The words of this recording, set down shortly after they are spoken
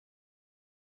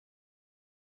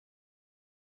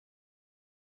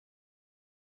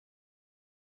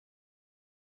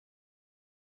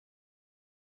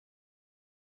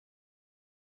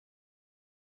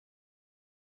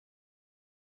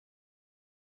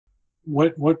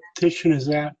What petition is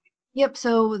that? Yep,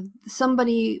 so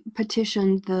somebody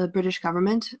petitioned the British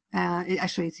government.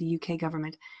 Actually, it's the UK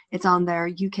government. It's on their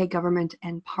UK government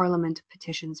and parliament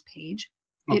petitions page.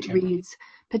 It Okay. reads,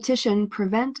 petition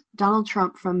prevent Donald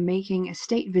Trump from making a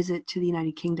state visit to the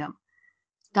United Kingdom.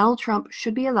 Donald Trump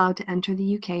should be allowed to enter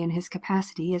the UK in his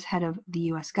capacity as head of the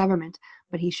US government,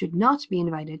 but he should not be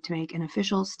invited to make an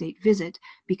official state visit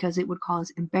because it would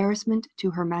cause embarrassment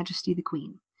to Her Majesty the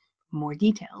Queen. More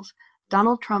details.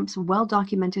 Donald Trump's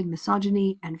well-documented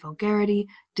misogyny and vulgarity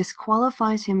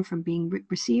disqualifies him from being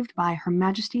received by Her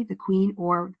Majesty the Queen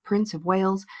or Prince of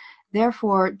Wales.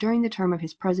 Therefore, during the term of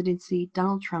his presidency,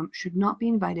 Donald Trump should not be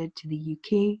invited to the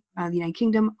the United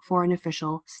Kingdom, for an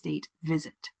official state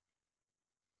visit.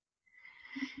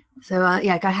 So,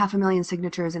 yeah, I got 500,000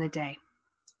 signatures in a day.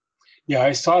 Yeah,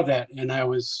 I saw that, and I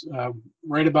was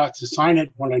right about to sign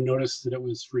it when I noticed that it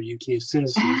was for UK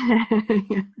citizens, Yeah.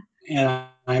 and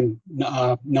I'm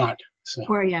not. So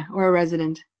Or a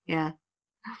resident. Yeah.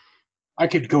 I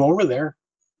could go over there.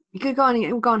 You could go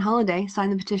on holiday, sign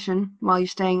the petition while you're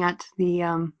staying at the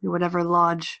whatever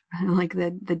lodge, like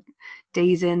the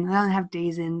Days Inn. I don't have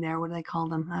Days Inn there. What do they call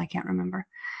them? I can't remember.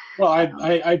 Well,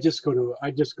 I just go to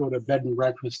bed and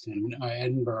breakfast in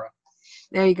Edinburgh.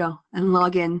 There you go, and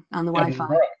log in on the Wi-Fi.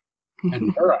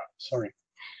 Edinburgh, sorry.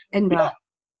 Edinburgh.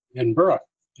 Yeah, Edinburgh.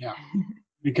 Yeah,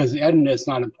 because Edinburgh is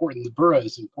not important. The borough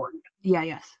is important. Yeah.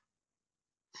 Yes.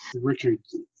 The Richard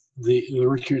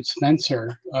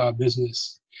Spencer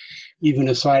business, even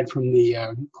aside from the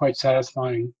quite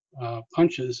satisfying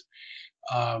punches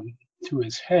to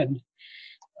his head,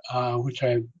 which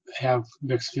I have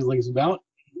mixed feelings about.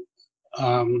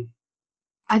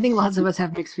 I think lots of us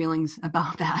have mixed feelings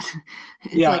about that.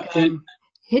 It's yeah, like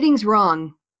hitting's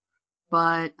wrong,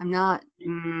 but I'm not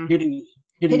hitting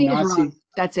hitting Nazi. is wrong.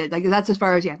 That's it. Like that's as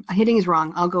far as hitting is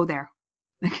wrong. I'll go there.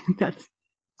 That's.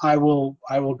 I will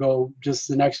go just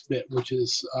the next bit, which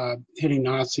is hitting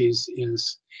Nazis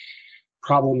is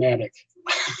problematic.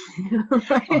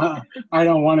 Right. I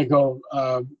don't want to go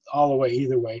all the way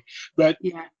either way, but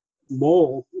Yeah.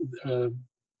 Mole, the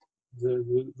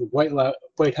White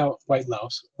House.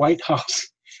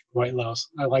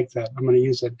 I like that. I'm going to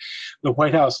use it. The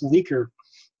White House leaker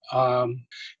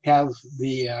have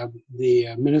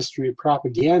the Ministry of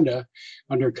Propaganda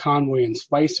under Conway and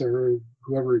Spicer,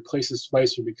 whoever replaces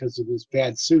Spicer because of his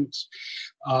bad suits.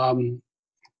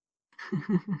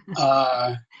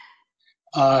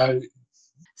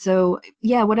 So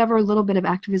yeah, whatever little bit of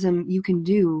activism you can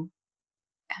do,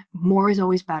 more is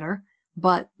always better,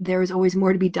 but there is always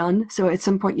more to be done. So at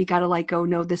some point you got to go,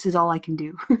 no, this is all I can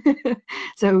do.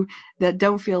 So that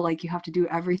don't feel like you have to do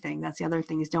everything. That's the other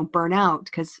thing, is don't burn out,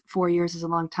 because 4 years is a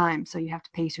long time. So you have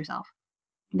to pace yourself.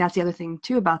 And that's the other thing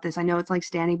too about this. I know it's like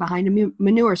standing behind a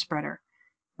manure spreader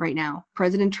right now.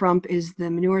 President Trump is the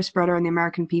manure spreader and the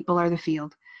American people are the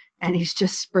field. And he's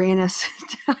just spraying us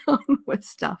down with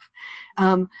stuff.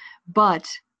 But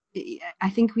I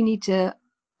think we need to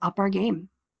up our game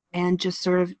and just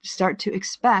sort of start to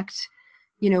expect,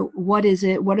 what is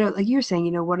it? What are, like you're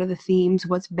saying, what are the themes?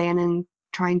 What's Bannon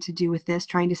trying to do with this?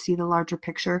 Trying to see the larger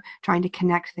picture, trying to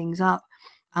connect things up.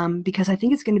 Because I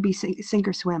think it's going to be sink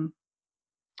or swim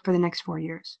for the next 4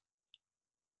 years.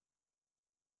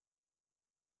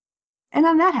 And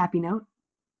on that happy note,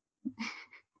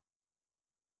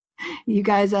 you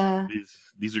guys,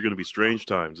 these are going to be strange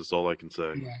times. That's all I can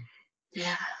say.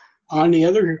 Yeah.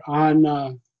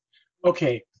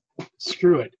 Okay,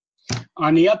 screw it.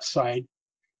 On the upside,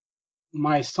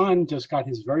 my son just got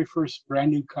his very first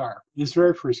brand new car. His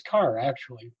very first car,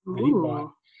 actually. He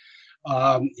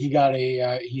got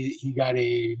a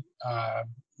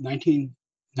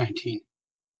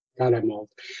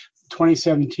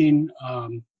 2017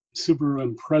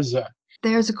 Subaru Impreza.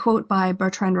 There's a quote by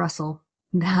Bertrand Russell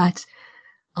that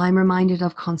I'm reminded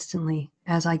of constantly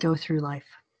as I go through life,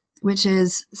 which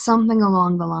is something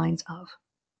along the lines of,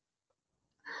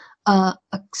 a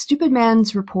stupid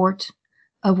man's report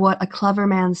of what a clever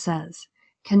man says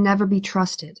can never be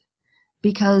trusted,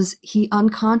 because he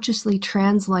unconsciously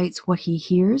translates what he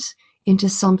hears into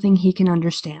something he can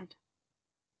understand.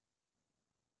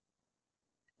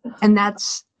 And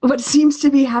that's what seems to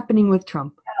be happening with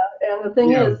Trump. And the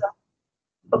thing is,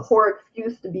 a poor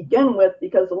excuse to begin with,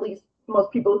 because at least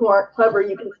most people who aren't clever,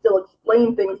 you can still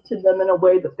explain things to them in a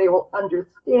way that they will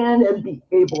understand and be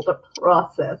able to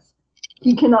process.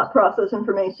 He cannot process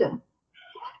information.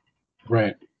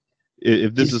 Right.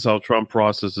 If this is how Trump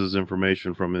processes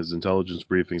information from his intelligence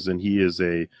briefings, then he is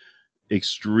a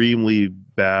extremely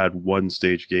bad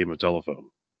one-stage game of telephone.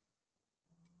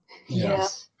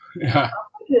 Yes. Yeah.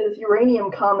 His uranium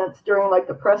comments during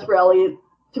the press rally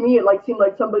to me, it like seemed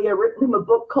like somebody had written him a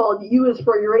book called "U is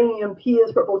for uranium, P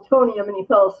is for plutonium," and he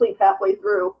fell asleep halfway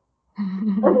through. I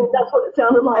mean, that's what it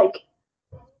sounded like.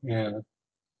 Yeah.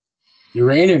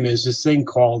 Uranium is this thing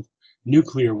called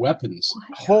nuclear weapons.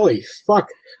 What? Holy fuck!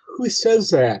 Who says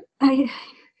that? I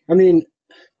mean,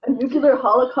 A nuclear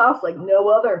holocaust like no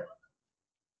other.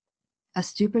 a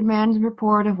stupid man's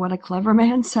report of what a clever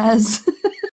man says.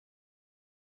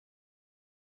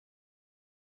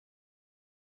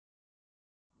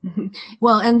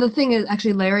 Well, and the thing is,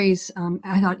 actually, Larry's,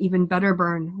 I thought, even better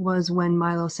burn was when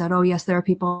Milo said, "Oh, yes, there are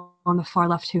people on the far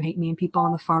left who hate me and people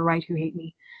on the far right who hate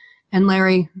me." And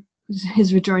Larry,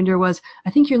 his rejoinder was, "I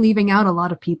think you're leaving out a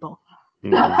lot of people."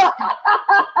 Mhm.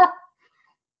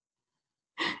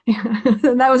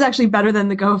 And that was actually better than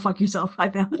the "go fuck yourself," I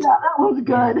found. Yeah, that was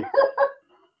good.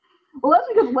 Well, that's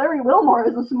because Larry Wilmore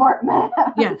is a smart man.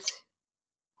 Yes.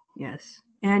 Yes.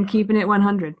 And keeping it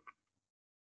 100.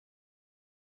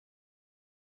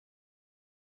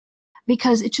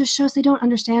 Because it just shows they don't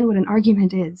understand what an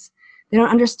argument is. They don't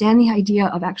understand the idea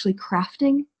of actually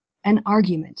crafting an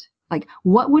argument. Like,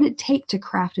 what would it take to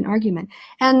craft an argument?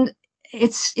 And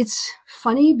it's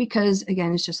funny because,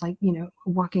 again, it's just like, you know,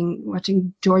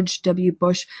 watching George W.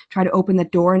 Bush try to open the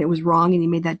door and it was wrong and he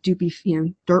made that doopy, you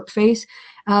know, derp face.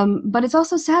 But it's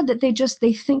also sad that they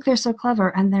think they're so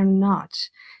clever and they're not.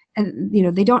 And, you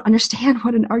know, they don't understand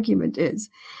what an argument is.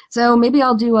 So maybe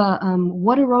I'll do a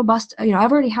what a robust, you know,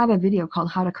 I've already have a video called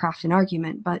How to Craft an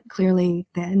Argument, but clearly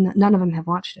none of them have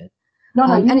watched it. No,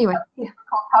 Anyway.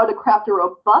 Called How to Craft a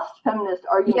Robust Feminist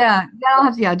Argument. Yeah, I'll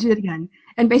have to, do it again.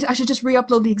 And basically, I should just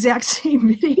re-upload the exact same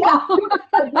video. Yeah,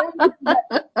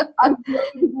 I'm going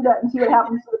to do that and see what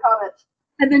happens to the comments.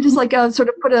 And then just like sort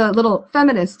of put a little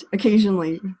feminist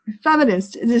occasionally.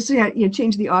 Feminist. Just, you know,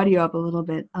 change the audio up a little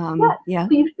bit. Yeah.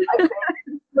 Please,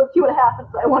 let's see what happens.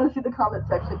 I want to see the comment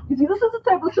section. You see, this is the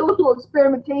type of little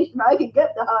experimentation I can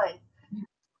get behind.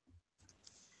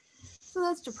 So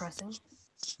that's depressing.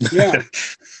 yeah.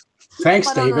 Thanks,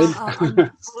 But David.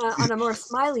 on a more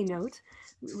smiley note,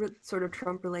 sort of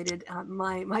Trump related,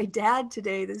 my dad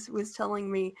today was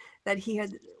telling me that he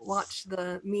had watched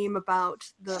the meme about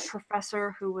the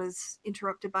professor who was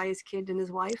interrupted by his kids and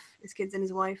his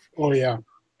wife. Oh, yeah.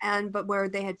 But where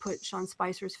they had put Sean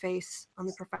Spicer's face on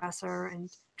the professor and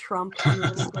Trump on the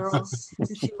little girl,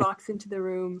 and she walks into the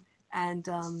room, and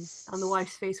on the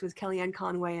wife's face was Kellyanne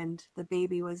Conway, and the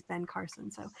baby was Ben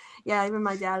Carson. So yeah, even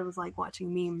my dad was like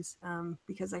watching memes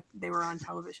because they were on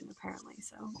television apparently.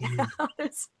 So yeah,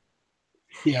 it's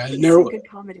some good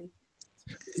comedy.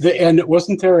 And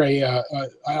wasn't there I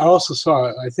also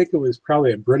saw, I think it was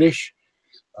probably a British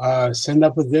send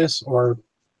up with this, or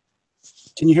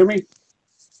can you hear me?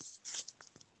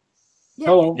 Yeah,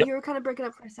 hello. You were kind of breaking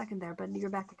up for a second there, but you're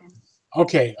back again.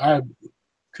 Okay,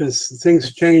 because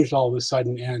things changed all of a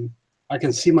sudden, and I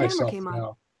can see myself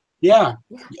now. Yeah.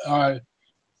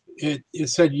 It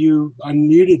said you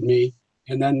unmuted me,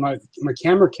 and then my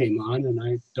camera came on, and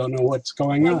I don't know what's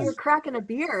going on. You were cracking a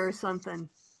beer or something.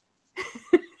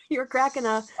 You were cracking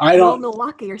a old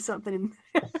Milwaukee or something.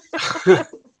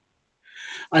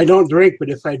 I don't drink, but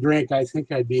if I drank, I think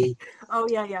I'd be. Oh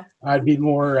yeah. I'd be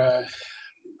more.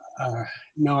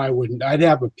 No, I wouldn't. I'd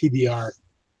have a PBR.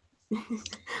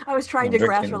 I was trying to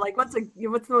grasp for like what's the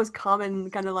most common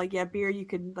kind of like beer you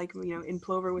could like in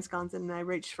Plover, Wisconsin, and I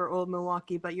reached for Old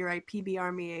Milwaukee, but you're right, PBR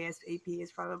Army ASAP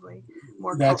is probably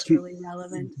more culturally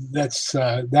relevant. That's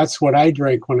what I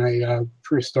drank when I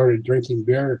first started drinking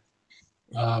beer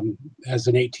as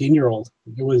an 18-year-old.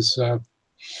 It was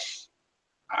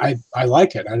I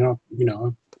like it. I don't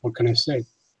what can I say?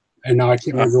 And now I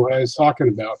can't remember what I was talking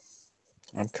about.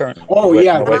 I'm currently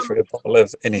wait for a bottle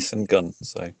of Innocent Gun,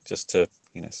 so just to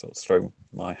sort of throw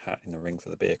my hat in the ring for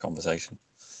the beer conversation.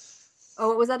 Oh,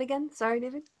 what was that again? Sorry,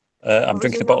 David. I'm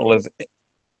drinking a bottle of.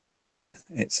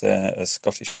 It's a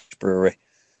Scottish brewery.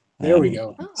 There we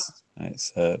go.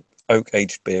 It's oak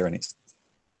aged beer and it's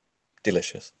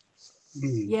delicious.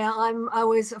 Yeah, I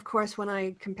always, of course, when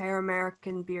I compare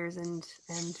American beers and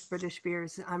British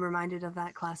beers, I'm reminded of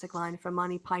that classic line from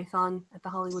Monty Python at the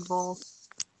Hollywood Bowl.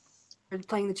 They're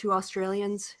playing the two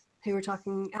Australians who were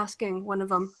asking one of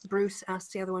them, Bruce,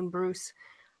 asked the other one, Bruce,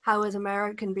 how is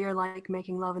American beer like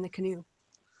making love in a canoe?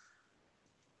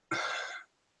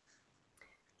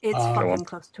 It's fucking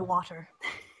close to water.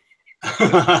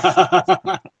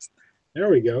 There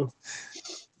we go.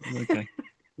 Okay.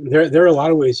 There are a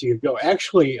lot of ways you could go.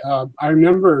 Actually, I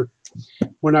remember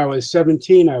when I was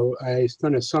 17, I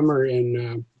spent a summer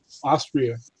in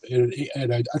Austria, and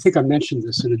I think I mentioned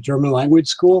this, at a German language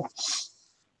school.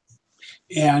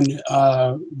 And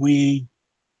we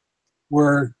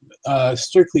were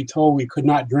strictly told we could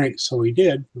not drink, so we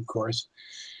did, of course.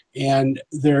 And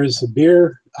there's a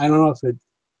beer, I don't know if it,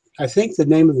 I think the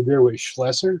name of the beer was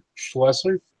Schlesser,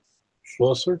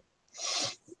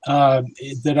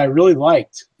 that I really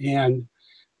liked. And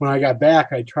when I got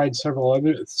back, I tried several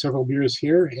beers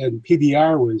here, and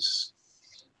PBR was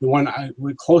the one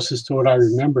closest to what I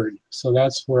remembered. So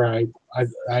that's where I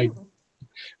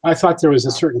thought there was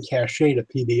a certain cachet to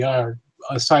PBR,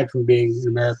 aside from being an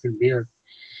American beer,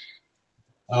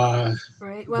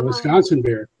 Right. Well, Wisconsin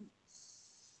beer.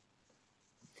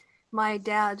 My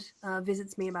dad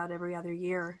visits me about every other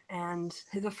year, and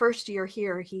the first year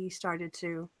here, he started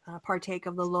to partake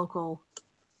of the local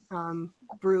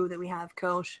brew that we have,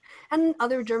 Kolsch, and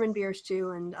other German beers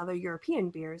too, and other European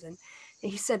beers. And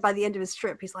he said by the end of his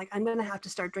trip, he's like, I'm going to have to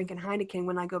start drinking Heineken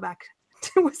when I go back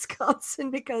to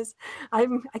Wisconsin, because I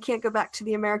can't go back to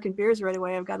the American beers right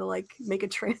away. I've got to like make a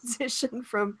transition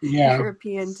from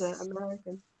European to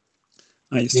American.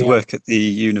 I used to work at the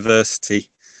University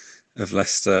of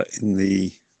Leicester in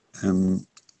the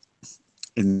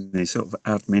sort of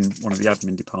admin, one of the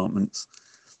admin departments,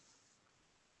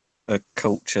 a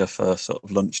culture for sort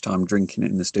of lunchtime drinking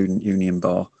in the student union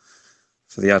bar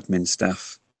for the admin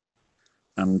staff.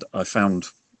 And I found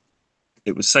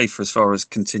it was safer as far as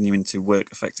continuing to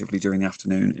work effectively during the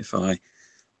afternoon if I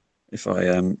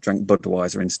drank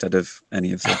Budweiser instead of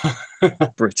any of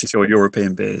the British or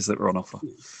European beers that were on offer.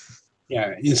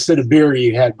 Yeah, instead of beer,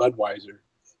 you had Budweiser.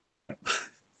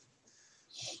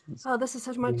 Oh, this is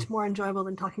so much more enjoyable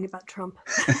than talking about Trump.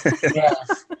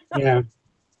 Yeah.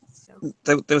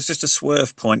 There was just a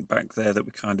swerve point back there that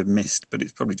we kind of missed, but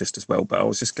it's probably just as well. But I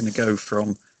was just going to go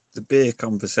from the beer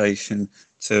conversation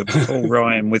to Paul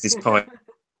Ryan with his pint.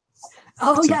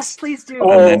 Oh, yes, please do.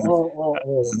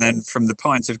 And then from the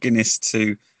pint of Guinness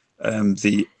to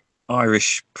the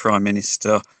Irish Prime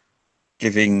Minister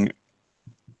giving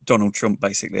Donald Trump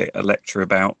basically a lecture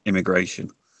about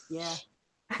immigration. Yeah.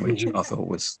 Which I thought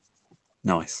was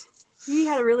nice. He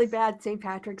had a really bad St.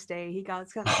 Patrick's Day. He got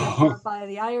sent out by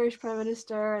the Irish Prime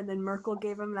Minister, and then Merkel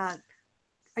gave him that,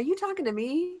 "Are you talking to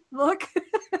me? Look."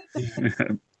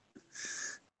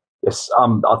 Yes,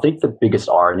 I think the biggest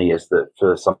irony is that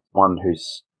for someone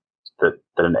that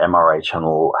an MRA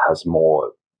channel has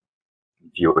more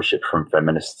viewership from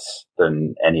feminists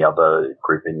than any other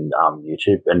group in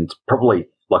YouTube, and probably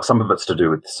like some of it's to do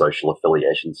with social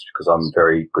affiliations, because I'm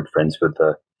very good friends with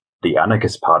the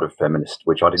anarchist part of feminist,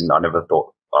 which I never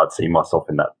thought I'd see myself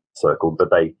in that circle, but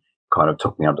they kind of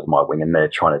took me under my wing, and they're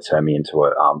trying to turn me into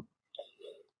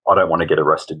I don't want to get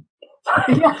arrested.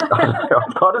 I'm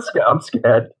kind of scared. I'm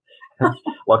scared.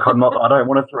 Like I don't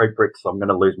want to throw bricks. So I'm going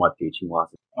to lose my teaching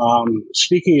license.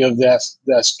 Speaking of this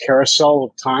carousel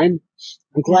of time,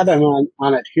 I'm glad I'm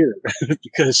on it here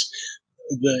because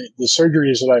the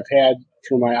surgeries that I've had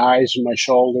for my eyes and my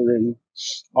shoulder and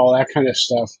all that kind of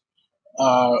stuff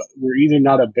were either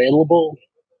not available,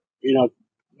 a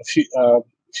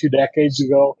few decades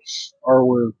ago, or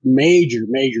were major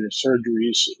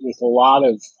surgeries with a lot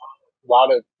of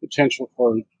potential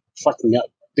for fucking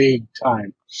up big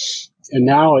time. And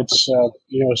now it's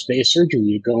it's day surgery.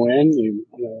 You go in, you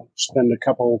spend a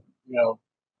couple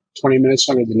 20 minutes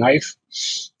under the knife,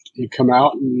 you come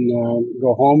out and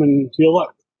go home and heal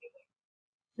up.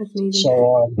 That's amazing.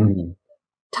 So,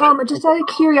 Tom, just out of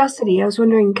curiosity, I was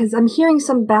wondering, because I'm hearing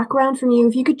some background from you,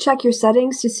 if you could check your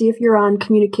settings to see if you're on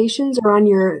communications or on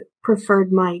your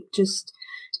preferred mic, just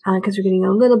because we're getting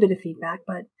a little bit of feedback,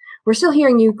 but we're still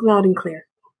hearing you loud and clear.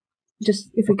 Just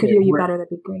if we could hear you better, that'd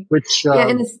be great. Which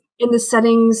in the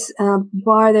settings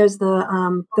bar, there's the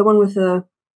one with the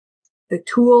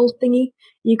tool thingy.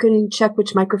 You can check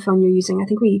which microphone you're using. I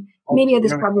think we maybe had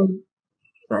this problem,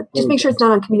 but just make sure it's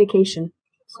not on communication.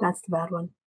 So that's the bad one.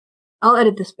 I'll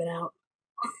edit this bit out.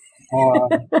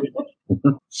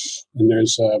 And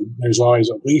there's always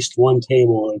at least one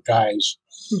table of guys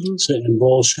sitting and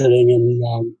bullshitting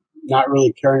and not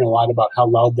really caring a lot about how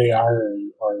loud they are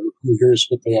or who hears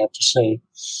what they have to say.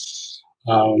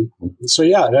 So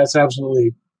yeah, that's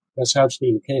absolutely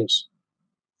the case.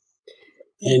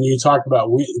 And you talk about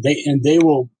they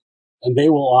will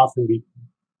often be,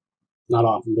 not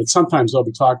often, but sometimes they'll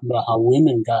be talking about how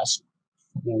women gossip.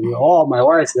 My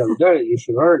wife the other day, you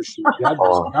should heard, she had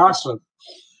this gossip.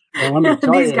 And let me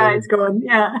tell These guys going,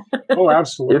 yeah. Oh,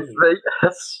 absolutely.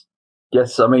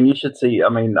 Yes, I mean, you should see,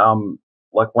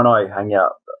 like when I hang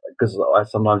out, because I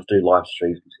sometimes do live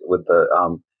streams with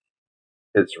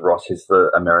it's Ross, who's the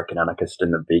American anarchist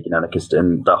and the vegan anarchist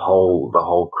and the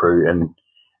whole crew, and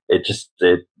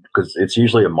because it's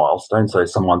usually a milestone, so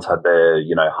someone's had their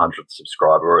 100th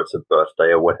subscriber, or it's a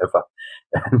birthday or whatever,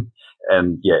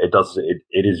 And yeah, it does.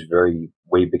 It is very.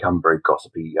 We become very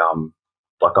gossipy.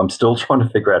 Like I'm still trying to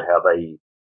figure out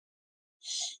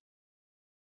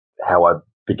how I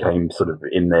became sort of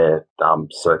in their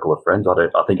circle of friends. I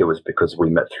think it was because we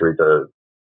met through the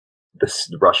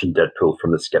Russian Deadpool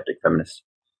from the Skeptic Feminist,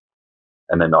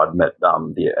 and then I'd met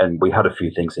and we had a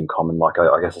few things in common, like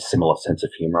I guess a similar sense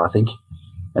of humor, I think.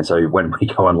 And so when we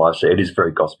go on live show, it is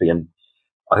very gossipy, and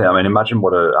I mean, imagine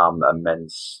what a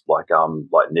men's like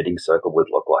knitting circle would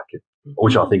look like,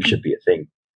 which I think should be a thing.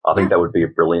 I think that would be a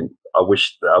brilliant. I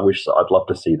wish I'd love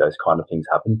to see those kind of things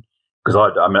happen, because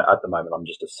I mean, at the moment I'm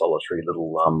just a solitary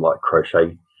little like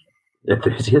crochet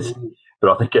enthusiast, but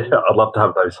I think I'd love to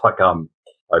have those like I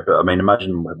mean,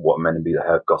 imagine what men would be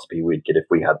how gossipy we'd get if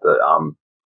we had the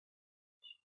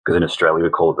because in Australia we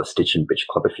call it the Stitch and Bitch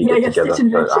Club if you get together. Stitch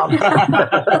and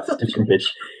Bitch. Stitch and Bitch.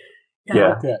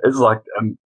 Yeah, it's like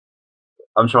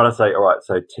I'm trying to say, all right,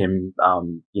 so Tim,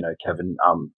 Kevin,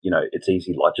 it's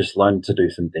easy. Like, just learn to do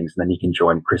some things, and then you can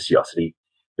join Kristiosity,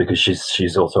 because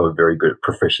she's also a very good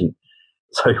proficient.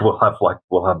 So we'll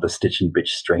have the Stitch and Bitch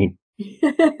stream.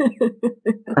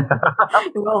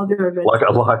 We'll all do it. Like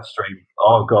a live stream.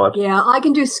 Oh God. Yeah, I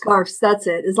can do scarves. That's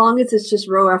it. As long as it's just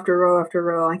row after row after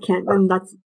row, I can't. And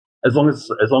that's as long as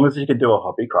you can do a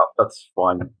hobby craft, that's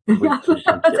fine. We should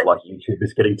get like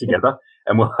YouTubers getting together,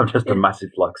 and we'll have just a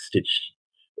massive like Stitch.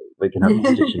 We can have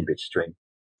a Stitch and Bitch stream.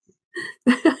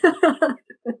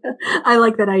 I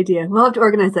like that idea. We'll have to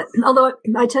organize it. Although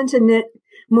I tend to knit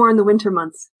more in the winter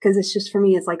months, because it's just, for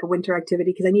me, it's like a winter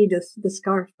activity, because I need the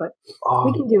scarf. But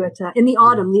we can do it in the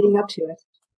autumn leading up to it.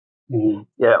 Mm-hmm.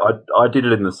 Yeah, I did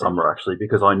it in the summer actually,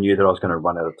 because I knew that I was going to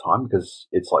run out of time, because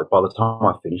it's like by the time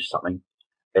I finish something,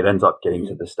 it ends up getting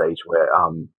to the stage where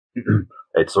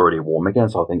it's already warm again.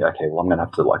 So I think, okay, well, I'm going to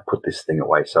have to like put this thing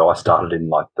away. So I started in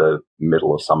like the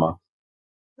middle of summer.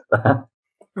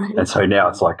 Right. And so now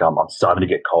it's like I'm starting to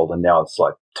get cold, and now it's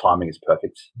like timing is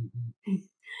perfect.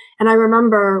 And I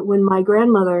remember when my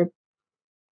grandmother,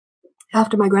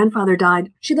 after my grandfather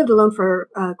died, she lived alone for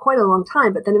quite a long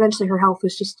time, but then eventually her health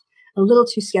was just a little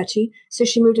too sketchy. So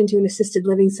she moved into an assisted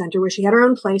living center where she had her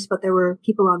own place, but there were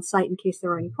people on site in case there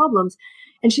were any problems.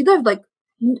 And she lived like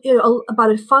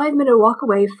about a 5-minute walk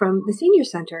away from the senior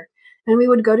center. And we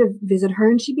would go to visit her,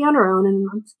 and she'd be on her own.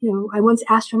 And, I once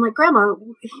asked her, I'm like, Grandma,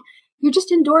 you're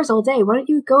just indoors all day. Why don't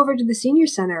you go over to the senior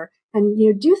center and,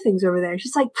 do things over there?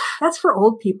 She's like, that's for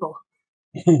old people.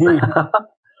 I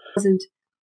wasn't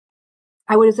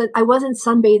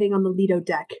sunbathing on the Lido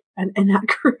deck and that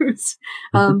cruise.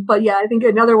 But yeah, I think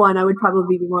another one, I would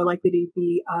probably be more likely to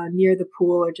be near the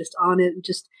pool or just on it,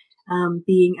 just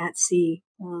being at sea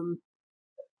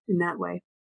in that way.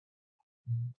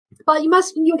 But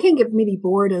you can get maybe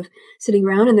bored of sitting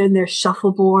around, and then there's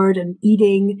shuffleboard and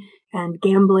eating and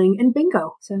gambling and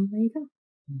bingo. So there you go.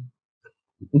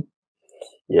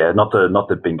 Yeah, not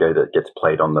the bingo that gets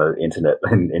played on the internet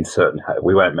in certain.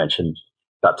 We won't mention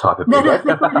that type of bingo.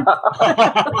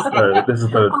 This is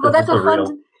the real.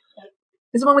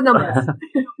 This is one with numbers.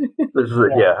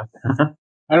 Yeah.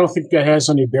 I don't think that has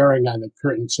any bearing on the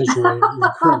current situation,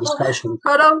 the current discussion.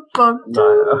 No.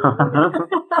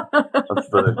 That's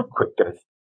the quick guess.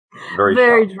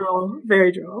 Very droll.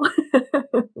 Very droll.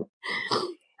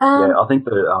 Yeah, I think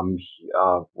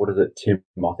what is it, Tim?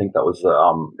 I think that was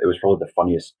it was probably the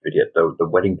funniest video. The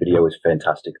wedding video was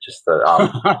fantastic. Just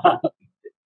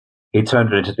he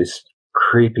turned it into this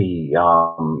creepy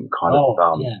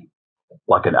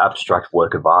like an abstract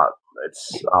work of art.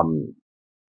 It's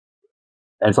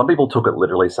and some people took it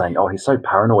literally, saying, "Oh, he's so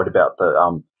paranoid about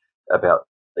about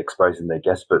exposing their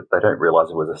guests," but they don't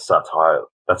realize it was a satire.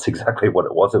 That's exactly what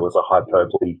it was. It was a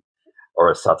hyperbole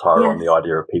or a satire on the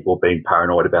idea of people being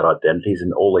paranoid about identities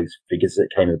and all these figures that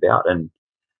came about. And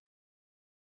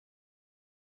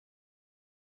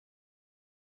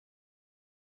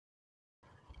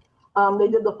they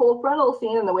did the full frontal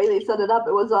scene, and the way they set it up,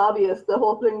 it was obvious. The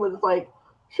whole thing was like,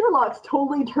 Sherlock's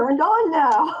totally turned on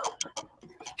now.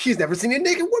 She's never seen a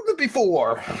naked woman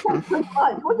before.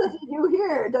 What does he do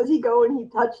here? Does he go and he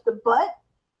touch the butt?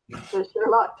 Does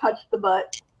Sherlock touch the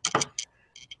butt?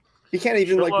 You can't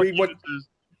even Sherlock read what.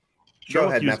 Go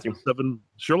ahead, Matthew.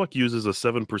 Sherlock uses a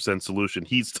 7% solution.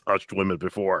 He's touched women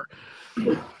before.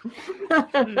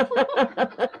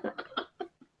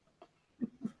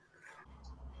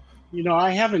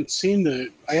 I haven't seen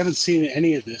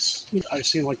any of this. I've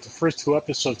seen like the first 2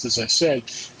 episodes, as I said,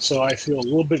 so I feel a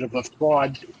little bit of a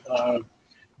fraud.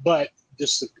 But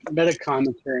just the meta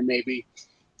commentary, maybe.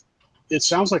 It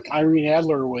sounds like Irene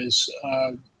Adler was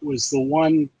the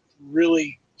one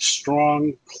really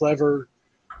strong, clever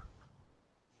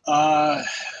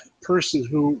person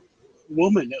who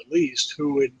woman at least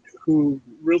who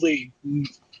really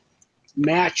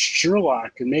matched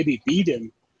Sherlock and maybe beat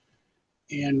him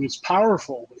and was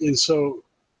powerful. And so,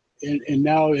 and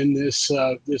now in this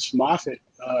this Moffat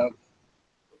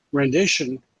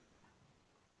rendition,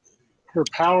 her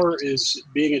power is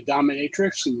being a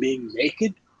dominatrix and being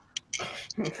naked.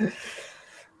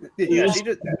 Yeah,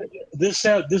 this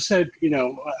had, you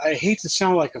know, I hate to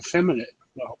sound like effeminate.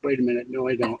 Well, wait a minute. No,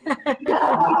 I don't.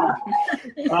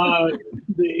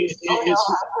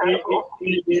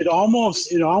 It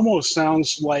almost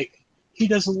sounds like he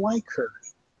doesn't like her.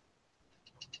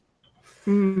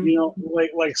 Mm. You know,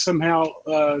 like somehow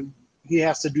he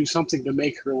has to do something to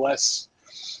make her less.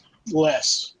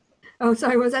 Oh,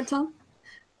 sorry. Was that Tom?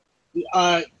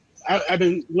 I've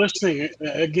been listening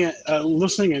again,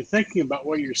 listening and thinking about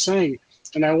what you're saying,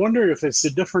 and I wonder if it's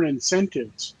the different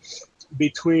incentives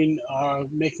between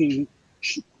making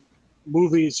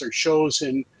movies or shows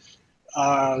in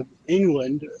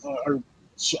England, or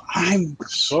I'm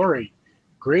sorry,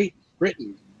 Great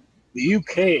Britain, the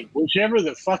UK, whichever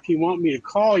the fuck you want me to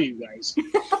call you guys,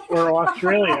 or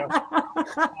Australia.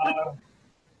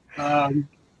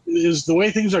 Is the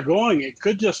way things are going. It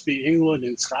could just be England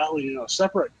and Scotland, you know,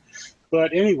 separate.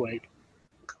 But anyway,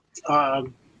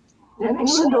 And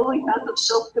England only has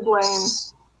itself to blame.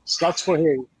 that's what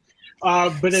he.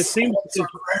 But it seems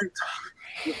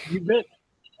you bet.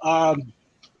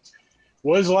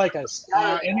 Was like a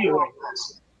anyway.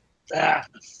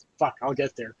 Fuck, I'll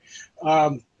get there.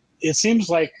 It seems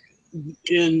like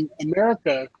in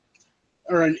America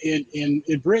or in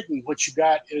Britain, what you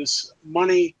got is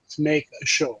money to make a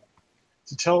show,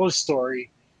 to tell a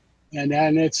story, and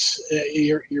then it's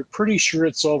you're pretty sure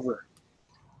it's over.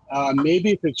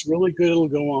 Maybe if it's really good, it'll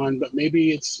go on, but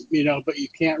maybe it's, you know, but you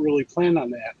can't really plan on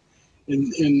that.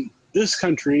 In this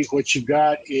country, what you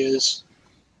got is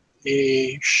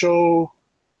a show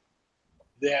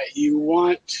that you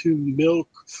want to milk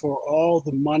for all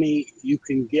the money you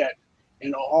can get,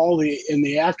 and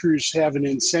the actors have an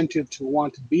incentive to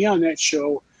want to be on that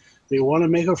show. They want to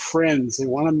make a Friends. They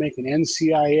want to make an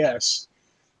NCIS.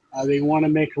 They want to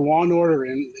make Law and Order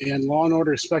and Law and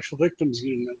Order Special Victims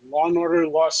Unit, Law and Order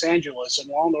Los Angeles, and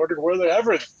Law and Order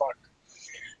wherever the fuck.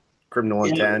 Criminal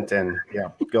Intent, and yeah,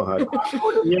 go ahead.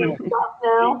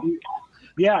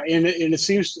 Yeah, and it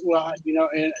seems, well, you know,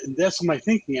 and that's my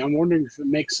thinking. I'm wondering if it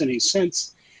makes any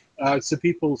sense to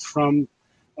people from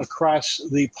across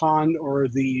the pond or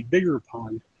the bigger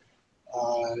pond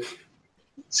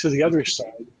to the other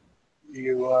side.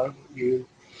 You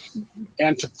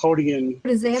Antipodean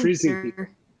freezing people.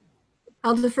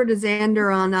 I'll defer to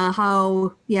Xander on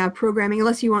how, programming,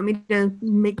 unless you want me to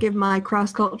give my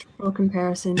cross-cultural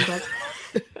comparison, but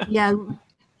yeah.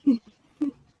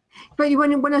 But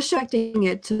when expecting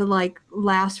it to like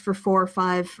last for 4 or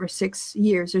 5 or 6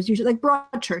 years, there's usually like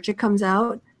Broadchurch, it comes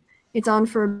out, it's on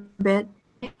for a bit.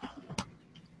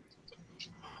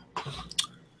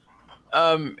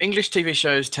 English TV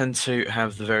shows tend to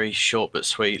have the very short but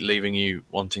sweet, leaving you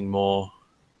wanting more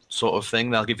sort of thing.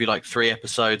 They'll give you like 3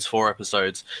 episodes, 4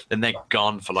 episodes, then they're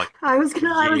gone for like I was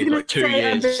gonna 2 say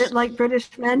years. A bit like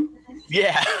British Men.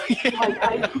 Yeah. Like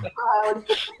I proud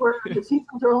where the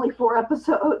seasons are only 4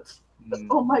 episodes.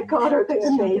 Oh my god, are they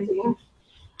amazing?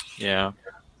 Yeah.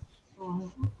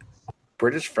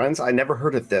 British Friends? I never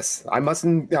heard of this. I must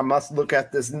look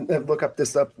at this. Look up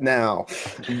this up now.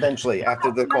 Eventually,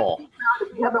 after the call.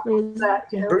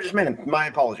 British Men. My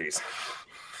apologies.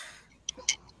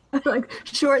 Like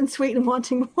short and sweet and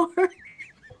wanting more.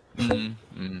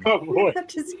 Oh boy.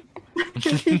 Just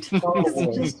joking.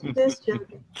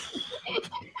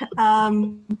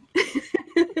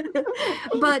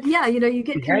 But yeah, you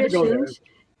get commissioned.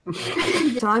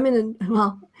 So I'm in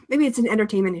maybe it's an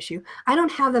entertainment issue. I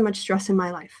don't have that much stress in my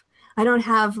life. I don't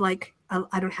have I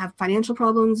don't have financial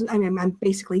problems. I mean, I'm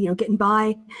basically, getting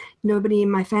by. Nobody in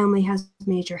my family has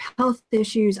major health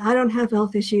issues. I don't have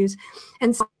health issues.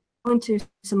 And so I go into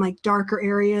some darker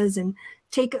areas and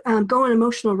go on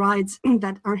emotional rides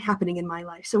that aren't happening in my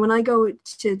life. So when I go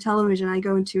to television, I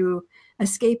go into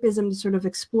escapism to sort of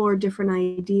explore different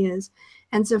ideas.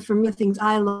 And so for me, the things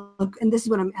I look, and this is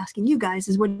what I'm asking you guys,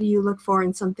 is what do you look for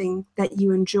in something that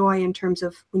you enjoy in terms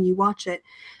of when you watch it?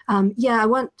 I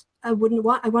want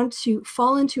to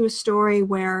fall into a story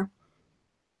where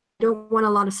I don't want a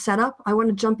lot of setup. I want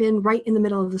to jump in right in the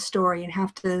middle of the story and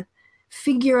have to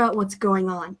figure out what's going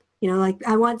on.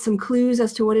 I want some clues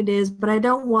as to what it is, but I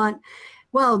don't want,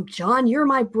 well, John, you're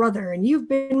my brother, and you've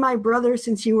been my brother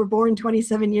since you were born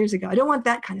 27 years ago. I don't want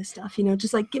that kind of stuff,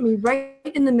 just get me right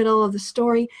in the middle of the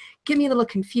story, get me a little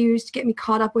confused, get me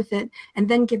caught up with it, and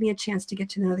then give me a chance to get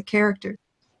to know the character.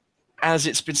 as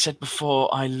it's been said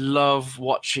before, I love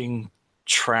watching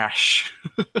trash.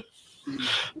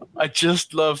 I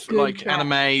just love Good trash.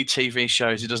 anime, TV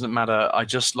shows. It doesn't matter. I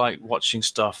just like watching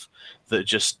stuff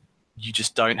that you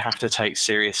just don't have to take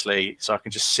seriously. So I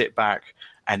can just sit back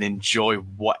and enjoy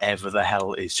whatever the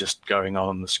hell is just going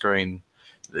on the screen.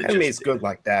 Anime is good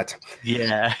like that.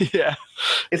 Yeah, yeah.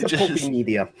 It's a pulpy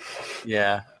media.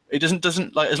 Yeah. It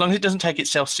doesn't like, as long as it doesn't take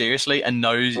itself seriously and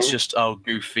knows it's just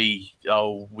goofy,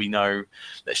 we know,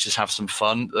 let's just have some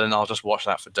fun, then I'll just watch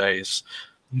that for days.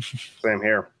 Same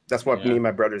here. That's what me and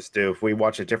my brothers do. If we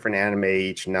watch a different anime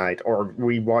each night, or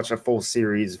we watch a full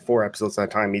series, 4 episodes at a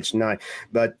time each night,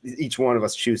 but each one of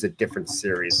us choose a different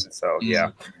series. So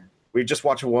yeah, we just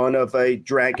watch one of a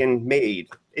Dragon Maid.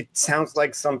 It sounds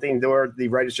like something where the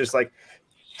writer's just like,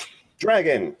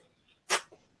 Dragon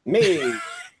Maid.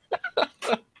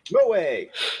 No way.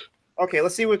 Okay,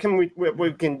 let's see what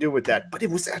we can do with that. But it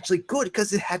was actually good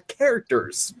because it had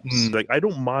characters. Like, I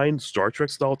don't mind Star Trek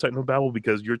style technobabble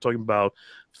because you're talking about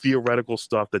theoretical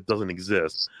stuff that doesn't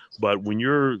exist. But when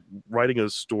you're writing a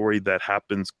story that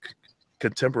happens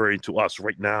contemporary to us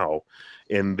right now,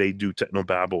 and they do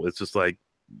technobabble, it's just like,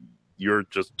 you're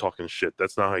just talking shit.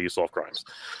 That's not how you solve crimes.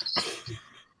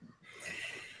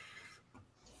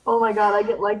 Oh my god, I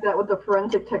get like that with the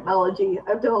forensic technology.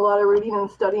 I've done a lot of reading and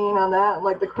studying on that,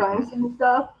 like the crime scene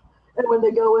stuff. And when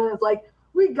they go in, it's like,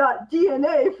 we got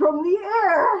DNA from the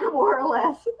air, more or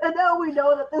less. And now we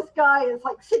know that this guy is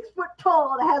like 6 foot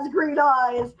tall and has green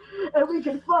eyes, and we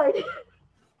can fight.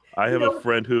 I have a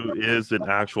friend who is an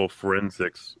actual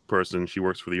forensics person. She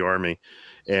works for the Army.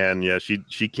 And yeah,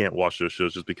 she can't watch those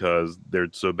shows just because they're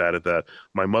so bad at that.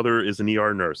 My mother is an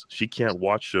ER nurse. She can't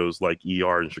watch shows like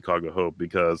ER and Chicago Hope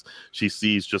because she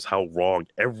sees just how wrong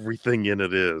everything in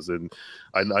it is. And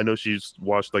I know she's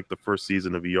watched like the first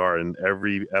season of ER, and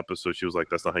every episode she was like,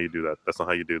 that's not how you do that. That's not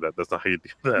how you do that. That's not how you do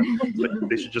that. Like,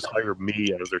 they should just hire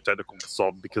me as their technical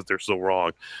consultant because they're so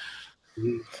wrong.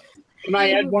 Can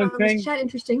I add one thing? Is that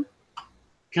interesting?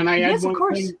 Can I add Yes, one of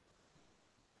course. thing?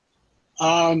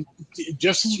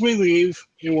 Just as we leave,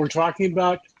 and we're talking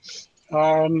about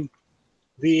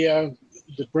the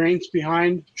brains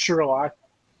behind Sherlock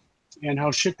and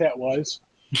how shit that was.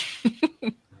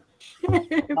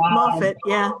 Moffat,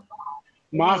 yeah.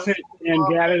 Moffat and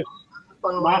Gaddis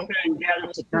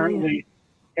apparently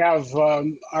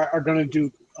are going to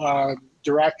do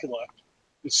Dracula,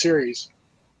 the series.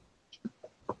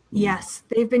 Yes,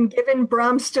 they've been given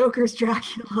Bram Stoker's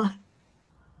Dracula.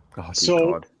 Oh,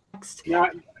 So,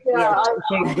 God.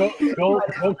 so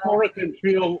go forth and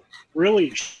feel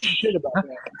really shit about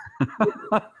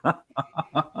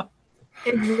that.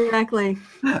 Exactly.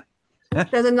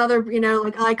 There's another,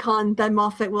 like icon that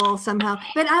Moffat will somehow.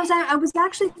 But I was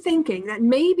actually thinking that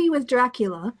maybe with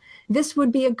Dracula, this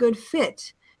would be a good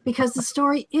fit because the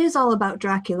story is all about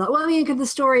Dracula. Well, I mean, because the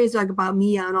story is like about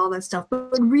Mia and all that stuff,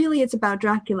 but really it's about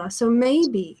Dracula. So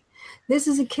maybe this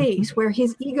is a case where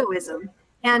his egoism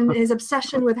and his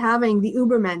obsession with having the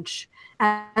Ubermensch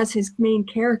as his main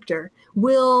character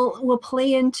will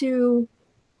play into.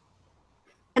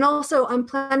 And also, I'm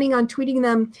planning on tweeting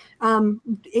them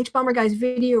H-Bomber Guy's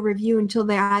video review until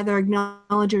they either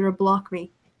acknowledge it or block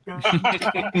me.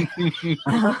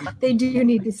 They do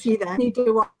need to see that. Need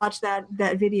to watch that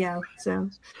video. So,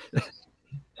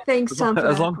 thanks, Tom. For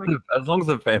as long as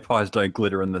the vampires don't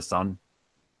glitter in the sun.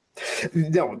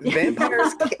 No,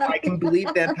 vampires, I can believe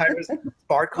vampires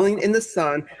sparkling in the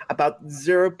sun about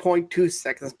 0.2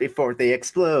 seconds before they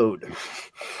explode.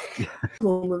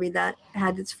 Movie that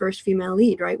had its first female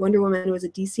lead, right? Wonder Woman was a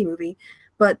DC movie,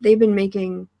 but they've been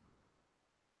making.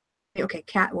 Okay,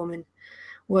 Catwoman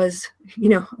was,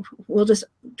 we'll just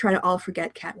try to all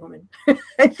forget Catwoman.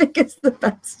 I think it's the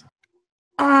best.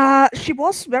 She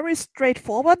was very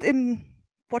straightforward in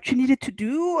what she needed to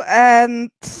do,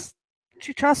 and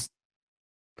she just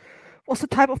was the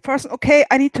type of person, okay,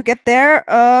 I need to get there.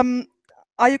 Are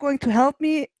you going to help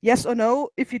me? Yes or no?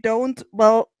 If you don't,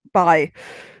 well, bye.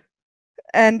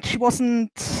 And she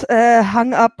wasn't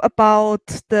hung up about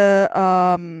the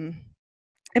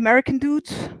American dude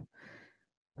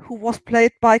who was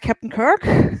played by Captain Kirk.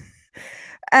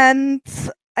 And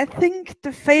I think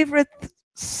the favorite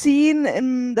scene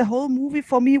in the whole movie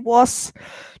for me was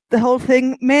the whole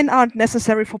thing, men aren't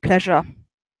necessary for pleasure.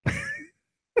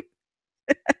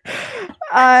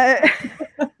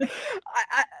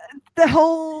 The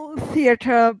whole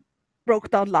theater broke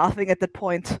down laughing at that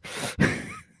point.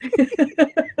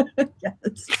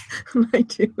 Yes, I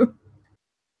do.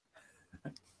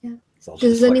 Yeah.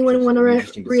 Does anyone want to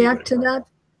react to that?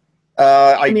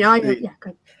 Yeah,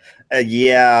 go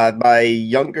Yeah, my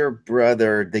younger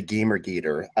brother, the Gamer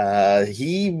Gator,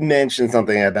 he mentioned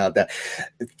something about that.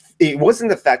 It wasn't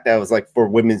the fact that it was like for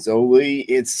women's only.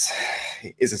 It's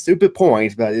a stupid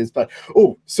point, but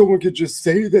oh, someone could just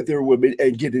say that they're women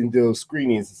and get into those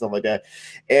screenings and stuff like that.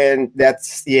 And that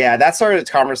started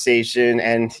the conversation.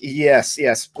 And yes,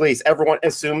 please, everyone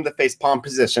assume the facepalm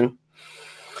position.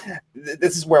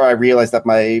 This is where I realized that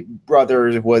my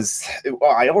brother was.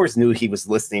 Well, I always knew he was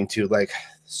listening to like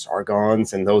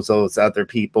Sargons and those other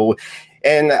people,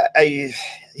 and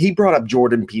he brought up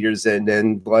Jordan Peterson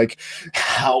and like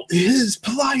how is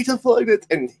polite of like it,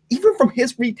 and even from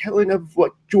his retelling of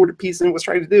what Jordan Peterson was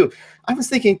trying to do, I was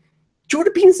thinking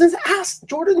Jordan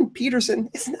Peterson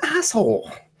is an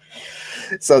asshole.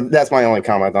 So that's my only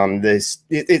comment on this.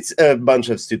 It's a bunch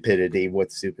of stupidity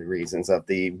with stupid reasons of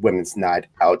the women's night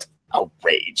out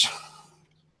outrage.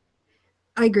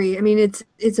 I agree. I mean,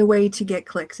 it's a way to get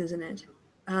clicks, isn't it?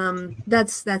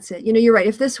 That's it. You know, you're right.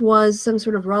 If this was some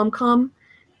sort of rom-com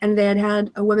and they had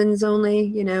a women's only,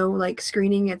 you know, like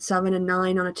screening at 7 and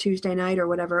 9 on a Tuesday night or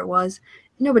whatever it was,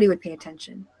 nobody would pay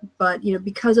attention. But, you know,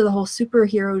 because of the whole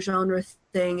superhero genre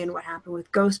thing and what happened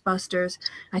with Ghostbusters,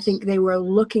 I think they were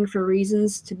looking for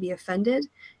reasons to be offended,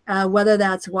 whether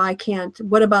that's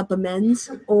what about the men's,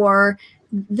 or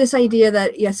this idea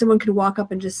that, yeah, someone could walk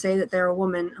up and just say that they're a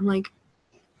woman. I'm like,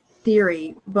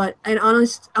 theory, but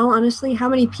honestly, how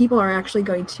many people are actually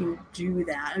going to do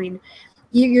that? I mean,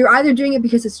 you're either doing it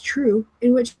because it's true,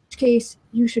 in which case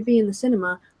you should be in the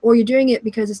cinema, or you're doing it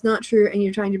because it's not true and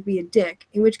you're trying to be a dick,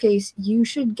 in which case you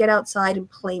should get outside and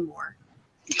play more.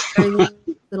 Very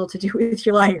little to do with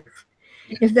your life,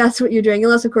 if that's what you're doing,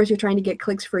 unless of course you're trying to get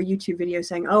clicks for a YouTube video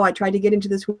saying, oh, I tried to get into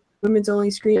this women's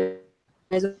only screen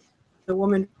as a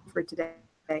woman for today.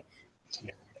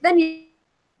 Then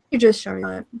you're just showing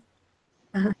it.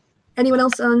 Anyone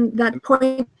else on that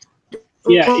point?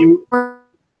 Yeah,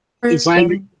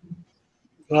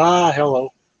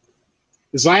 hello.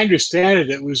 As I understand it,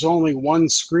 it was only one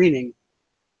screening,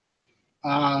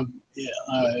 and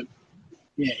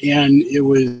it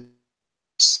was,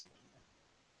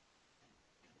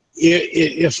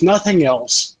 if nothing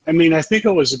else, I mean, I think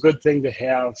it was a good thing to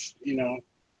have, you know,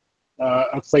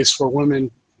 a place for women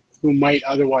who might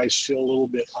otherwise feel a little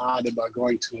bit odd about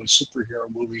going to a superhero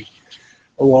movie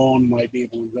alone, might be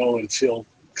able to go and feel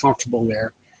comfortable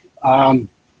there.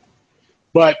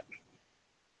 But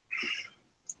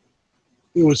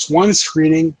it was one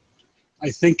screening. I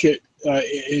think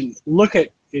look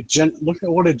at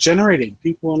what it generated.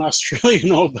 People in Australia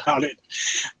know about it.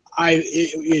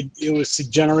 It was to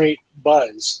generate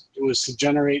buzz. It was to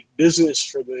generate business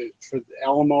for the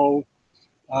Alamo.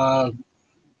 What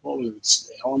was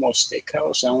it? Alamo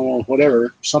Steakhouse, Alamo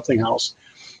whatever, something house,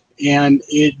 and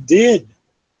it did.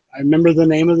 I remember the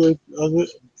name of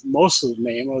most of the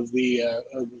name of the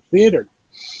theater.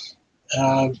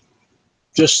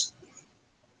 Just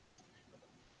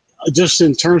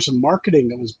in terms of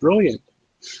marketing, it was brilliant,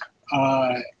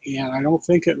 and I don't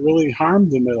think it really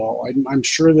harmed them at all. I'm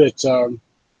sure that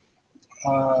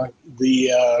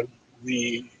the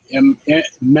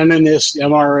Meninist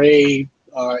MRA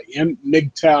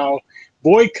MGTOW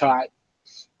boycott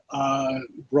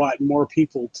brought more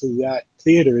people to that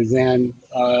theater than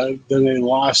they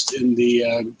lost in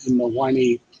the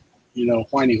whiny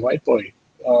white boy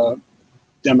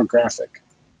demographic.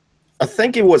 I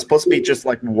think it was supposed to be just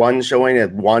like one showing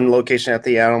at one location at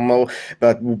the Alamo,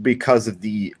 but because of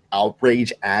the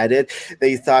outrage added,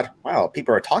 they thought, wow,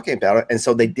 people are talking about it, and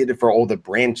so they did it for all the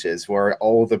branches, where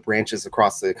all the branches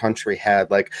across the country had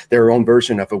like their own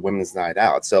version of a women's night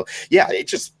out. So yeah,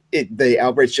 the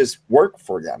outrage just worked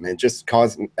for them and just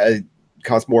caused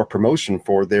more promotion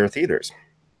for their theaters.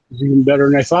 It was even better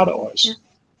than I thought it was. Yeah.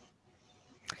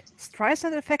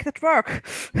 Streisand effect at work.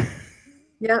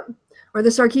 Yep. Or the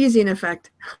Sarkeesian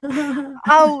effect.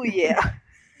 Oh yeah.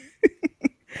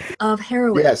 Of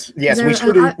heroin. Yes.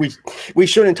 We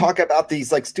shouldn't talk about these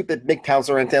like stupid MGTOWs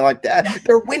or anything like that.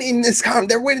 They're winning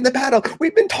they're winning the battle.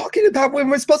 We've been talking about when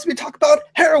we're supposed to be talking about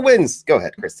heroines. Go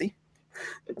ahead, Kristi.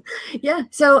 Yeah.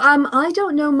 So I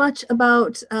don't know much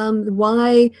about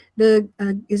why the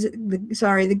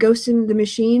Ghost in the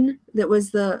Machine that was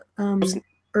the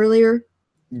earlier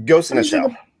Ghost in the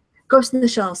Shell. Ghost in the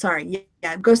Shell, sorry.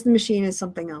 Yeah, Ghost in the Machine is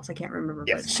something else. I can't remember,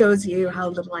 yes. But it shows you how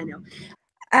little I know.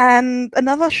 And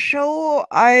another show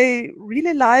I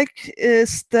really liked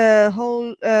is the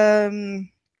whole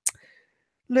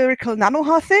lyrical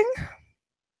Nanoha thing.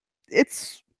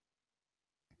 It's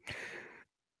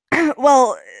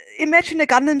well, imagine the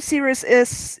Gundam series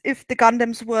is if the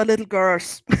Gundams were little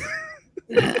girls.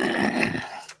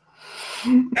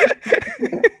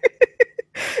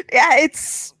 Yeah,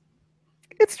 it's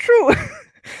true.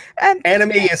 And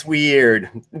Anime is weird.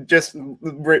 Just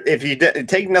if you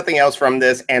take nothing else from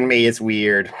this, anime is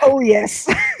weird. oh yes.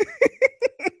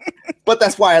 But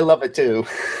that's why I love it too.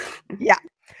 Yeah.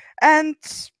 And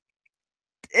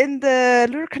in the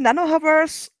Lyrical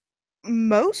Nanoverse,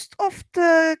 most of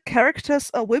the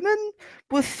characters are women,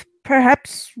 with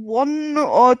perhaps 1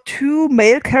 or 2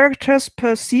 male characters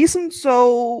per season.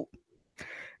 So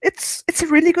it's a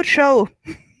really good show.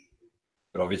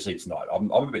 But obviously it's not. I'm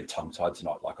a bit tongue-tied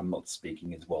tonight. Like, I'm not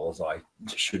speaking as well as I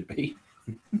should be.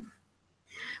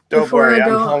 Don't Before worry, I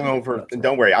I'm go- hungover.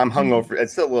 Don't worry, I'm hungover.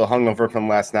 It's still a little hungover from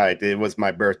last night. It was my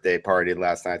birthday party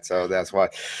last night, so that's why.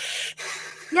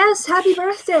 Yes, happy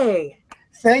birthday.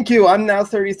 Thank you. I'm now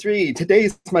 33.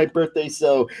 Today's my birthday,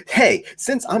 so hey,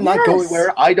 since I'm not going Yes.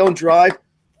 where I don't drive,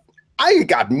 I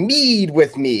got mead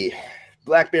with me,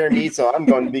 blackberry mead. So I'm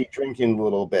going to be drinking a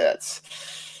little bit,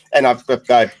 and I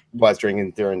was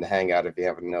drinking during the hangout. If you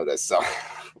haven't noticed, so.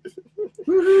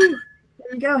 Woohoo.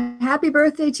 There you go. Happy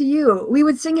birthday to you. We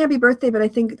would sing happy birthday, but I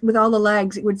think with all the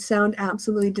lags, it would sound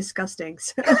absolutely disgusting.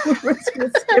 So we're just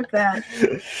going to skip that.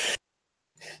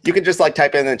 You can just like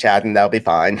type it in the chat, and that'll be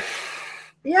fine.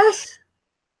 Yes.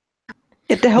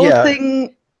 The whole Yeah.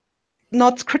 thing,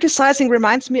 not criticizing,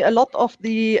 reminds me a lot of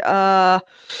the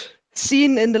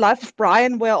scene in The Life of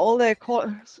Brian where all they're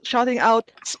shouting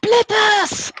out, "Split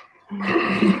us!"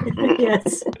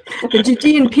 Yes. The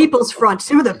Judean People's Front.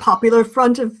 So the Popular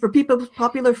Front of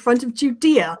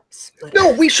Judea. Split.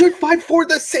 No, we should fight for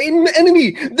the same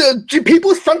enemy, the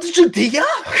People's Front of Judea.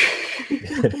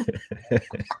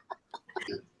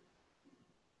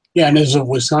 Yeah, and as a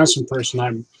Wisconsin person,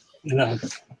 I'm a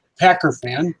Packer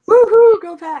fan. Woohoo!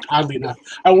 Go Pack. Oddly enough,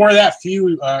 I wore that for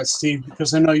you, Steve,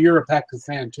 because I know you're a Packer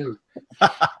fan too.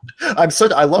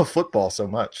 I love football so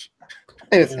much.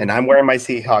 And I'm wearing my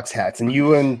Seahawks hats, and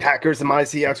you and Packers and my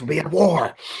Seahawks will be at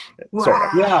war. Wow. Sort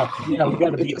of. Yeah, we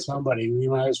got to beat somebody. We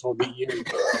might as well beat you.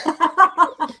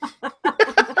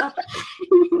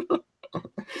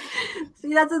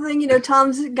 See, that's the thing.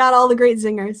 Tom's got all the great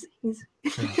zingers.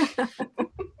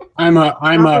 I'm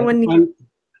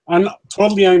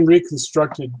totally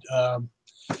unreconstructed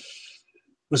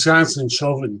Wisconsin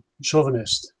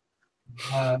chauvinist.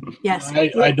 Yes, I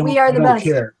don't. we are the I don't best.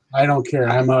 care. I don't care.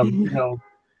 I'm a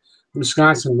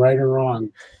Wisconsin, right or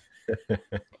wrong.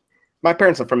 My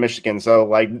parents are from Michigan, so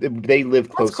like they live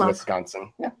close to close.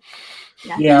 Wisconsin. Yeah.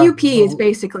 Yeah, the UP is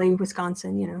basically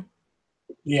Wisconsin.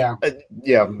 Yeah.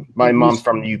 Yeah. My mom's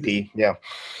from the UP. Yeah.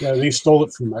 Yeah, they stole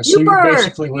it from us. So you're Youper!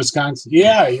 basically Wisconsin.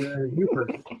 Yeah, you're a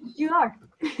Youper. You are.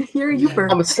 You're a Youper.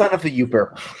 I'm a son of a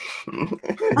Youper.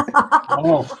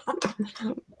 Oh,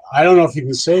 I don't know if you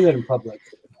can say that in public.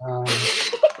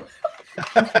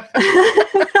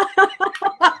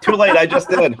 Too late. I just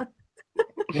did.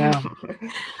 Yeah. All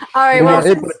right. Yeah, Well,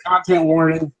 it- since- Content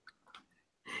warning.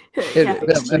 yeah.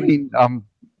 I mean,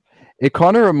 it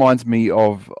kind of reminds me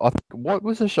of what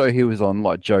was the show he was on,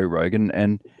 like Joe Rogan,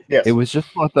 and Yes. it was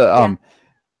just like the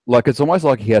like it's almost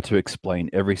like he had to explain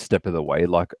every step of the way,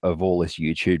 like of all this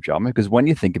YouTube drama. Because when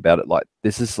you think about it, like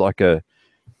this is like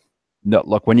not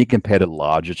like when you compare to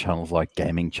larger channels like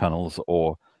gaming channels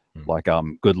or like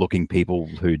good-looking people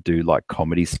who do like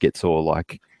comedy skits or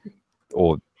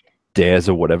dares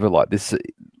or whatever. Like this,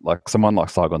 like someone like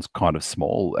Saigon's kind of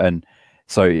small, and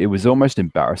so it was almost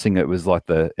embarrassing. It was like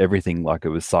everything, like it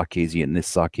was Sarkeesian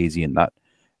this, Sarkeesian that,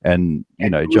 and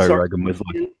Joe Rogan was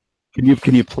like, "Can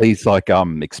you please like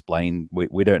explain?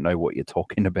 We don't know what you're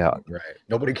talking about." Right.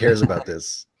 Nobody cares about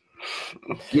this.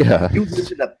 Yeah. You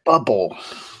live in a bubble.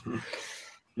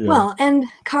 Yeah. Well, and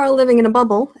Carl living in a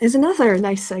bubble is another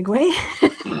nice segue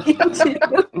into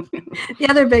the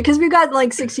other bit, because we've got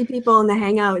like 60 people in the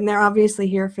Hangout, and they're obviously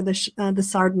here for the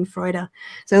Sardenfreude.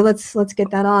 So let's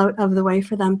get that out of the way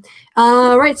for them.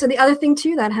 Right. So the other thing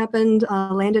too that happened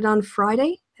landed on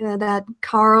Friday, that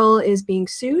Carl is being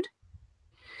sued.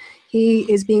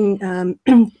 He is being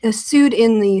sued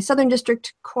in the Southern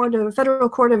District Court of Federal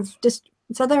Court of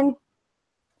Southern.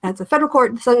 That's a federal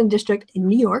court, Southern District in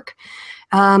New York.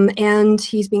 And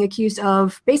he's being accused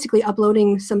of basically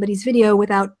uploading somebody's video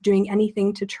without doing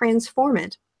anything to transform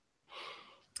it.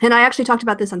 And I actually talked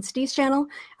about this on Steve's channel,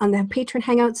 on the patron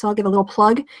hangout, so I'll give a little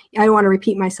plug. I don't want to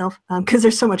repeat myself because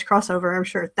there's so much crossover. I'm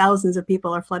sure thousands of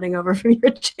people are flooding over from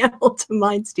your channel to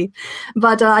mine, Steve.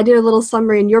 But I did a little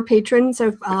summary in your patron,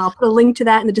 so I'll put a link to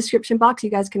that in the description box.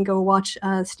 You guys can go watch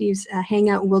Steve's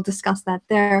hangout, and we'll discuss that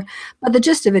there. But the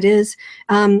gist of it is,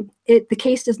 the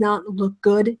case does not look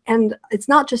good. And it's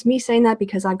not just me saying that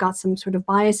because I've got some sort of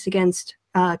bias against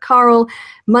Carl.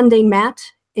 Mundane Matt,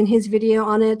 in his video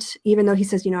on it, even though he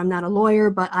says, I'm not a lawyer,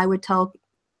 but I would tell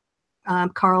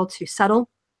Carl to settle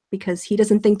because he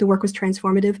doesn't think the work was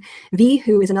transformative. V,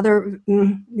 who is another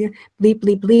bleep,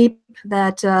 bleep, bleep,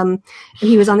 that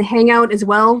he was on the Hangout as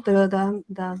well,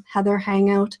 the Heather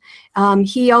Hangout.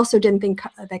 He also didn't think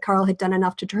that Carl had done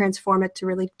enough to transform it to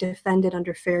really defend it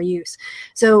under fair use.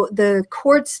 So the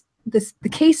courts, the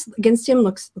case against him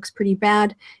looks pretty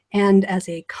bad, and as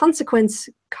a consequence,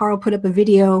 Carl put up a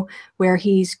video where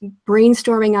he's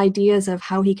brainstorming ideas of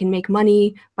how he can make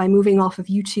money by moving off of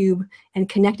YouTube and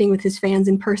connecting with his fans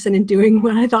in person and doing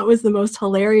what I thought was the most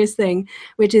hilarious thing,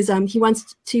 which is he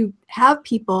wants to have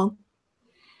people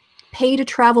pay to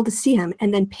travel to see him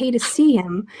and then pay to see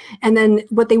him, and then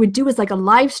what they would do is like a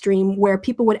live stream where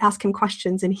people would ask him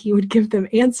questions and he would give them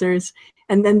answers,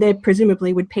 and then they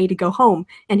presumably would pay to go home,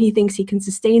 and he thinks he can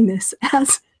sustain this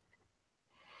as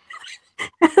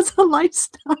a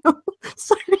lifestyle.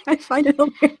 Sorry, I find it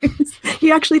hilarious.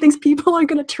 He actually thinks people are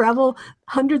going to travel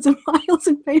hundreds of miles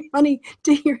and pay money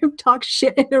to hear him talk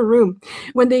shit in a room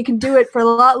when they can do it for a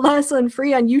lot less and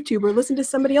free on YouTube or listen to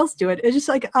somebody else do it. It's just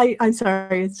like, I'm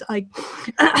sorry. It's like,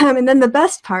 and then the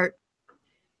best part,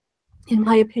 in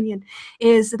my opinion,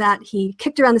 is that he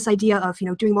kicked around this idea of,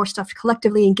 doing more stuff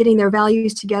collectively and getting their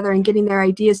values together and getting their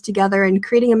ideas together and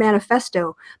creating a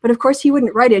manifesto. But of course, he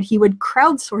wouldn't write it. He would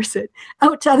crowdsource it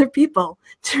out to other people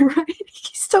to write.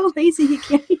 He's so lazy.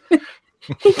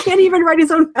 He can't even write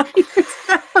his own values.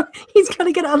 He's got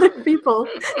to get other people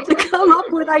to come up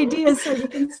with ideas so he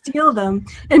can steal them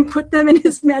and put them in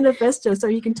his manifesto so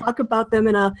he can talk about them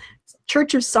in a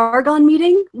Church of Sargon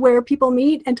meeting where people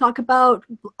meet and talk about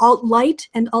alt-light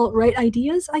and alt-right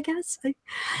ideas, I guess. Wait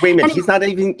a minute, he's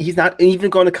not even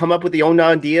going to come up with the own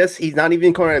ideas. He's not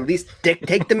even going to at least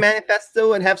take the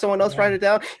manifesto and have someone else write it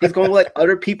down. He's going to let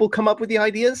other people come up with the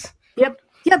ideas. Yep.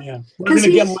 Yeah. I'm going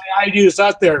to get my ideas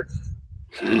out there.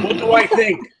 What do I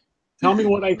think? Tell me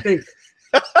what I think.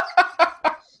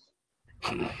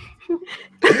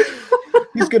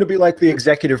 He's going to be like the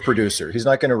executive producer. He's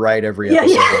not going to write every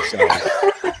episode himself.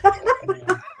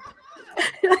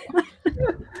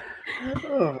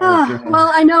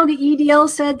 Well, I know the EDL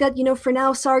said that, for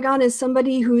now, Sargon is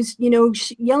somebody who's,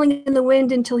 yelling in the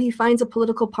wind until he finds a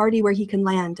political party where he can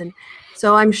land. And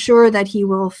so I'm sure that he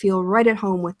will feel right at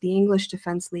home with the English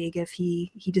Defense League if he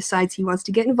decides he wants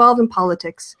to get involved in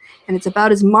politics. And it's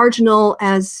about as marginal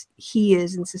as he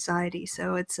is in society.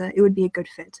 So it would be a good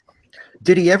fit.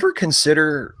 Did he ever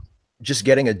consider just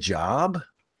getting a job?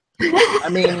 I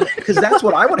mean, because that's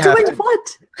what I would have to.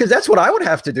 What? Because that's what I would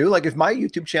have to do. Like, if my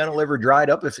YouTube channel ever dried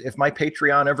up, if my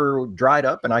Patreon ever dried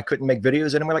up, and I couldn't make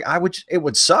videos anymore, like it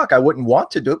would suck. I wouldn't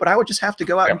want to do it, but I would just have to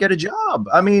go out and get a job.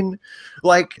 I mean,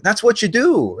 like, that's what you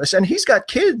do. And he's got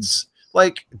kids.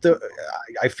 Like,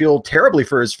 I feel terribly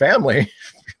for his family.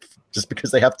 Just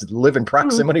because they have to live in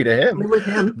proximity to him. With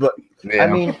him. But I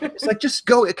mean, it's like, just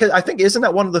go, because I think, isn't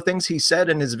that one of the things he said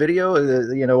in his video?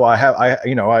 I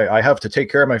have to take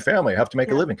care of my family. I have to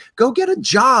make a living. Go get a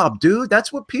job, dude.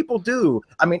 That's what people do.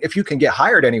 I mean, if you can get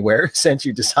hired anywhere since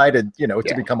you decided,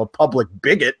 to become a public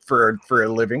bigot for a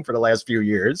living for the last few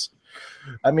years.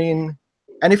 I mean,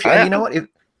 and if you know what,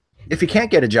 if he can't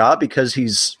get a job because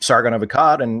he's Sargon of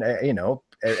Akkad and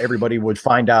everybody would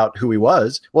find out who he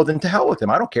was, well, then to hell with him.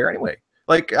 I don't care anyway.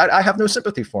 Like, I have no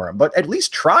sympathy for him, but at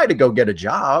least try to go get a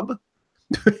job.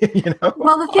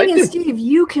 Well, the thing is, Steve,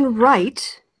 you can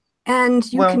write and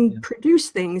you can produce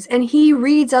things, and he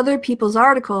reads other people's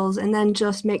articles and then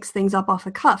just makes things up off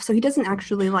the cuff. So he doesn't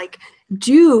actually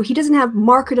he doesn't have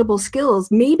marketable skills.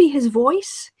 Maybe his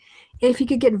voice, if he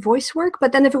could get voice work,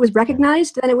 but then if it was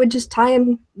recognized, then it would just tie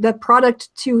the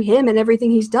product to him and everything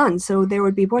he's done. So there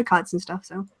would be boycotts and stuff.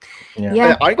 So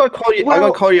yeah. I'm gonna call you. I'm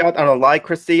gonna call you out on a lie,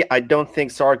 Kristi. I don't think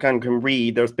Sargon can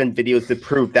read. There's been videos to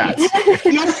prove that.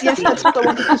 yes, that's what I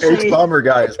wanted to say. H-Bomber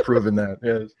guy has proven that.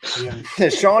 Yes. Yeah.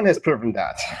 Sean has proven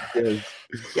that. Yes.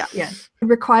 Yeah. It would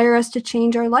require us to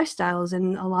change our lifestyles,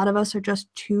 and a lot of us are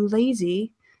just too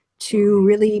lazy to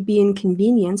really be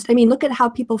inconvenienced. I mean, look at how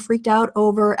people freaked out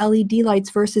over LED lights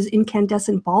versus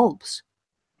incandescent bulbs.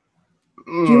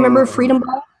 Do you remember Freedom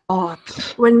Bulb? Oh.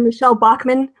 When Michelle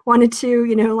Bachmann wanted to,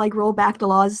 roll back the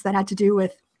laws that had to do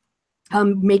with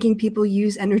making people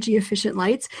use energy efficient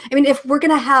lights. I mean, if we're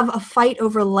going to have a fight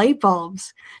over light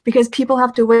bulbs because people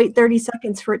have to wait 30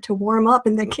 seconds for it to warm up,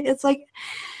 and it's like,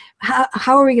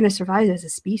 how are we going to survive as a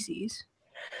species?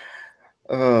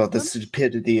 Oh, the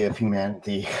stupidity of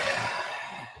humanity.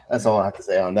 That's all I have to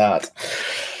say on that.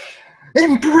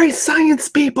 Embrace science,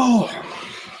 people!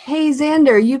 Hey,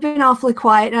 Xander, you've been awfully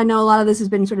quiet. I know a lot of this has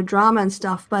been sort of drama and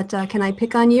stuff, but can I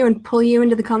pick on you and pull you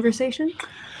into the conversation?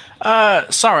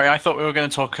 Sorry, I thought we were going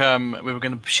to talk. We were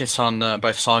going to shit on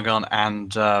both Sargon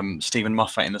and Stephen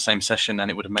Moffat in the same session, and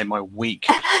it would have made my week.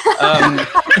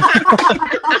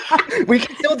 We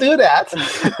can still do that.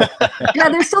 Yeah,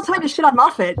 there's still time to shit on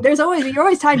Moffat. You're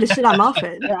always time to shit on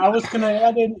Moffat. Yeah, I was going to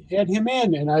add him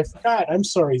in, and I forgot. I'm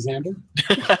sorry, Xander.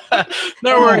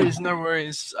 No worries, no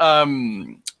worries.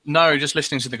 No, just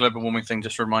listening to the global warming thing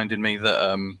just reminded me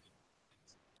that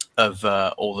of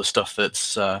all the stuff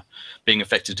that's being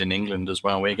affected in England as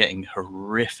well. We're getting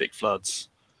horrific floods.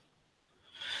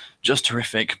 Just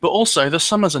horrific. But also the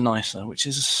summers are nicer, which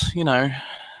is, a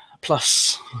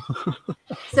plus.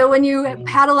 So when you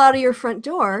paddle out of your front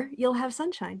door, you'll have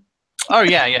sunshine. Oh,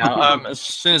 yeah. As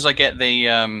soon as I get the,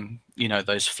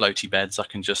 those floaty beds, I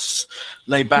can just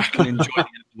lay back and enjoy the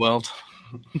world.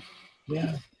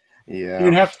 Yeah. Yeah. You're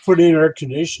going to have to put in air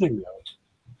conditioning, though.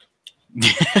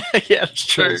 Yeah, it's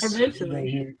true.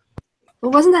 Eventually.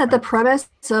 Well, wasn't that the premise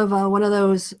of one of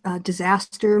those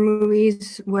disaster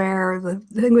movies where I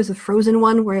think it was the Frozen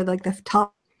one, where like the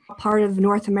top part of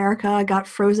North America got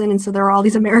frozen, and so there were all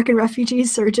these American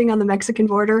refugees surging on the Mexican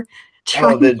border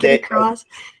trying to get across.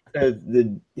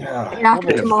 The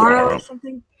After Tomorrow or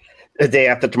something. The Day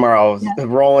After Tomorrow,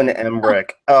 Roland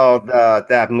Emmerich.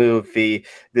 That movie.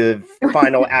 The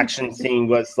final action scene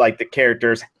was like the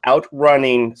characters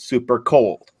outrunning super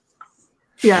cold.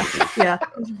 Yeah, it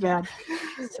was bad.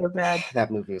 So bad. That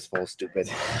movie was full of stupid.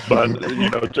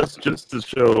 But just to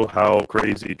show how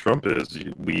crazy Trump is,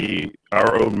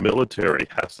 our own military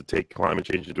has to take climate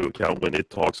change into account when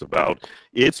it talks about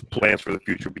its plans for the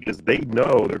future, because they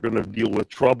know they're going to deal with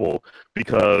trouble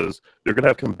because they're going to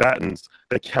have combatants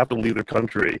that have to leave their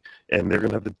country and they're going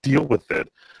to have to deal with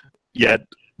it. Yet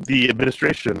the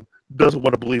administration doesn't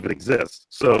want to believe it exists.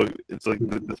 So it's like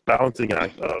this balancing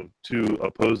act of two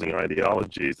opposing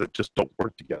ideologies that just don't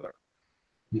work together.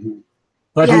 Mm-hmm.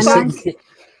 But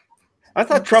I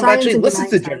thought Trump actually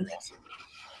listens to generals.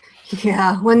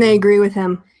 Yeah, when they agree with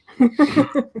him.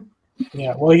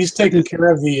 Yeah, well, he's taking care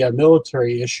of the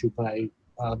military issue by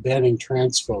banning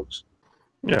trans folks.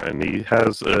 Yeah, and he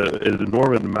has an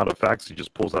enormous amount of facts he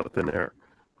just pulls out of thin air.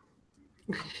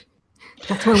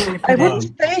 I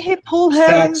wouldn't say he pulled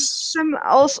them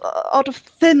out of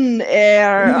thin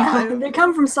air. Yeah, they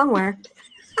come from somewhere.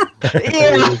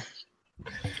 Yeah.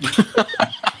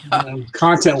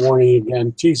 Content warning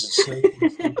again. Jesus.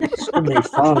 It's going to be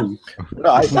fun.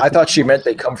 No, I thought she meant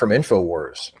they come from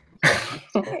InfoWars.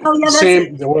 Oh,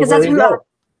 yeah, that's who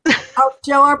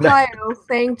Joe Arpaio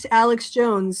thanked Alex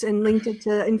Jones and linked it to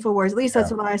InfoWars. At least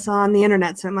that's what I saw on the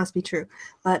internet, so it must be true.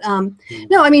 But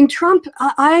no, I mean, Trump,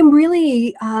 I'm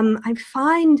really, I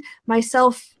find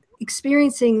myself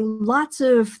experiencing lots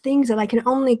of things that I can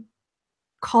only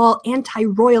call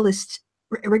anti-royalist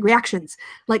reactions.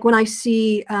 Like when I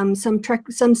see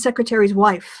some secretary's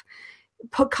wife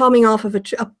coming off of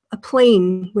a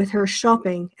plane with her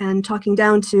shopping and talking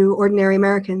down to ordinary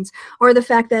Americans, or the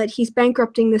fact that he's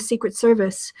bankrupting the Secret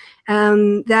Service,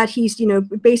 that he's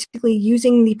basically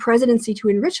using the presidency to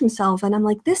enrich himself. And I'm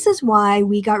like, this is why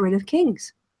we got rid of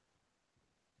kings.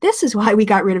 This is why we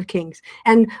got rid of kings.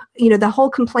 And the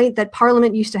whole complaint that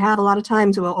Parliament used to have a lot of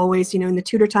times, well, always, in the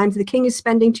Tudor times, the king is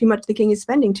spending too much, the king is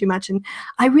spending too much. And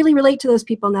I really relate to those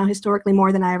people now historically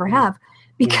more than I ever have.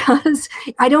 Because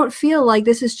I don't feel like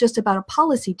this is just about a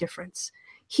policy difference.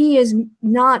 He is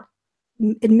not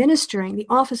administering the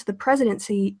office of the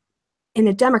presidency in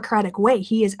a democratic way.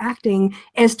 He is acting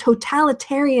as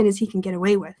totalitarian as he can get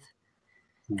away with.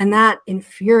 And that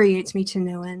infuriates me to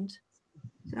no end.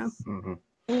 So.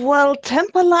 Well,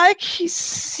 temper-like, he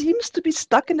seems to be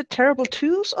stuck in the terrible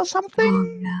twos or something.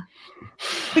 Oh, yeah.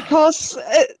 Because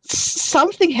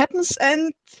something happens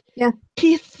and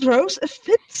he throws a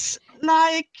fit.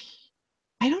 Like,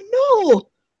 I don't know.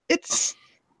 It's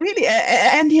really,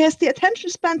 and he has the attention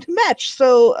span to match.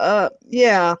 So,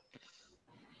 yeah.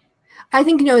 I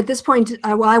think, at this point,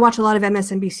 I watch a lot of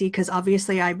MSNBC because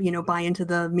obviously I, buy into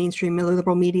the mainstream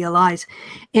liberal media lies.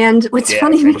 And what's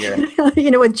funny,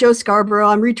 with Joe Scarborough,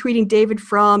 I'm retweeting David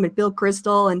Frum and Bill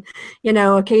Kristol and,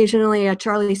 occasionally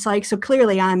Charlie Sykes. So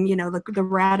clearly I'm, the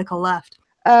radical left.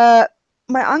 My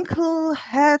uncle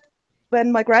had,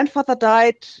 when my grandfather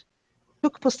died,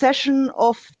 took possession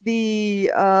of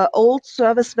the old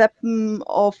service weapon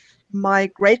of my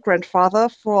great-grandfather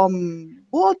from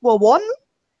World War I.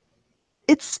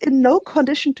 It's in no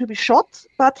condition to be shot,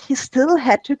 but he still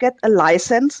had to get a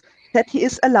license that he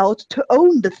is allowed to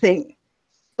own the thing.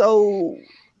 So,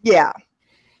 yeah.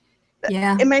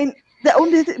 I mean, the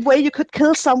only way you could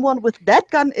kill someone with that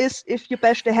gun is if you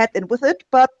bash their head in with it,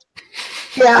 but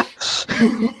Yeah.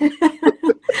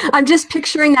 I'm just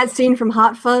picturing that scene from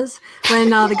Hot Fuzz when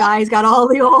the guy's got all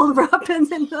the old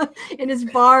weapons in his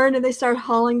barn and they start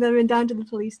hauling them in down to the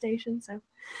police station. So,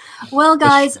 well,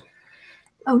 guys,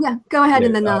 oh yeah, go ahead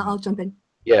and then I'll jump in.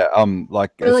 Yeah,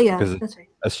 like Really, yeah, because that's right.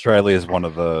 Australia is one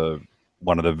of the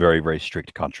very, very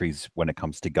strict countries when it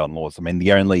comes to gun laws. I mean,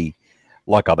 the only,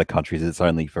 like other countries, it's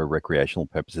only for recreational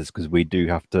purposes because we do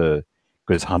have to,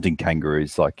 because hunting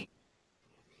kangaroos, like,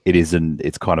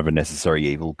 it's kind of a necessary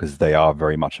evil because they are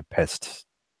very much a pest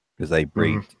because they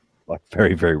breed like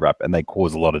very, very rapid and they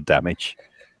cause a lot of damage.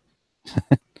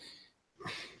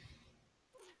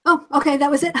 Oh, okay, that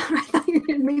was it. I thought you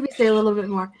could maybe say a little bit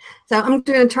more. So I'm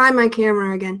going to try my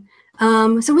camera again.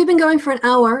 So we've been going for an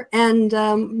hour, and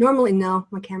normally, no,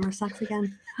 my camera sucks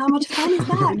again. How much fun is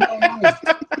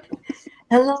that?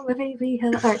 Hello, my baby.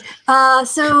 Hello. All right.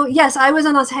 So yes, I was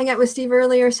on a Hangout with Steve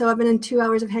earlier, so I've been in 2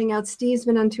 hours of Hangouts. Steve's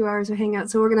been on 2 hours of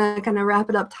Hangouts, so we're gonna kind of wrap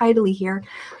it up tidily here.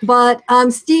 But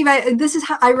Steve, this is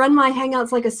how I run my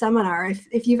Hangouts like a seminar.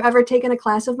 If you've ever taken a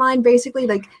class of mine, basically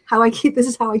like this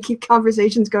is how I keep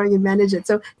conversations going and manage it.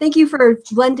 So thank you for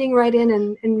blending right in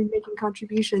and making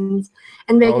contributions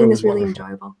and making this really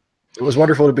enjoyable. It was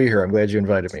wonderful to be here. I'm glad you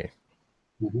invited me.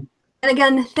 And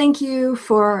again, thank you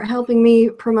for helping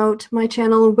me promote my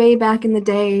channel way back in the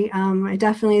day.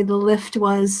 The lift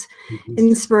was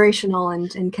inspirational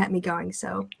and kept me going.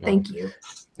 So thank you.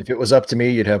 If it was up to me,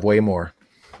 you'd have way more.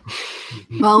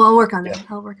 Well, I'll work on it.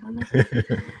 I'll work on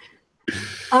it.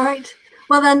 All right.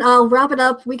 Well, then I'll wrap it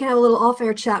up. We can have a little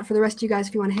off-air chat for the rest of you guys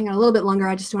if you want to hang out a little bit longer.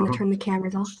 I just want to turn the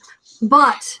cameras off.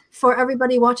 But for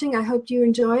everybody watching, I hope you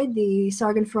enjoyed the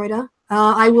Sargenfreude.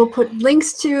 I will put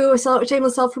links to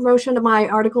shameless self-promotion of my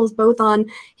articles, both on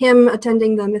him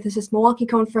attending the Mythicist Milwaukee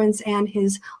conference and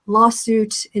his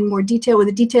lawsuit in more detail with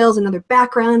the details and other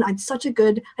background. I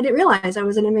didn't realize I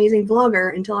was an amazing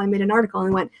vlogger until I made an article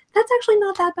and went, that's actually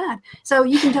not that bad. So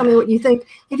you can tell me what you think.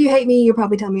 If you hate me, you'll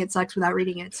probably tell me it sucks without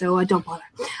reading it. So don't bother.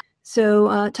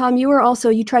 So Tom,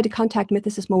 you tried to contact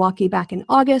Mythicist Milwaukee back in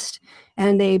August,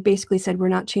 and they basically said we're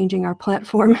not changing our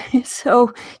platform.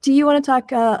 So do you want to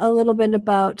talk a little bit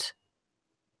about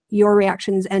your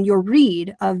reactions and your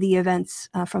read of the events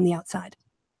from the outside?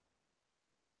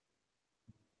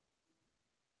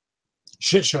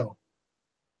 Shit show.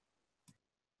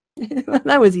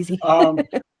 That was easy.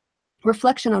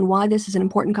 Reflection on why this is an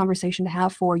important conversation to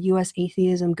have for U.S.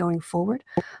 atheism going forward.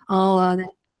 I'll then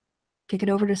kick it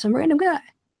over to some random guy.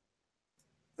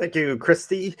 Thank you,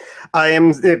 Kristi.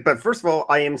 But first of all,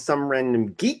 I am some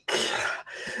random geek.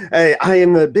 I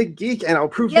am a big geek, and I'll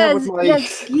prove that with my...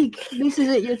 Yes, geek. This is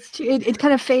it. It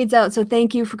kind of fades out, so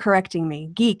thank you for correcting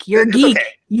me. Geek. You're a geek. Okay.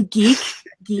 You geek.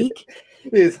 Geek.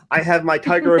 I have my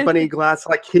Tiger Bunny glass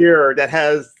like here that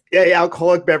has a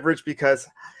alcoholic beverage because...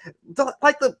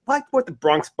 Like what the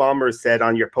Bronx Bombers said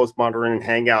on your postmodern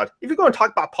hangout, if you're going to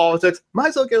talk about politics, might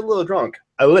as well get a little drunk.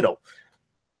 A little.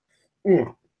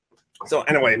 So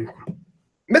anyway,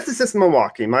 Mythicist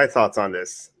Milwaukee, my thoughts on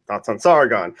this. Thoughts on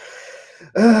Sargon.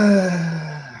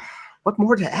 What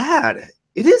more to add?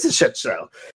 It is a shit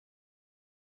show.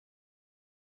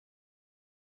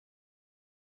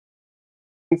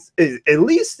 At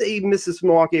least Mrs.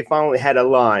 Milwaukee finally had a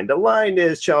line. The line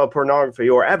is child pornography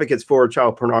or advocates for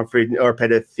child pornography or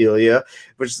pedophilia,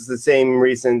 which is the same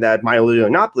reason that Milo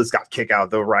Yiannopoulos got kicked out of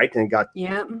the right and got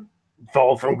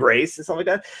fall from grace and stuff like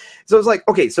that. So it's like,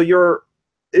 okay, so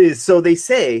they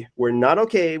say we're not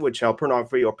okay with child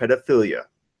pornography or pedophilia,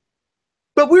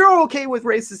 but we're okay with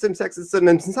racism, sexism,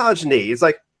 and misogyny. It's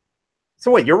like,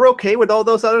 so wait, you're okay with all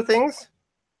those other things?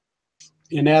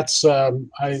 And that's I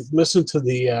listened to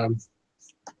the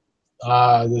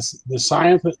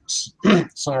science.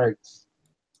 Sorry,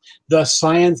 the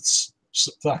science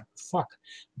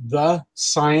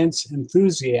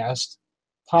enthusiast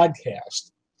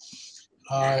podcast.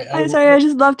 I'm sorry, I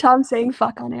just love Tom saying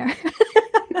 "fuck" on air.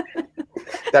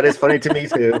 That is funny to me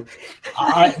too.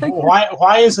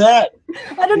 Why is that?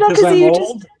 I don't know, because you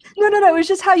old? No. It was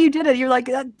just how you did it. You're like,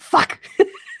 fuck.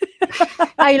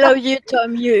 I love you,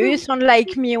 Tom. You sound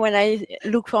like me when I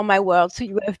look for my words. So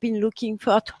you have been looking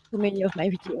for too many of my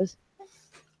videos.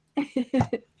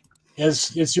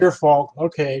 It's your fault.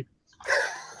 Okay.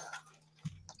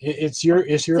 It's your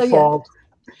fault.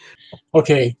 Yeah.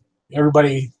 Okay,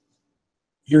 everybody,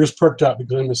 ears perked up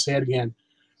because I'm going to say it again.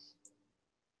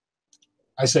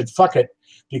 I said fuck it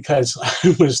because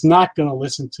I was not going to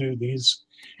listen to these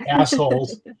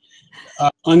assholes.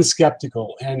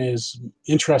 Unskeptical and is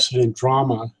interested in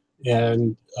drama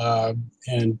and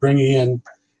bringing in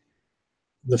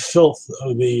the filth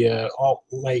of the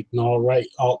alt-right and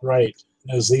alt-right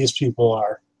as these people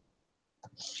are.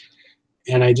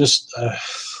 and I just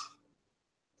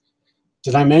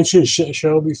did I mention shit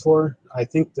show before? I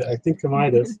think I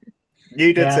might have.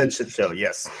 You did And- said shit show,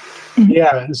 yes.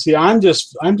 Yeah, see, I'm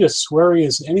just sweary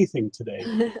as anything today.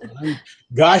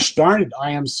 Gosh darn it,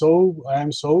 I am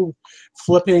so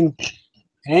flipping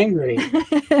angry.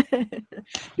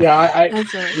 Yeah, I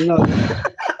That's all right. you know,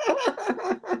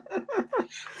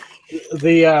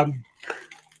 the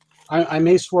I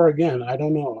may swear again. I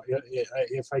don't know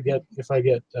if I get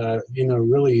you know,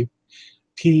 really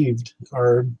peeved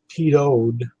or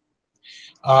peed-o'd.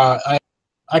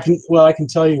 I can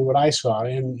tell you what I saw,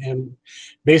 and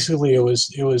basically it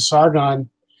was Sargon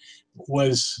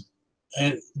was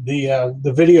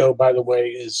the video, by the way,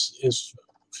 is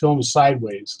filmed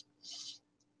sideways.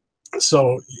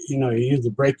 So, you know, you either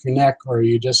break your neck or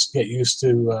you just get used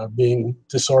to being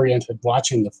disoriented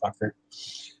watching the fucker.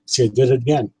 So I did it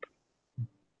again.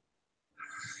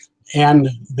 And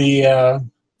the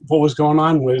what was going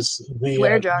on was the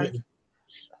Swear jar.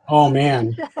 oh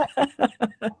man.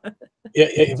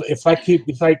 If I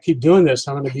keep doing this,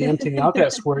 I'm going to be emptying out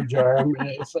that swear jar.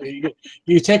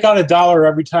 You take out $1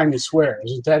 every time you swear,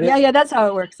 isn't that it? Yeah, that's how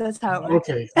it works. That's how it works.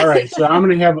 Okay, all right. So I'm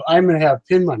gonna have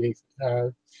pin money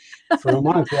for a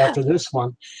month after this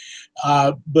one.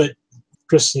 But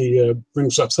Kristi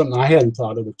brings up something I hadn't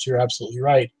thought of, but you're absolutely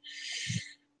right.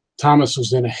 Thomas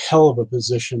was in a hell of a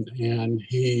position, and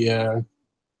he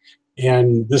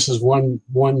and this is one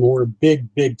more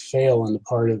big fail on the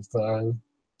part of the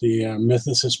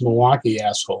Mythicist Milwaukee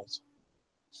assholes.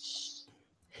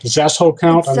 Does asshole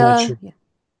count? I'm not sure. Yeah,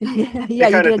 yeah, you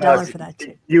get $1 for that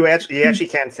too. You actually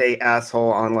can't say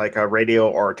asshole on like a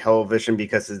radio or television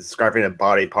because it's describing a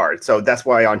body part. So that's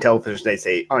why on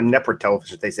television on network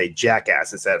television they say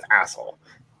jackass instead of asshole.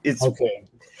 It's okay.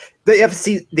 The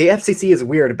FCC is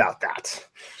weird about that.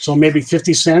 So maybe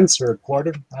 50 cents or a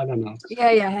quarter? I don't know. Yeah.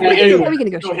 Anyway, We can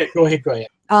negotiate. Go ahead.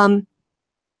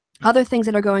 Other things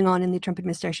that are going on in the Trump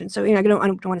administration. So, you know, I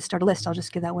don't want to start a list. I'll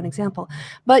just give that one example.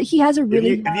 But he has a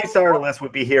really... If you started a list,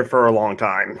 we'd be here for a long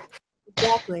time.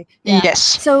 Exactly. Yeah. Yes.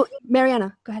 So,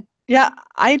 Mariana, go ahead. Yeah,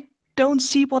 I don't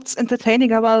see what's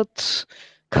entertaining about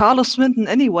Carlos Swinton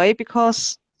anyway,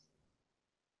 because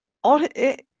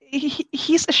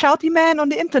he's a shouty man on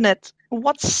the internet.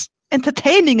 What's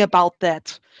entertaining about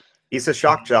that? He's a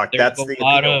shock jock. There's That's the a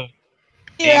lot appeal. of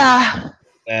Yeah.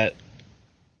 that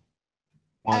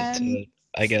want to,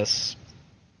 I guess,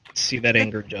 see that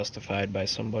anger justified by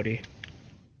somebody.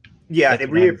 Yeah, That's it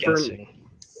what I'm reaffirms. guessing.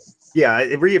 Yeah,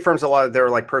 it reaffirms a lot of their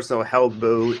like personal held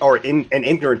or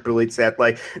ignorant beliefs that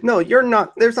like, no, you're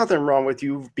not. There's nothing wrong with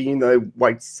you being a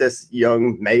white cis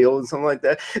young male and something like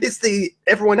that. It's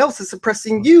everyone else is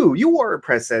suppressing you. You are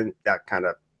oppressing that kind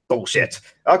of bullshit.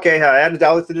 Okay, I add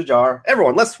 $1 to the jar.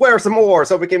 Everyone, let's swear some more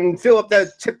so we can fill up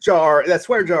that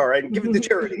swear jar, and give it to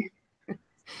charity.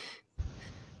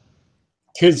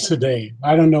 Kids today,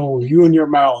 I don't know, you and your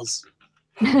mouths.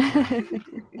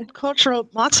 Cultural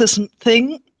Marxism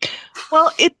thing.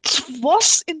 Well, it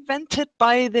was invented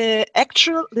by the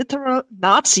actual literal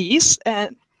Nazis,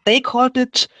 and they called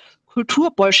it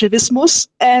Kulturbolschewismus,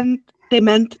 and they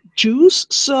meant Jews.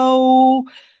 So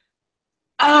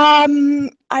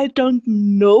I don't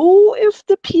know if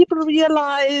the people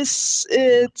realize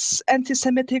its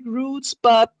anti-Semitic roots,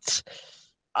 but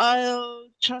I'll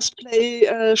just play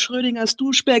Schrödinger's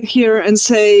douchebag here and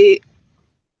say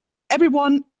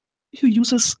everyone who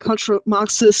uses cultural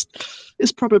Marxist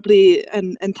is probably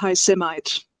an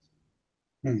anti-Semite.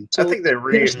 So I think they're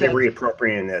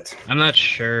reappropriating it. I'm not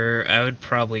sure. I would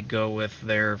probably go with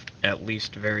they're at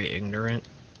least very ignorant.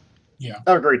 Yeah,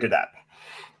 I agree to that.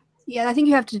 Yeah, I think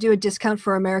you have to do a discount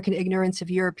for American ignorance of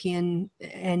European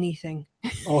anything.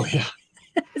 Oh, yeah.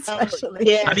 Especially.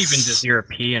 Yes. Not even just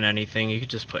European anything. You could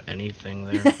just put anything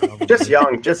there. Probably. Just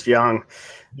young.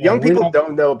 Yeah, Young people not...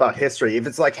 don't know about history. If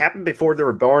it's like happened before they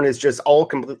were born, it's just all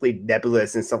completely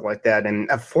nebulous and stuff like that. And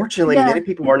unfortunately, many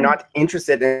people are not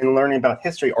interested in learning about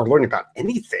history or learning about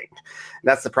anything.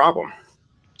 That's the problem.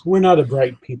 We're not a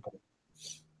bright people.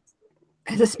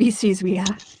 As a species, we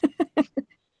have.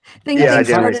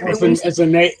 As a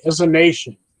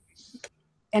nation.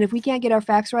 And if we can't get our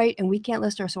facts right and we can't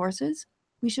list our sources,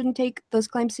 we shouldn't take those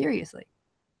claims seriously.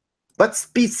 Let's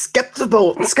be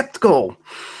skeptical.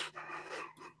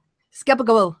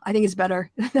 Skeptical, I think is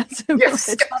better. That's yes,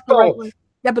 skeptical.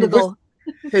 Skeptical.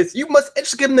 You must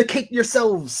educate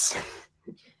yourselves.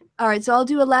 All right, so I'll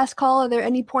do a last call. Are there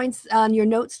any points on your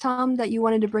notes, Tom, that you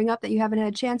wanted to bring up that you haven't had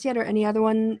a chance yet, or any other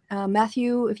one?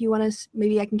 Matthew, if you want to,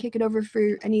 maybe I can kick it over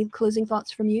for any closing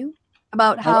thoughts from you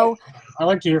about how... I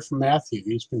like to hear from Matthew.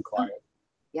 He's been quiet.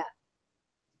 Yeah.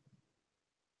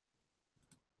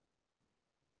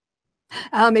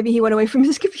 Maybe he went away from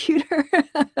his computer.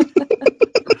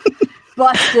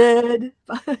 Busted.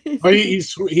 Well,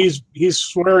 he's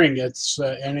swearing it's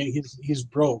and he's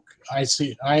broke. I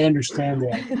see. I understand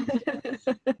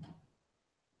that.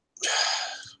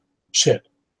 Shit.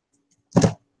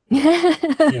 Yeah.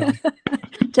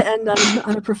 To end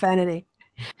on a profanity.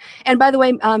 And by the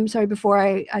way, sorry, before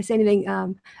I say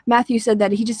anything, Matthew said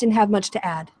that he just didn't have much to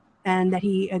add, and that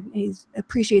he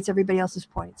appreciates everybody else's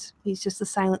points. He's just a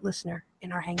silent listener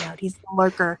in our hangout. He's the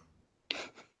lurker.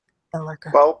 The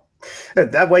lurker. Well,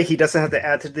 that way he doesn't have to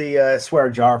add to the swear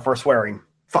jar for swearing.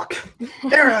 Fuck.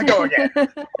 There I go again.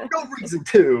 No reason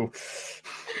to.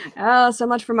 Oh, so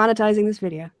much for monetizing this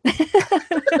video.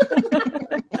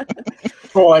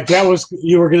 Oh, like that was,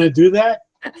 you were going to do that?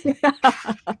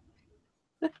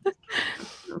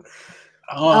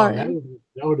 Oh, right.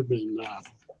 that would have been.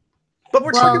 But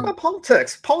we're talking about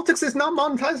politics. Politics is not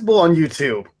monetizable on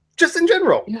YouTube, just in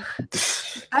general.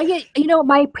 I get,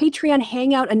 my Patreon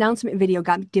Hangout announcement video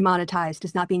got demonetized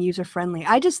as not being user friendly.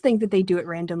 I just think that they do it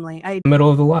randomly. Middle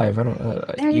of the live. I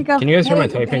don't. There you go. Can you guys hear my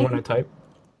Hey, typing hey. when I type?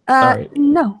 Sorry.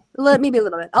 No, maybe a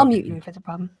little bit. I'll mute you if it's a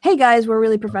problem. Hey guys, we're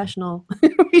really professional.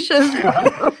 We should.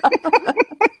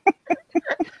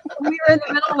 We were in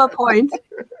the middle of a point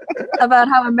about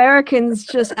how Americans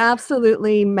just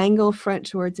absolutely mangle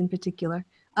French words in particular.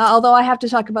 Although I have to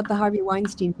talk about the Harvey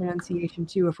Weinstein pronunciation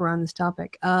too, if we're on this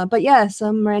topic. But yeah,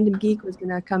 some random geek was going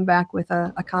to come back with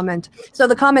a comment. So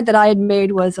the comment that I had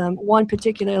made was one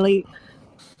particularly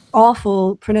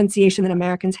awful pronunciation that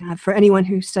Americans have for anyone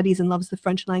who studies and loves the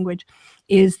French language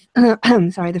is,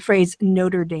 sorry, the phrase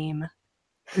Notre Dame.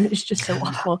 It's just so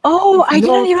awful. Oh, I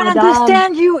didn't even Notre Dame.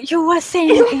 understand you. You were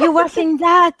saying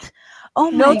that.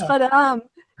 Oh my. Notre Dame.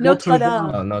 Notre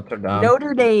Dame. Oh, Notre Dame.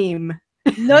 Notre Dame.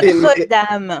 Notre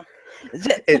Dame.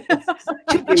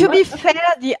 To be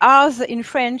fair, the R's in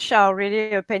French are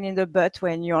really a pain in the butt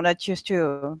when you're not used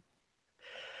to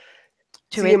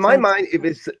See, in my mind,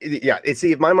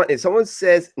 if someone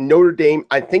says Notre Dame,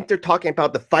 I think they're talking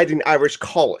about the Fighting Irish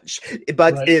College.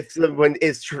 But Right. if someone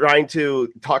is trying to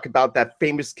talk about that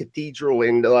famous cathedral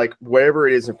in like wherever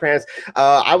it is in France,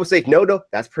 I would say no,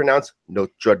 that's pronounced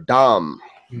Notre Dame.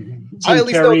 It's I in at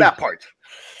least know Paris. that part.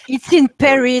 It's in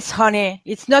Paris, honey.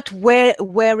 It's not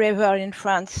wherever in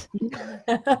France.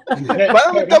 But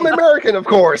I'm a dumb American, of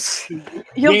course.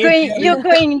 You're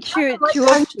going to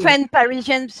offend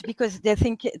Parisians because they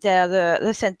think they're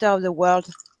the center of the world,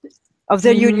 of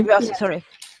the universe. Yeah. Sorry.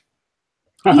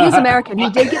 He is American. He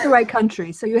did get the right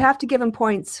country, so you have to give him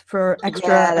points for extra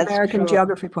Yeah, that's American true.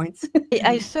 geography points.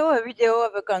 I saw a video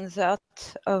of a concert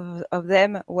of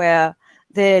them where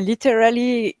they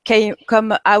literally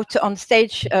come out on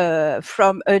stage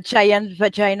from a giant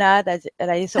vagina that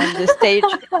is on the stage.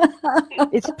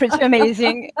 It's pretty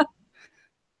amazing.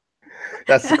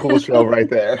 That's the cool show right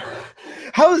there.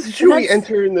 How should we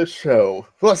enter in the show?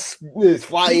 Let's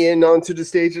fly in onto the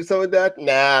stage or something like that?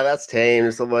 Nah, that's tame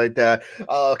or something like that.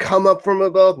 Come up from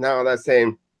above? No, that's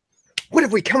tame. What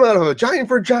if we come out of a giant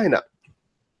vagina?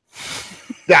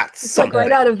 That's It's like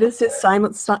right out of This Is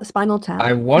Spinal Tap.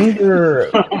 I wonder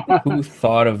who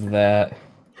thought of that.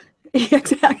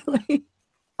 Exactly.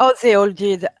 Oh, they all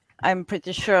did. I'm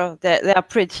pretty sure that they are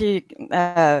pretty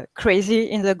crazy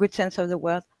in the good sense of the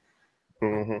word.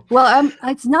 Mm-hmm. Well,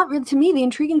 it's not really, to me, the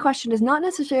intriguing question is not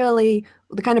necessarily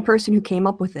the kind of person who came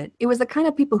up with it. It was the kind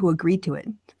of people who agreed to it.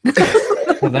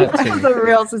 Well, that Those too. are the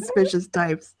real suspicious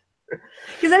types.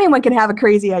 Because anyone can have a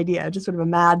crazy idea, just sort of a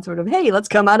mad sort of, hey, let's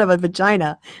come out of a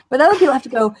vagina. But other people have to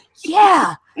go,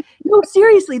 yeah, no,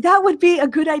 seriously, that would be a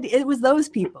good idea. It was those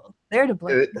people. They're to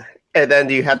blame. And then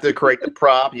you have to correct the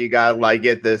prop. You got like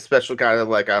get the special kind of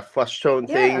like a flesh tone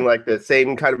thing, like the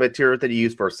same kind of material that you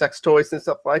use for sex toys and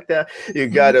stuff like that. You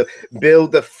got to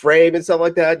build the frame and stuff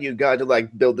like that. You got to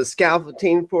like build the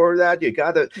scaffolding for that. You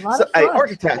got to. So an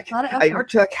architect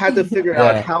had to figure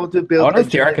out how to I build. wonder a if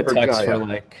the giant architects vagina. were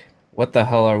like, "What the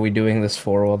hell are we doing this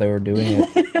for?" While they were doing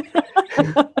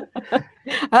it.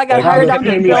 I got hired on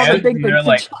to build a big They're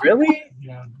like, really?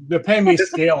 Yeah, they pay me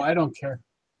scale. I don't care.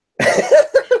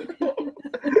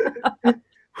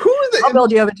 I'll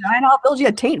build you a vagina. I'll build you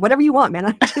a taint. Whatever you want, man.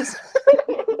 I just.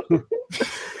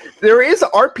 There is an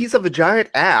art piece of a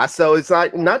giant ass, so it's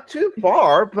like not too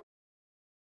far. But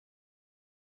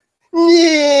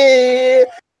yeah.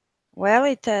 Well,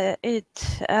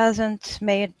 it hasn't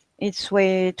made its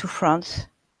way to France,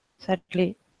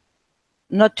 sadly.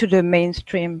 Not to the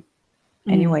mainstream,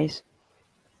 anyways.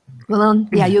 Well,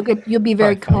 yeah, you'll be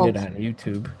very Probably cold. find it on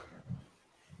YouTube.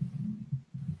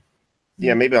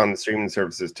 Yeah, maybe on the streaming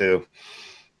services too.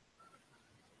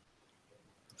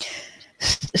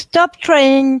 stop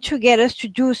trying to get us to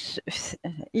do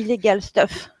illegal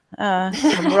stuff.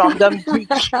 Some random geek.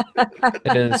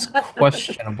 It is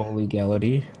questionable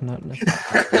legality, not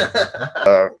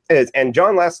necessarily. And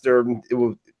John Lasseter,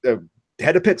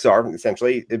 head of Pixar,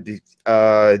 essentially,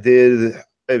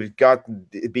 got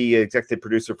to be executive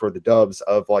producer for the dubs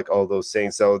of like all those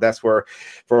things. So that's where,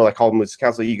 for like Hollywood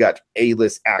Council, you got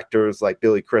A-list actors like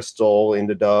Billy Crystal in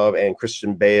the dub and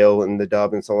Christian Bale in the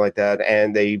dub and stuff like that.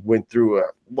 And they went through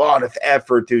a lot of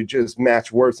effort to just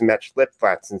match words and match lip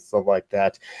flats and stuff like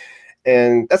that.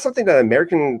 And that's something that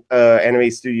American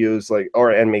anime studios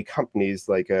or anime companies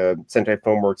like Sentai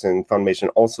Filmworks and Funimation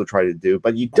also try to do,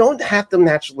 but you don't have to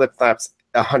match lip flaps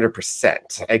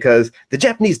 100% because the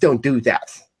Japanese don't do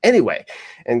that anyway.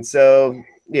 And so,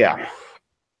 yeah.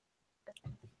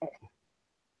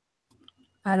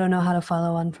 I don't know how to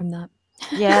follow on from that.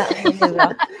 Yeah. This is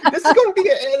going to be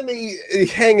an anime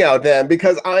hangout then,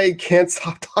 because I can't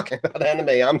stop talking about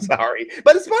anime. I'm sorry,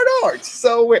 but it's smart art.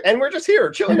 So we're just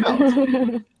here chilling out.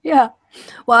 Yeah.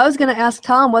 Well, I was going to ask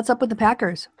Tom, what's up with the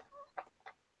Packers?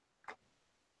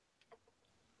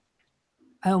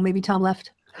 Oh, maybe Tom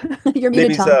left. You're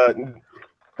muted, Tom.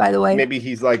 By the way, maybe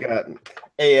he's like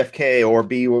AFK or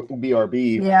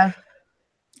BRB. Yeah.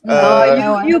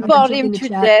 You bored him to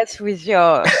death with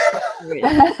your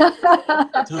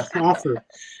offer.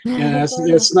 And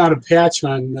it's not a patch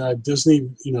on Disney,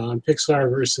 on Pixar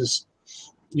versus,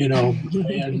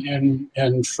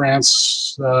 and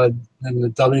France, and the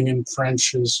dubbing in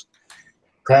French is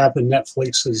crap, and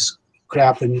Netflix is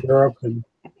crap in Europe,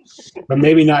 but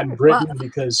maybe not in Britain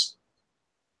because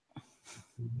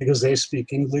they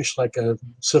speak English like a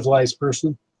civilized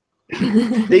person.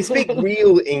 They speak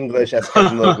real English, as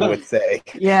Kevin Logan would say.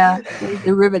 Yeah,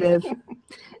 derivative.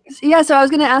 So I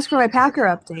was going to ask for my Packer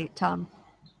update, Tom.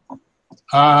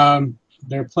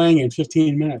 They're playing in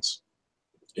 15 minutes.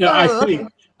 Yeah,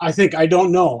 I think I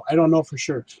don't know. I don't know for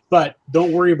sure, but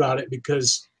don't worry about it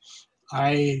because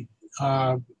I'm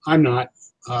not.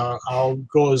 I'll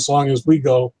go as long as we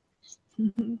go.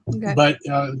 Okay. But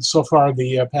so far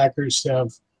the Packers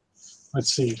have,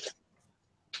 let's see,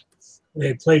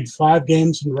 they played 5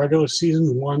 games in the regular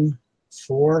season, won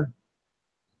 4.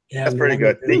 And that's pretty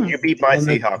good. You beat my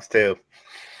Seahawks too.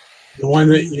 The one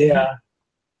that, yeah.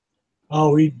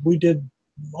 Oh, we did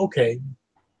okay.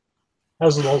 That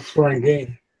was a low scoring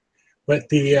game, but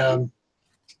the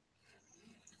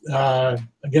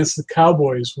against the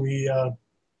Cowboys, we.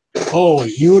 Oh,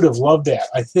 you would have loved that.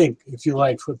 I think if you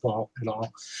like football at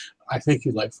all, I think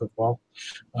you like football.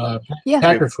 Yeah.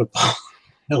 Packer football,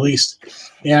 at least.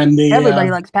 And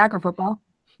everybody likes Packer football.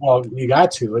 Well, you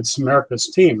got to. It's America's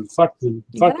team. Fuck the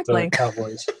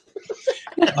Cowboys.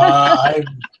 I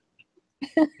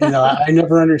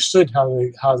never understood how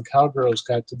the Cowgirls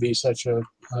got to be such a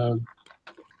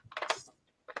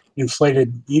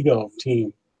inflated ego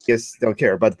team. Yes, don't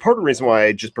care. But part of the reason why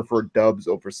I just prefer dubs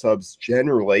over subs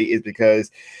generally is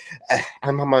because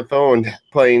I'm on my phone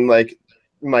playing like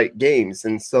my games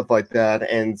and stuff like that,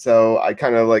 and so I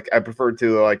kind of I prefer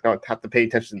to not have to pay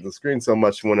attention to the screen so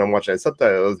much when I'm watching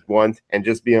subtitles and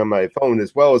just be on my phone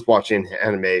as well as watching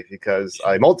anime because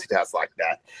I multitask like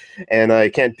that, and I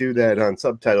can't do that on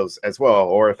subtitles as well.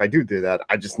 Or if I do that,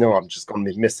 I just know I'm just going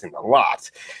to be missing a lot.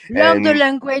 Learn the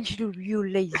language, you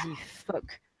lazy fuck.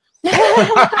 Well,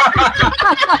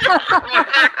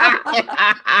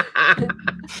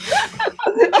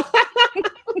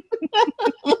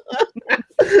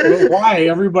 why?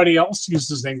 Everybody else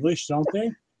uses English, don't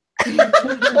they?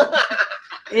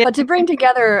 But to bring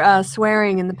together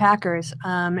swearing in the Packers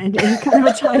and kind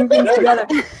of tying things together.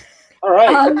 All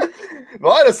right.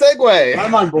 What a segue.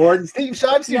 I'm on board. Steve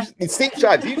Shives, you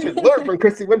should learn from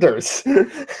Kristi Winters.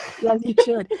 Yes, you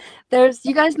should.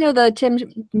 You guys know the Tim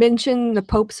Minchin, the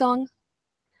Pope song?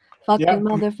 Fuck the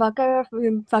motherfucker,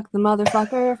 fuck the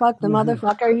motherfucker, fuck the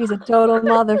motherfucker, he's a total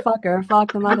motherfucker,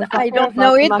 fuck the motherfucker. I don't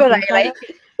know it, but I like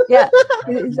it. Yeah,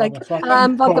 it's like, fuck the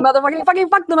motherfucking,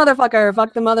 fuck the motherfucker,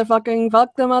 fuck the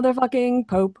motherfucking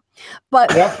Pope.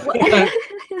 But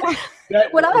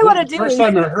what I want to do first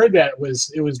time I heard that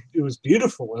it was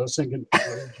beautiful. I was thinking,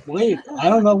 wait, I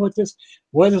don't know what is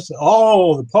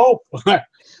oh, the Pope.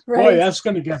 Boy, that's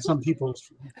going to get some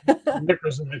people's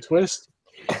knickers in a twist.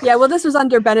 Yeah, well, this was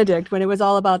under Benedict when it was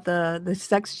all about the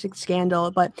sex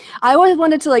scandal. But I always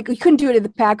wanted to we couldn't do it in the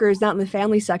Packers, not in the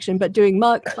family section, but doing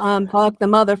fuck the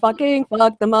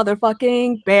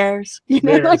motherfucking Bears. You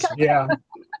know? Bears, yeah.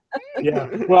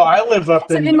 Well, I live up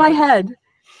in my head.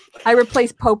 I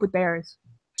replaced Pope with Bears.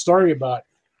 Story about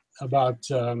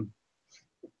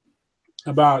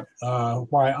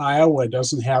why Iowa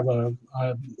doesn't have a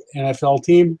NFL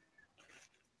team.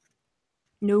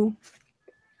 No.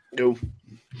 No.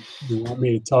 You want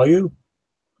me to tell you?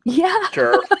 Yeah.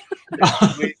 Sure.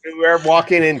 We're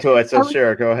walking into it, so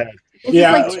sure, go ahead. Is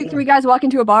this like 2, 3 guys walk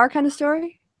into a bar kind of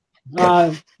story?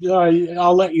 I'll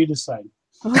let you decide.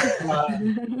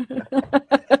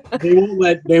 They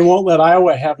won't let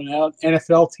Iowa have an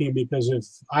NFL team because if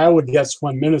Iowa gets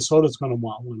one, Minnesota's going to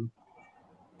want one.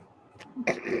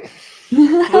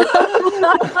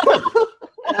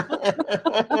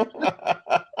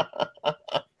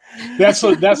 That's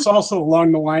also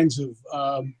along the lines of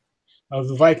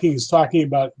the Vikings talking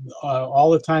about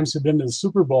all the times they've been to the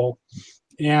Super Bowl,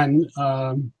 and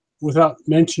without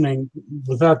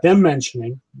them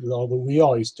mentioning, although we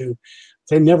always do,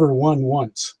 they never won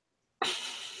once.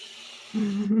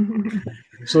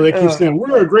 So they keep saying,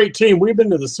 we're a great team. We've been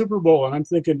to the Super Bowl. And I'm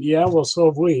thinking, yeah, well, so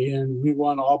have we. And we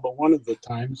won all but one of the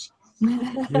times. We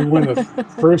won the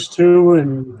first 2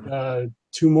 and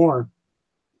 2 more.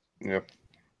 Yep.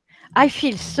 I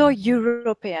feel so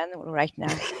European right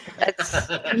now.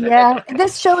 Yeah,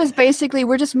 this show is basically,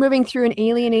 we're just moving through and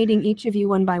alienating each of you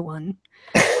one by one.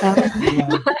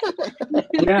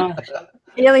 Yeah.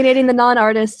 Alienating the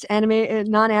non-artists,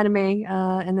 non-anime,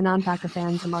 and the non-Packer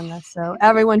fans among us. So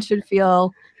everyone should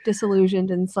feel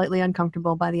disillusioned and slightly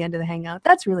uncomfortable by the end of the hangout.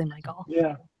 That's really my goal.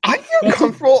 Yeah. I feel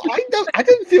comfortable. I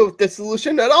didn't feel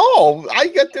disillusioned at all. I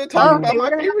got to talk about my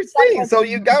favorite thing. So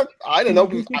you got, I don't know.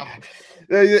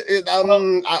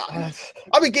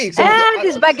 I'm a geek. So and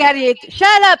this Margaret,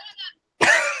 shut up.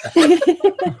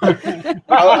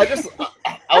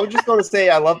 I was just going to say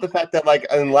I love the fact that like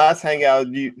in the last hangout,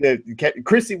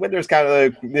 Kristi Winters kind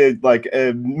of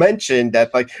mentioned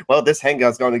that like, well, this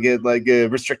hangout's going to get like a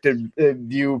restricted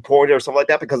viewpoint or something like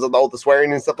that because of all the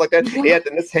swearing and stuff like that. Yeah,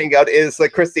 and this hangout is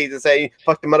like Kristi to say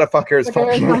fuck the motherfuckers, fuck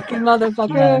fucking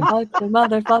motherfucker, fuck the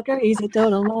motherfucker. He's a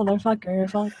total motherfucker,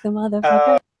 fuck the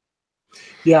motherfucker.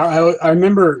 Yeah, I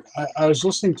remember I was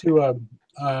listening to a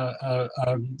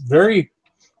very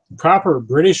proper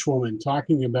British woman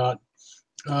talking about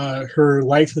her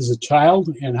life as a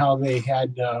child and how they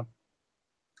had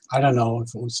I don't know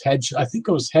if it was I think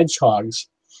it was hedgehogs,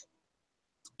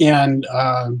 and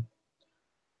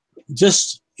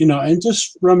just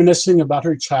reminiscing about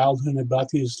her childhood, about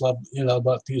these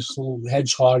little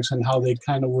hedgehogs and how they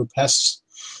kind of were pests.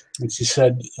 And she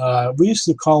said we used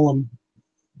to call them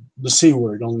the C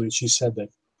word, only she said that.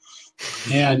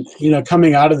 And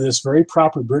coming out of this very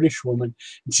proper British woman,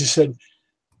 and she said,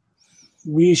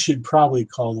 we should probably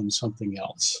call them something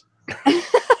else.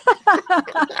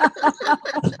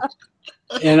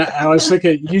 And I was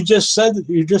thinking, you just said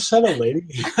it, lady.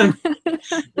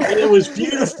 It was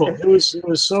beautiful. It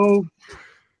was so.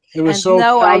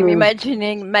 Now I'm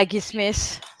imagining Maggie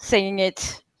Smith saying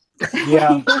it.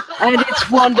 Yeah. And it's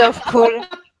wonderful.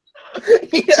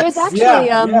 There's actually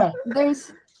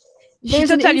there's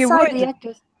an inside the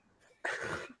actors.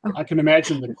 I can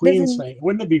imagine the Queen saying,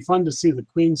 wouldn't it be fun to see the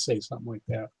Queen say something like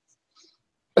that?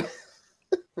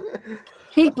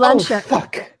 Kate Blanchett. Oh,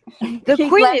 fuck. The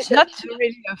Queen is not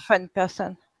really a fun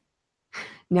person.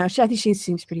 No, I think she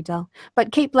seems pretty dull.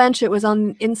 But Kate Blanchett was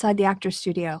on Inside the Actors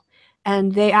Studio,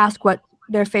 and they asked what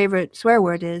their favorite swear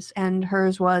word is, and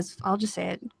hers was, I'll just say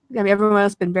it. I mean, everyone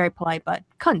else has been very polite, but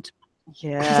cunt.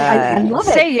 Yeah. I love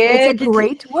it. Say it. It's a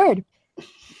great word.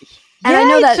 And Yeah, I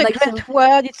know it's that, a great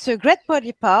word. It's a great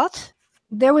body part.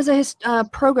 There was a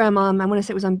program on, I want to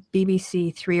say it was on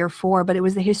BBC 3 or 4, but it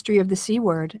was the history of the C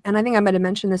word. And I think I might have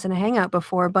mentioned this in a hangout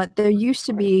before, but there used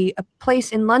to be a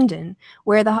place in London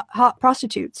where the hot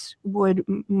prostitutes would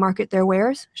market their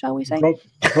wares, shall we say?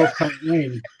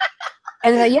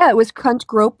 And it was cunt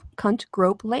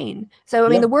grope lane. So I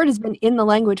mean, the word has been in the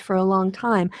language for a long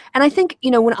time. And I think,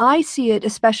 when I see it,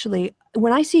 especially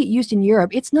when I see it used in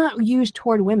Europe, it's not used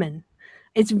toward women.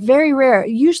 It's very rare.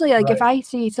 Usually, if I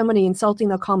see somebody insulting,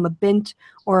 they'll call them a bint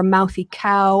or a mouthy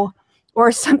cow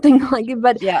or something like it.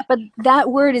 But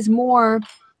that word is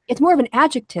it's more of an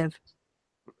adjective.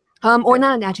 Or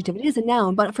not an adjective, it is a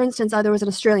noun. But for instance, there was an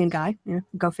Australian guy,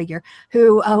 go figure,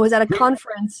 who was at a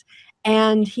conference,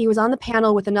 and he was on the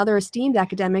panel with another esteemed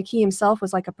academic. He himself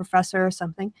was like a professor or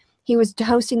something. He was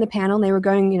hosting the panel, and they were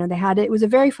going, they had it. It was a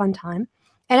very fun time.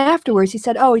 And afterwards, he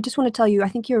said, "Oh, I just want to tell you, I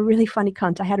think you're a really funny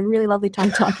cunt. I had a really lovely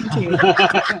time talking to you."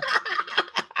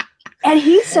 And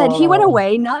he said he went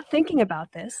away not thinking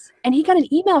about this. And he got an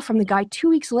email from the guy 2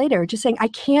 weeks later just saying, "I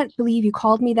can't believe you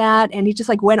called me that." And he just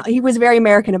he was very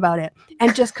American about it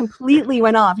and just completely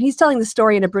went off. And he's telling the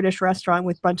story in a British restaurant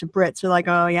with a bunch of Brits. They're like,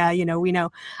 "Oh, yeah, we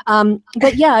know."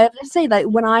 But yeah, I have to say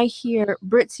that when I hear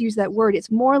Brits use that word,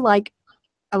 it's more like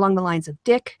along the lines of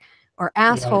dick or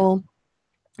asshole.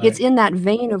 It's in that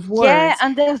vein of words. Yeah,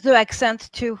 and there's the accent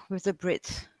too with the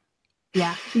Brits.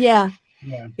 Yeah. Yeah.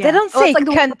 Yeah. They don't Oh, say it's like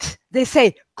the- cunt, they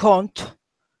say cunt.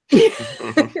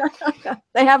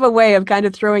 They have a way of kind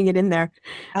of throwing it in there.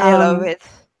 I love it.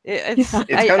 It's,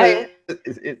 Yeah.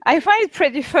 I find it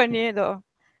pretty funny though.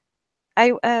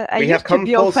 I We have used to come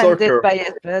be full offended circle. by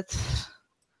it, but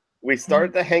We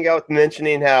started the hangout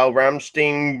mentioning how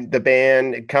Rammstein, the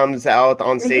band, comes out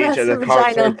on stage Yes, at a a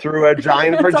concert vagina. through a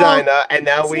giant That's all. vagina, and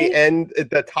now we See? end at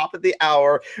the top of the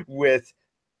hour with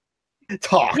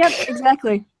talk. Yep,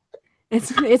 exactly.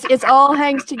 It's all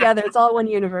hangs together. It's all one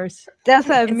universe. there's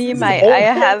a meme I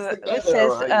have which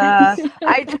says,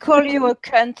 I'd call you a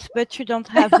cunt, but you don't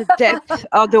have the depth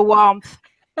or the warmth.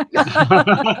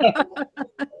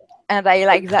 And I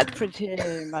like that pretty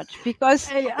much because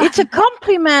it's a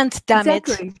compliment, damn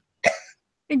Exactly.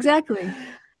 Exactly.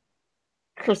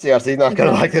 Kristi not going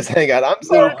to like this hangout. I'm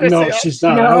sorry, Kristi. No, she's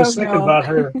not. I was thinking about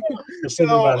her.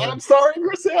 I'm sorry,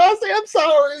 Kristi. I'm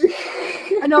sorry.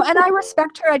 No, and I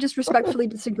respect her. I just respectfully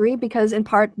disagree because, in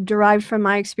part, derived from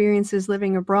my experiences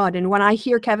living abroad. And when I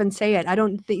hear Kevin say it, I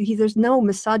don't think there's no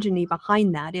misogyny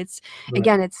behind that. It's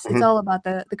again, it's all about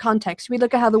the context. We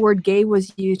look at how the word "gay"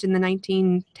 was used in the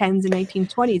 1910s and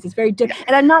 1920s. It's very different.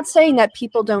 And I'm not saying that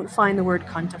people don't find the word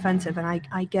 "cunt" offensive, and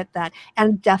I get that.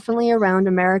 And definitely around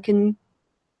American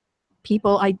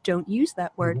people, I don't use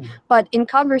that word, but in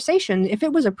conversation, if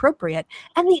it was appropriate.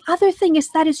 And the other thing is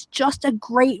that it's just a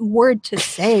great word to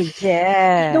say.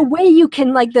 Yeah. The way you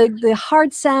can, like, the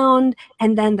hard sound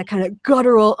and then the kind of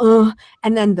guttural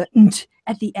and then the nt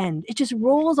at the end. It just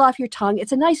rolls off your tongue.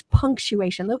 It's a nice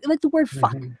punctuation, like the word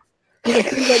fuck.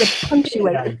 It's a good way to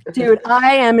punctuate. Dude,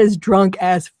 I am as drunk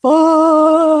as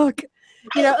fuck.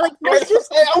 You know, like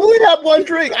I only have one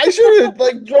drink. I should have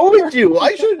joined you.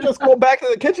 I should just go back to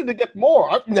the kitchen to get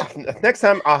more. Next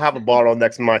time I'll have a bottle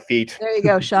next to my feet. There you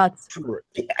go, shots.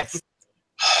 Yes.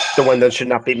 The one that should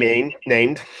not be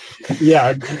named.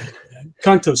 Yeah,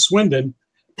 cunt of Swindon.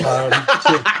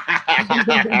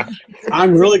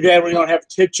 I'm really glad we don't have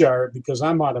tip jar because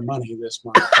I'm out of money this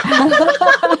month.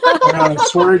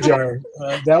 Swear jar.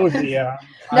 That would be.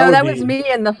 No, that was me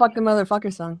and the fucking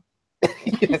motherfucker song.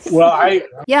 Yes. Well, I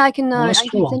can well, I that's can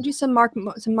cool. send you some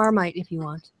Marmite if you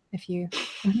want. If you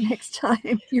next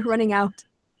time you're running out.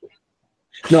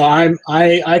 No, I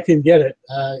can get it,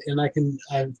 and I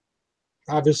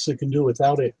obviously can do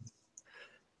without it.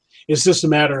 It's just a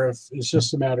matter of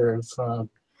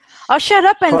Oh, shut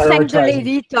up and thank the prioritizing.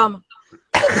 lady, Tom.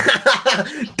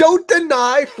 Don't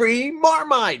deny free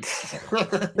Marmite.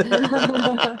 What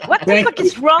the fuck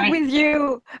is wrong with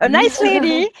you? A nice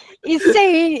lady is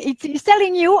saying, is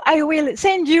telling you, I will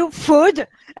send you food,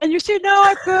 and you say, no,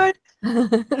 I could.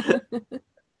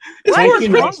 What Thank is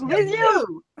you, wrong nice with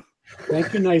you?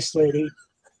 Thank you, nice lady.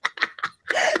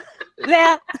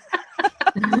 There.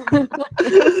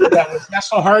 That's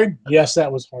so hard. Yes,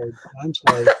 that was hard. I'm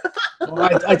sorry.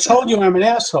 Well, I told you I'm an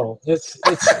asshole. It's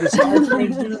hard for me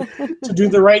to do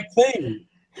the right thing.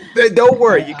 Don't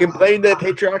worry, you can blame the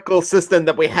patriarchal system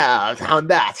that we have on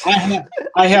that.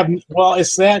 I have well,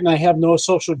 it's that, and I have no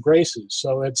social graces.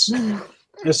 So it's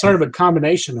sort of a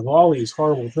combination of all these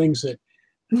horrible things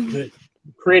that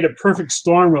create a perfect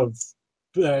storm of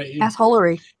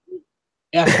Assholery.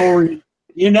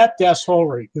 Inept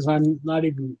assholery, because I'm not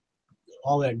even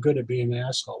all that good at being an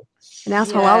asshole. An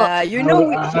asshole. Yeah, you know,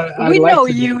 we know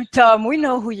you, Tom. We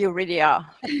know who you really are.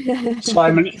 So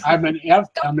I'm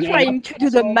trying to do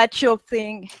the macho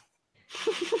thing.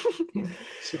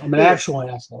 I'm an actual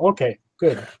asshole. Okay,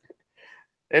 good.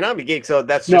 And I'm a geek, so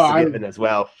that's just a given as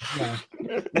well. Yeah.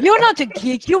 You're not a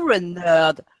geek. You're a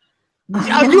nerd.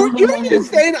 You're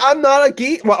saying I'm not a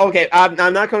geek? Well, okay, I'm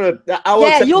not going to. I will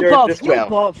accept you're nerd both. as You're well.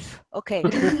 both. Okay.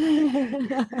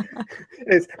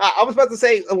 I was about to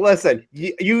say, listen,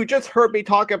 you just heard me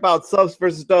talk about subs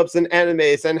versus dubs and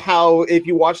animes, and how if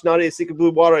you watch Naughty Secret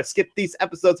Blue Water, skip these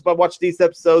episodes, but watch these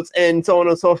episodes, and so on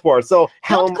and so forth. So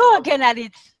Don't go again at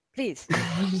it, please.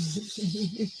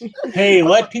 Hey,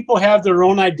 let people have their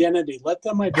own identity. Let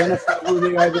them identify who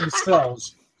they are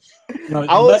themselves. No,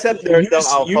 I'll accept nerd, though.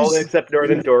 I'll totally accept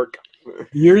nerd and dork.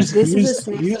 Use This is a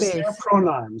safe use space. their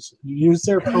pronouns. Use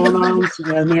their pronouns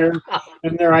and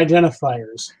their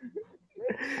identifiers.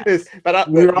 But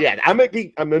I'm a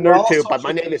geek. I'm a nerd too. But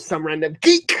my name is some random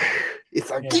geek. It's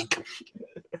a geek.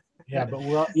 Yeah, but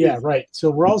we're all, right. So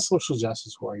we're all social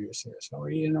justice warriors here. So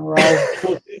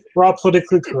we're all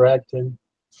politically correct, and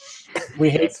we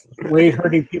hate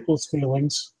hurting people's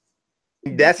feelings.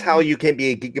 That's how you can be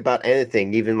a geek about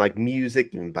anything, even like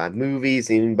music, even about movies,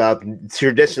 even about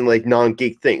traditionally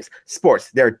non-geek things.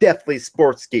 Sports, they're definitely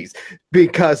sports geeks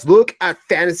because look at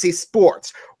fantasy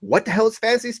sports. What the hell is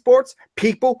fantasy sports?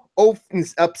 People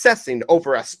obsessing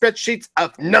over a spreadsheet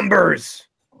of numbers.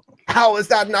 How is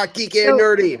that not geeky and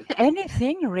nerdy?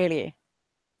 Anything really.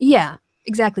 Yeah,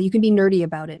 exactly. You can be nerdy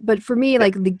about it. But for me,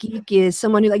 like the geek is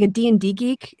someone who like a D&D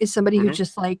geek is somebody who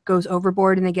just like goes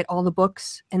overboard and they get all the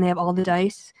books and they have all the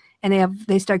dice and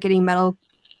they start getting metal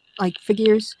like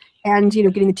figures and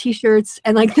getting the t-shirts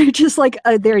and like they're just like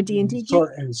they're a D&D geek.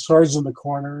 And swords in the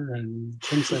corner and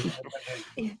things like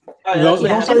that.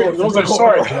 Those are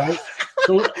swords, right?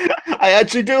 So, I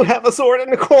actually do have a sword in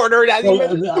the corner.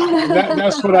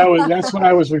 that's what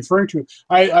I was referring to.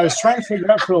 I was trying to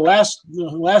figure out for the last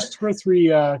 2 or 3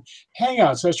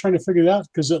 hangouts. I was trying to figure it out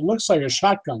because it looks like a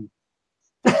shotgun.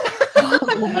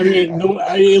 I mean,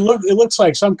 it looks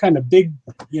like some kind of big,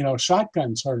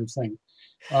 shotgun sort of thing.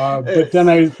 But then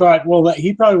I thought, well,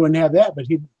 he probably wouldn't have that, but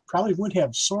he probably would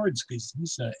have swords because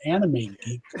he's an anime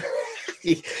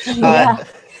geek.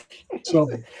 So.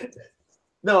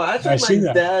 No, actually,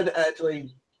 my dad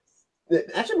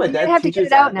my dad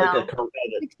teaches at like a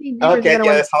karate. Okay,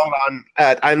 guys, hold on.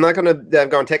 I'm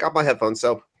gonna take off my headphones.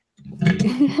 So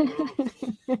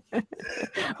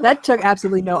that took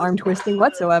absolutely no arm twisting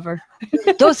whatsoever.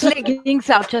 Those leggings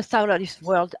are just out of this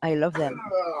world. I love them.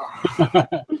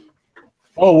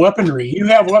 Oh, weaponry! You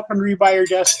have weaponry by your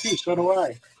desk too. So do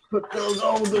I. Put those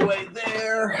all the way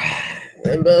there.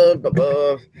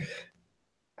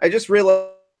 I just realized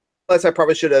I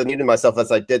probably should have muted myself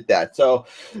as I did that. So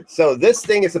this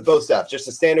thing is a bow staff, just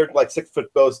a standard like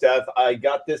 6-foot bow staff. I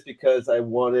got this because I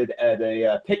wanted at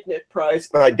a picnic price.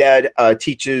 My dad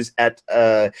teaches at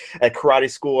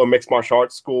karate school, a mixed martial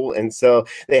arts school, and so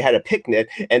they had a picnic,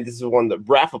 and this is one of the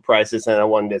raffle prices, and I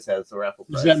wanted this as a raffle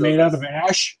price. Is that made out of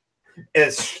ash? I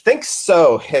think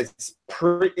so. It's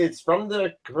from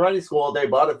the karate school. They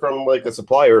bought it from like a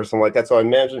supplier or something like that. So I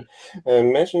imagine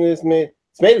it's made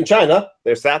in China.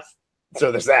 There's that. So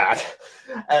there's that,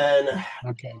 and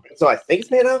so I think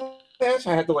it's made out of ash.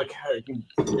 I had to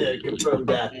confirm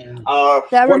that.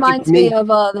 That reminds me of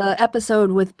the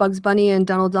episode with Bugs Bunny and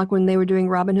Donald Duck when they were doing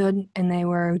Robin Hood and they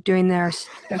were doing their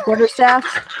quarterstaff.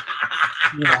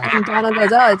 Yeah. And Donald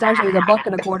goes, "Oh, it's actually the buck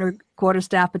and a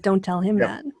quarterstaff, but don't tell him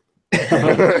that."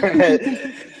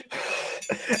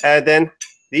 And then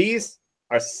these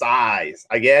are size.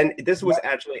 Again, this was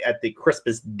actually at the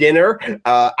Christmas dinner.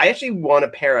 I actually want a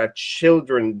pair of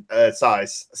children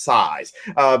size,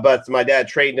 but my dad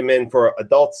traded them in for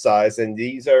adult size, and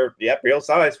these are, real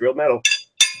size, real metal.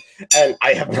 And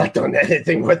I have not done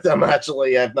anything with them,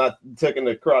 actually. I've not taken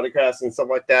the karate class and stuff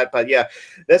like that, but yeah,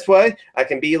 this way I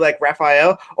can be like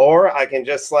Raphael, or I can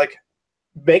just like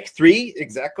make 3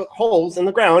 exact holes in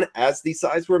the ground as these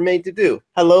sides were made to do.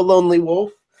 Hello, Lonely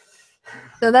Wolf.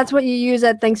 So that's what you use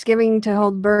at Thanksgiving to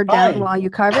hold bird down while you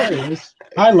carve it?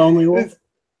 Hi, Lonely Wolf.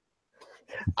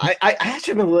 I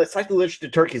actually am slightly allergic to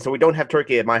turkey, so we don't have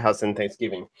turkey at my house on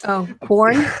Thanksgiving. Oh,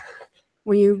 corn?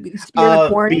 When you spear the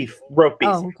corn? Beef, roast beef.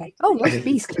 Oh, okay. Oh, roast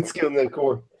beast. Skin the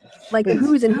corn. Like the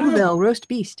Who's in Whoville, roast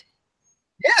beast.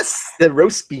 Yes, the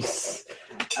roast beast.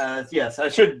 Yes, I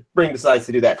should bring the size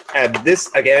to do that. And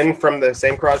this, again, from the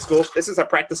same karate school, this is a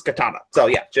practice katana. So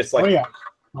yeah, just like,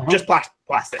 just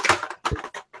plastic.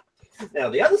 Now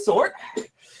the other sort,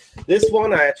 this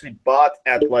one I actually bought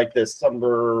at like the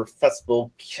summer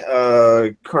festival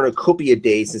cornucopia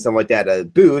days and something like that, a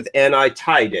booth, and I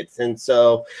tied it, and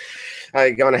so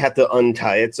I'm gonna have to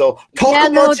untie it. So talk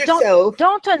about yourself.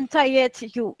 Don't untie it.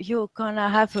 You're gonna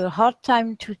have a hard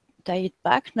time to tie it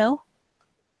back. No.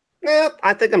 Yeah,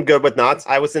 I think I'm good with knots.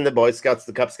 I was in the Boy Scouts,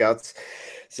 the Cub Scouts,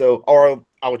 so or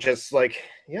I would just like.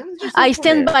 Yeah, I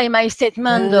stand by my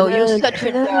statement, though. You're such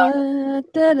a.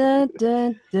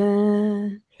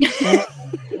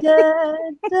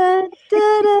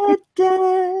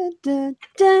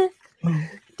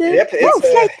 Let's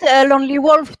let Lonely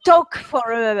Wolf talk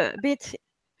for a bit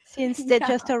since they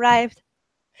just arrived.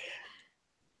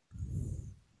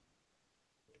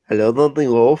 Hello, Lonely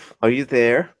Wolf. Are you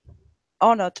there?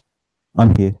 Or not?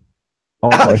 I'm here. Oh,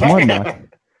 it's my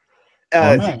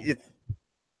mic.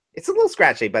 It's a little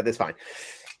scratchy, but it's fine.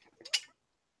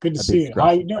 Good to see you.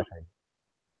 How you doing? Okay.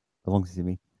 As long as you see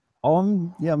me.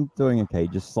 I'm doing okay.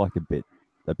 Just like a bit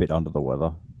under the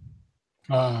weather.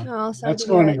 That's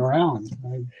going around.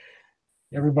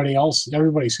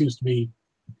 Everybody seems to be,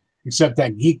 except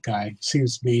that geek guy,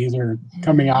 seems to be either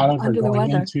coming out of or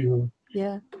going into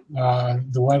the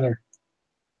weather.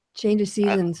 Change of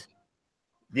seasons.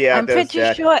 Yeah, I'm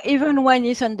pretty sure even when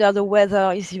he's under the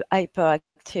weather, he's hyperactive.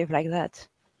 active like that?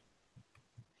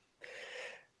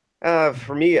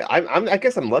 For me, I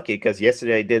guess I'm lucky because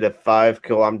yesterday I did a 5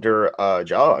 kilometer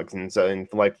jog, and so in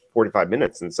like 45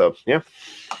 minutes, and so yeah,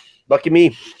 lucky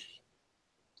me.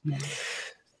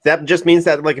 That just means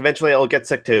that like eventually I'll get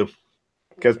sick too,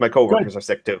 because my coworkers are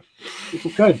sick too.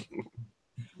 Good.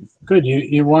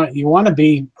 You want to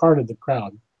be part of the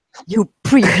crowd. You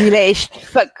privileged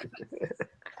fuck.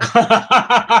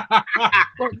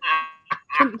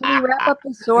 Can we wrap up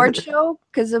the sword show?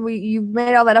 Because you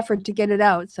made all that effort to get it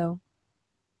out. So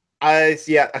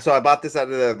So I bought this at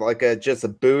just a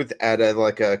booth at a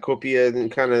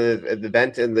Copia kind of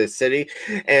event in the city,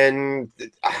 and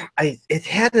it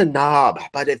had a knob,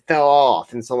 but it fell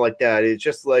off and something like that. It's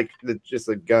just like a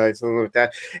guy, something like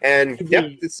that. And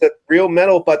yep, it's a real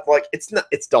metal, but like it's not.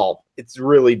 It's dull. It's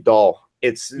really dull.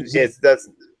 Is it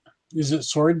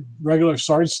regular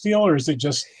sword steel, or is it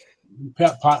just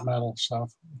pot metal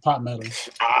stuff? Pot metal.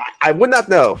 I would not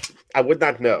know.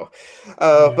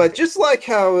 But just like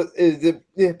how,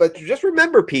 but just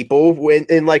remember, people, when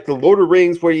in like the Lord of the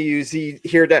Rings, where you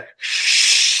hear that,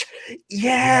 shh,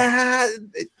 yeah,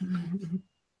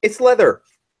 it's leather.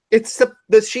 It's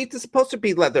the sheath is supposed to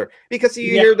be leather because you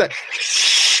hear that.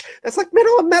 Shh, that's like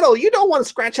metal on metal. You don't want to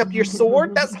scratch up your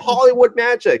sword. That's Hollywood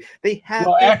magic. They have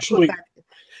actually,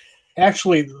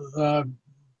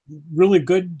 really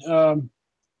good.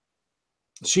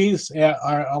 Sheaths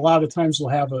are a lot of times will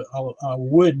have a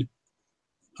wood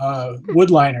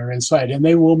liner inside, and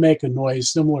they will make a noise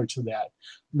similar to that.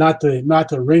 Not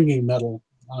the ringing metal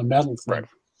thing. Right.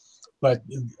 But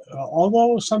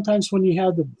although sometimes when you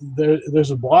have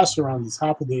there's a boss around the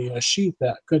top of the sheath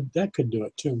that could do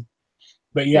it too.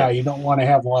 But yeah, you don't want to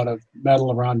have a lot of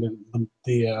metal around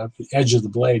the edge of the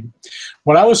blade.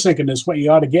 What I was thinking is what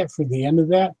you ought to get for the end of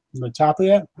that, the top of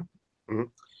that. Mm-hmm.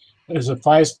 There's a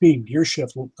 5-speed gear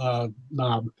shift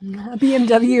knob.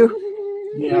 BMW.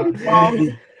 Yeah,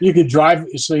 you can drive,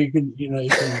 so you can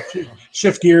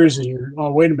shift gears, and you're.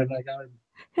 Oh, wait a minute!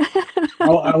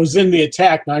 I was in the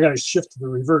attack, now I got to shift to the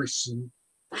reverse.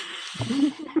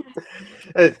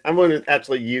 I'm going to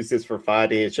actually use this for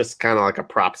fighting. It's just kind of like a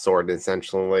prop sword,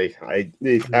 essentially. I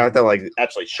have to like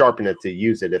actually sharpen it to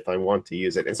use it if I want to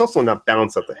use it. It's also not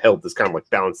balanced at the hilt. It's kind of like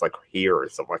balanced like here or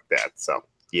something like that. So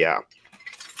yeah.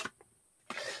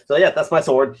 So yeah, that's my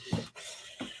sword.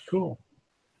 Cool.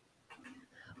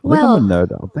 Well, I'm a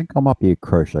nerd. I think I might be a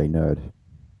crochet nerd.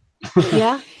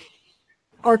 Yeah.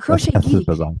 Or crochet That's geek.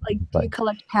 bizarre. Like, do you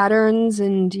collect patterns,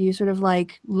 and do you sort of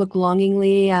like look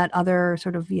longingly at other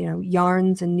sort of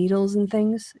yarns and needles and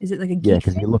things? Is it like a geek? Yeah,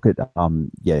 because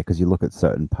you look at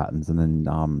certain patterns, and then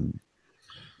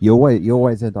you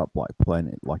always end up like playing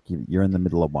it. Like you're in the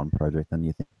middle of one project, and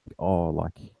you think,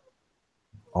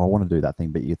 I want to do that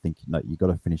thing, but you think, no, you got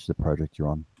to finish the project you're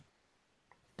on.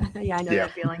 Yeah, I know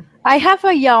that feeling. I have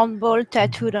a yarn ball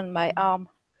tattooed on my arm.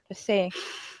 Just saying.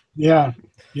 Yeah.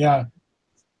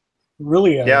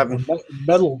 Really, a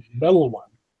metal one.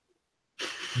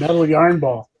 Metal yarn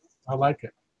ball. I like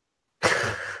it.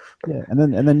 Yeah,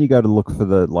 and then you go to look for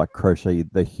the crochet,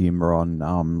 the humor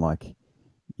on like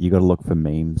you got to look for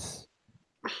memes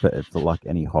for like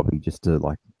any hobby, just to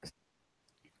like.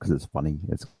 Because it's funny.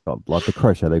 It's got like the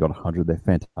crochet. They got 100. They're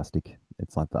fantastic.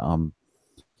 It's like the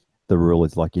rule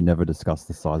is like you never discuss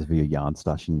the size of your yarn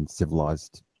stash in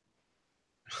civilized.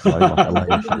 Like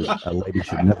a lady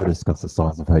should never discuss the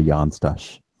size of her yarn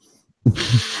stash.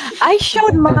 I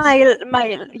showed my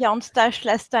yarn stash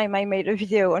last time I made a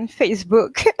video on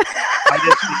Facebook. I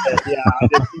did see that. Yeah, I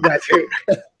did see that too.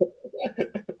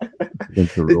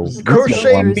 Against the rules.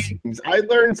 Crochet memes. I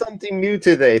learned something new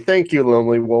today. Thank you,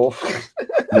 Lonely Wolf.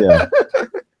 Yeah.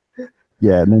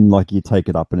 Yeah, and then like you take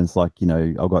it up and it's like,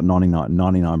 I've got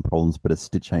 99 problems, but a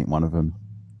stitch ain't one of them.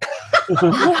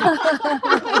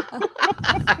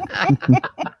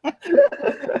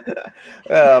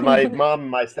 My mom and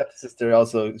my stepsister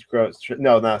also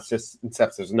sister-in-law.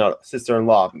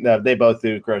 No, they both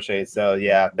do crochet, so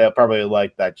yeah, they'll probably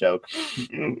like that joke.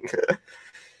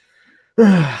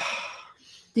 Did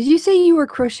you say you were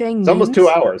crocheting It's almost 2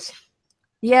 hours.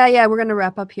 Yeah, we're gonna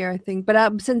wrap up here, I think.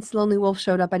 But since Lonely Wolf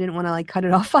showed up, I didn't want to like cut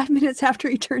it off 5 minutes after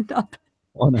he turned up.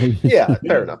 Oh, no. Yeah,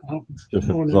 fair enough. I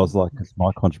was like,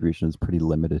 my contribution is pretty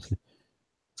limited.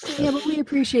 Yeah, but we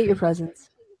appreciate your presence.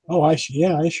 Oh, I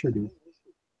sure do.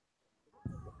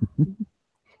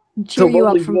 Cheer you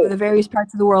up from the various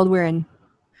parts of the world we're in.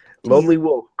 Lonely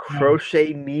Wolf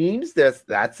crochet memes.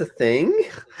 That's a thing.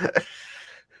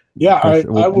 Yeah,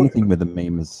 anything with a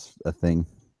meme is a thing.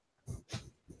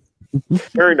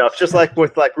 Fair enough. Just like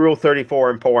with like Rule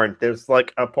 34 in porn, there's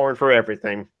like a porn for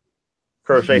everything.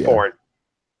 Crochet porn.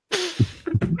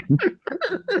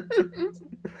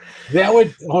 That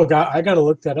would. Oh God, I got to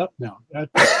look that up now.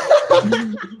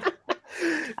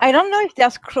 I don't know if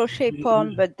there's crochet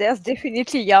porn, but there's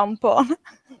definitely yarn porn.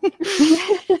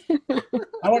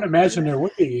 I would imagine there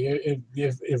would be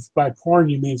if by porn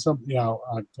you mean something.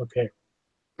 Okay.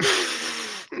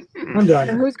 I'm So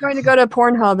done. who's going to go to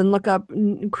Pornhub and look up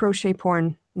crochet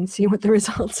porn and see what the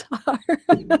results are?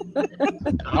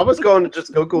 I was going to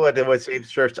just Google it and would save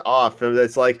search off. And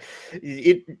it's like,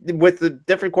 with the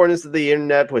different corners of the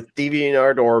internet, with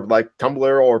DeviantArt or like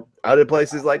Tumblr or other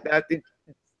places like that.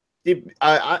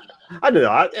 I don't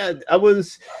know. I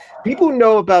was people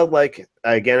know about, like,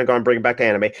 again, I'm going to bring it back to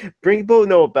anime. People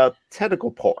know about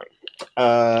tentacle porn.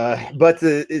 But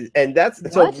and that's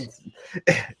what? So.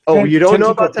 Oh, you don't know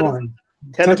about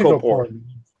tentacle porn?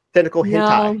 Tentacle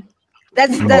hentai. No.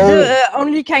 That's the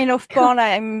only kind of porn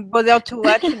I'm bothered to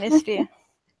watch, honestly.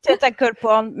 Tentacle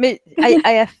porn. I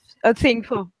have a thing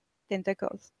for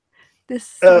tentacles.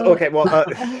 This okay, well,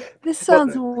 this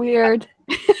sounds weird.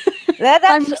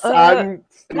 I'm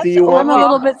a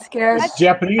little bit scared. It's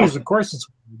Japanese, of course. It's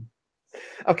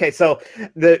okay. So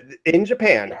in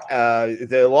Japan,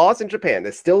 the laws in Japan,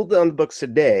 it's still on the books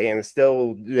today, and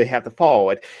still they have to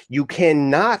follow it. You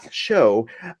cannot show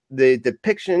the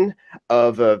depiction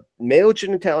of a male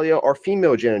genitalia or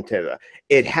female genitalia.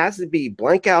 It has to be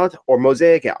blank out or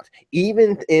mosaic out,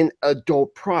 even in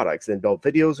adult products, adult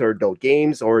videos or adult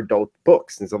games or adult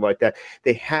books and stuff like that.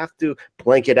 They have to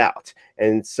blank it out.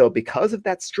 And so because of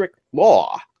that strict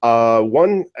law,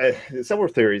 several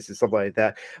theories and stuff like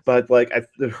that, but like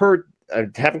I've heard, I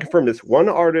haven't confirmed this, one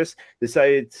artist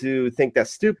decided to think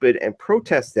that's stupid and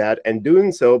protest that, and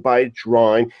doing so by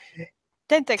drawing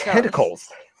tentacles.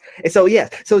 And so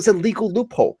so it's a legal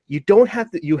loophole. You don't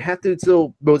have to. You have to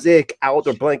still mosaic out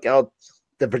or blank out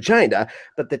the vagina,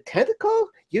 but the tentacle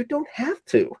you don't have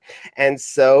to. And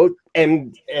so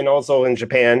and also in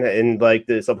Japan, in like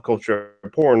the subculture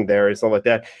of porn there and stuff like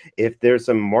that, if there's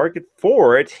a market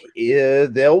for it,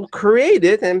 they'll create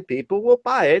it and people will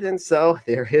buy it. And so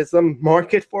there is a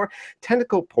market for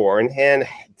tentacle porn, and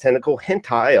tentacle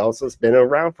hentai also has been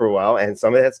around for a while, and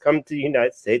some of it has come to the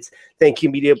United States. Thank you,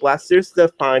 Media Blasters, to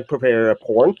find prepare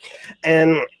porn.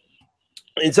 And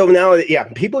so now,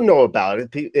 people know about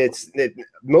it.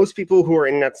 Most people who are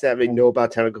internet savvy know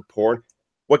about tentacle porn.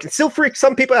 What can still freak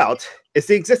some people out is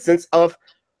the existence of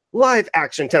live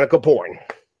action tentacle porn.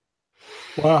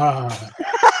 Wow.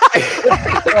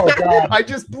 Oh, God. I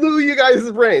just blew you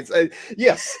guys' brains.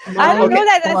 Yes. I don't know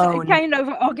that there's a kind of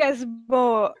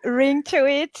orgasmo ring to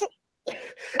it.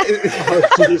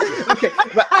 Okay,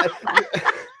 but,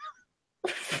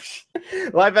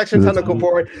 live action tentacle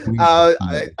porn.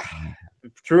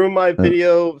 Through my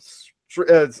video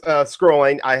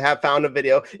scrolling, I have found a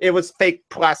video. It was fake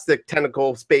plastic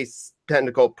space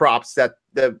tentacle props that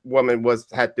the woman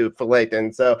had to fillet,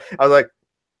 and so I was like,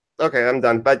 okay, I'm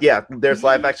done. But yeah, there's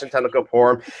live action tentacle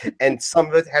porn, and some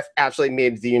of it has actually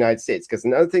made it to the United States. Because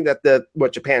another thing that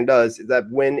what Japan does is that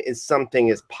when something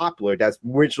is popular that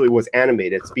originally was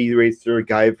animated, Speed Racer,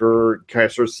 Guyver,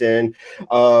 Castle Sin,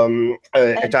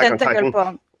 Attack on Titan.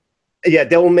 Porn. Yeah,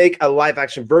 they will make a live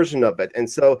action version of it. And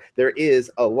so there is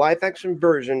a live action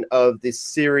version of this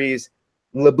series,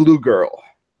 Le Blue Girl.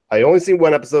 I only seen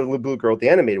one episode of Le Blue Girl, the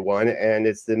animated one, and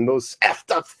it's the most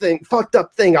fucked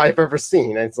up thing I've ever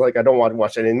seen. And it's like, I don't want to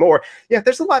watch it anymore. Yeah,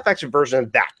 there's a live action version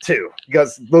of that too,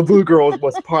 because Le Blue Girl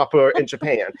was popular in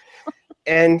Japan.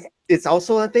 And it's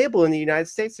also available in the United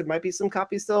States. There might be some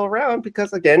copies still around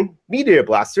because, again, Media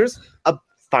Blasters, a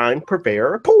fine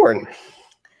purveyor of porn.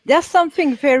 There's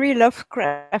something very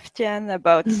Lovecraftian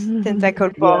about tentacle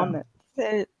porn.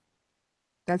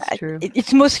 That's true.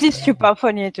 It's mostly super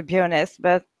funny, to be honest,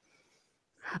 but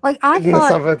like I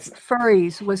thought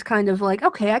furries was kind of like,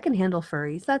 okay, I can handle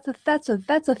furries. That's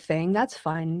a thing. That's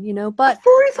fine, you know. But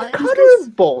furries are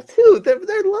cuddleable too.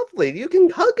 They're lovely. You can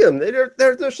hug them.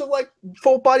 They're sort of like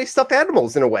full body stuffed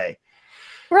animals in a way.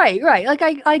 Right. Like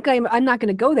I'm not going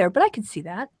to go there, but I can see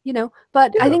that, you know.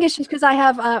 But I think it's just because I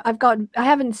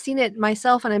haven't seen it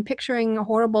myself, and I'm picturing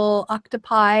horrible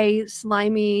octopi,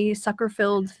 slimy,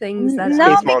 sucker-filled things.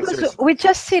 No, because we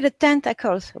just see the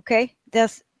tentacles. Okay,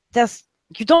 there's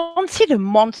you don't see the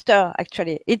monster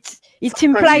actually. It's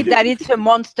implied that it's a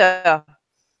monster.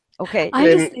 Okay. I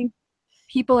just think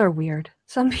people are weird.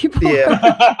 Some people.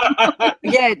 Yeah.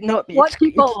 Yeah. No. What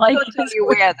people like totally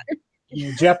weird.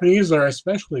 The Japanese are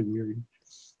especially weird.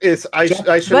 But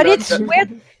it's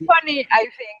weird, funny, I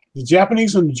think. The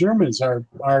Japanese and the Germans are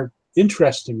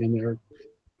interesting in their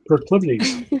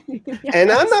proclivities. Yes.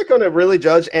 And I'm not going to really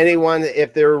judge anyone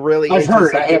if they're really. I've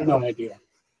heard. I have no idea.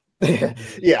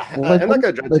 Yeah, Well, I'm not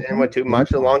going to judge anyone too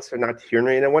much, as long as they're not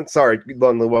hearing anyone. Sorry,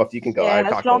 Lonely Wolf, you can go. Yeah, I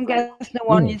as talked long over you. as no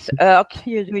one is hurt,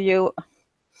 you do you.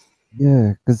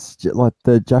 Yeah, because like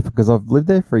the Jaffa, because I've lived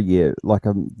there for a year. Like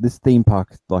this theme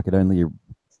park, like it only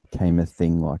became a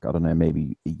thing, like I don't know,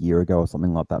 maybe a year ago or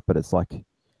something like that. But it's like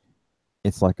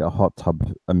a hot tub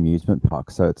amusement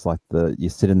park. So it's like you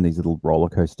sit in these little roller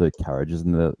coaster carriages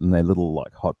and they're little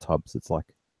like hot tubs. It's like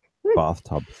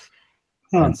bathtubs.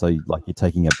 Huh. And so you're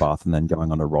taking a bath and then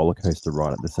going on a roller coaster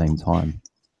ride at the same time.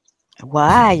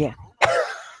 Why?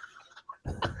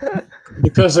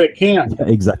 Because they can. Yeah,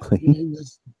 exactly.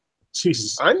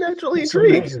 Jesus. I'm naturally It's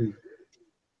intrigued. amazing.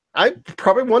 I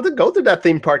probably want to go to that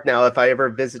theme park now if I ever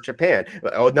visit Japan.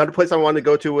 Another place I want to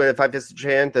go to if I visit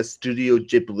Japan, the Studio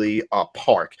Ghibli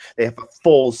park. They have a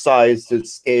full-size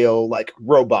scale like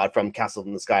robot from Castle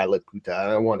in the Sky, Laputa.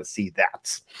 I want to see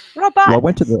that. Robot. Well, I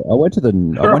went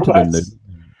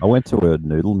to a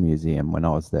noodle museum when I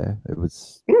was there. It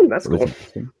was that's it was cool.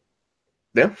 interesting.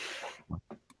 Yeah.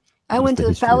 I went to the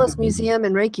history of Phallus the movie. Museum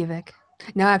in Reykjavik.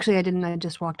 No, actually, I didn't. I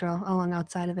just walked along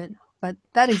outside of it. But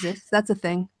that exists. That's a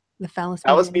thing. The Phallus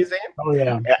Alice Museum.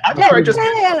 Museum? Oh, yeah. I'm sorry, just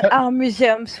There are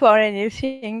museums for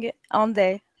anything, aren't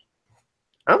they?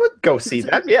 I would go see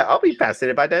that. Yeah, I'll be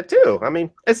fascinated by that too. I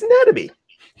mean, it's anatomy.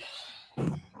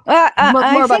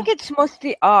 I think it's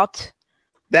mostly art.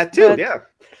 That too, But- yeah.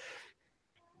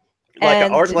 Like an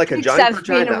and art, like a pigs giant have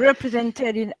been vagina.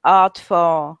 represented in art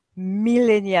for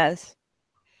millennia.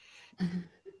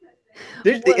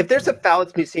 If there's a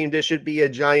phallus museum, there should be a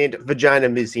giant vagina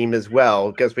museum as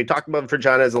well, because we talked about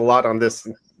vaginas a lot on this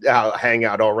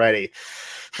hangout already.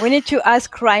 We need to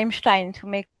ask Rammstein to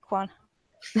make one.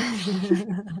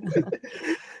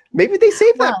 Maybe they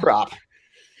saved that prop.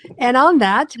 And on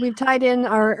that, we've tied in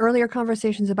our earlier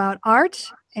conversations about art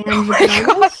and Oh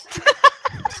vaginas.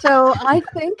 So I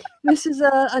think this is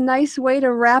a nice way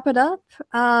to wrap it up,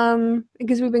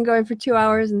 because we've been going for 2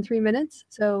 hours and 3 minutes.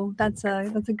 So that's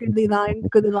a goodly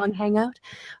long hangout.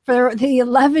 For the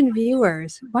 11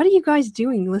 viewers, what are you guys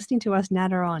doing listening to us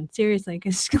natter on? Seriously,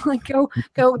 because like go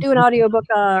do an audiobook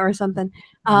or something.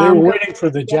 They were waiting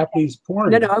for the Japanese porn.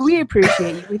 No, we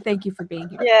appreciate you. We thank you for being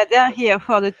here. Yeah, they're here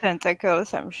for the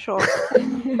tentacles, I'm sure.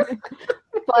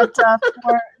 But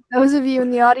for those of you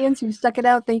in the audience who stuck it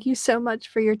out, thank you so much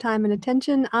for your time and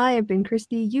attention. I have been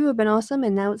Kristi. You have been awesome.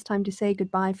 And now it's time to say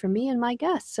goodbye from me and my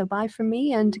guests. So bye from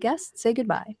me and guests. Say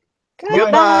goodbye.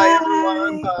 Goodbye,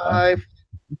 everyone. Bye.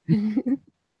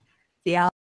 Yeah.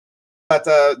 But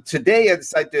today I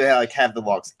decided to have the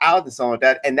logs out and something like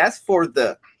that, and that's for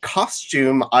the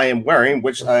costume I am wearing,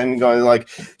 which I'm going to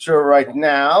show right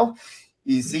now.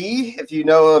 You see, if you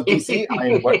know of DC,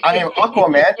 I am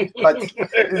Aquaman, but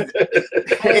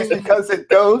it's because it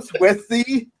goes with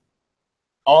the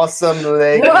awesome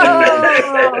leggings.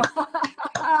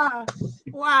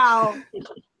 Wow.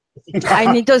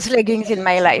 I need those leggings in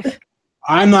my life.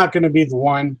 I'm not going to be the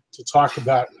one to talk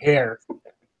about hair.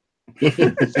 That's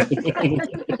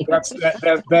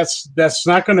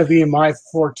not going to be my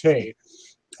forte.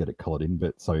 Get it colored in,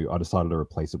 but so I decided to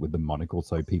replace it with the monocle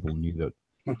so people knew that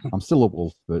I'm still a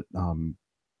wolf, but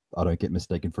I don't get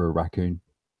mistaken for a raccoon.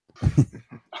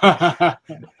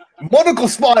 Monocle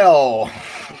smile.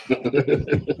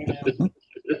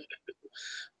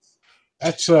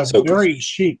 That's very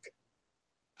chic.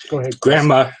 Go ahead,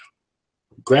 Grandma,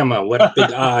 what a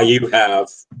big eye you have.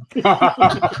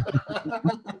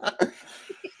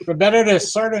 We're better to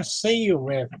sort of see you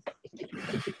with.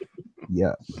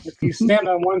 Yeah. If you stand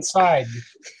on one side.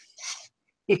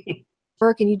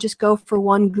 Work and you just go for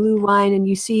one glue line and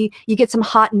you get some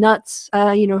hot nuts,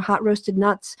 hot roasted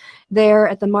nuts there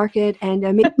at the market, and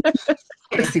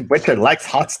Kristi Winter likes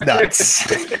hot nuts.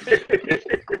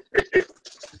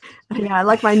 yeah, I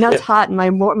like my nuts hot and my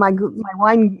wine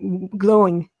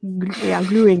glowing. Yeah,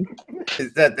 gluing.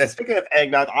 Speaking of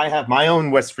eggnog, I have my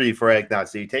own recipe for eggnog.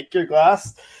 So you take your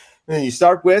glass, and then you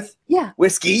start with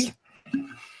whiskey.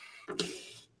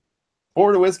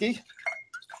 Pour the whiskey.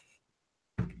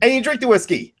 And you drink the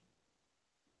whiskey.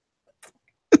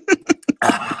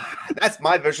 That's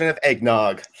my version of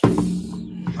eggnog.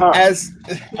 As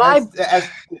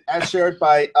shared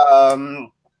by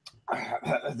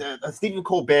Stephen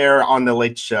Colbert on The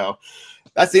Late Show.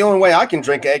 That's the only way I can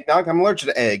drink eggnog. I'm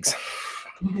allergic to eggs.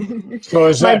 So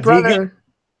is my that brother? vegan?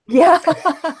 Yeah.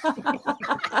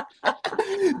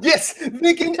 Yes,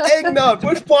 vegan eggnog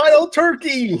with wild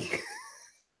turkey.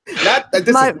 My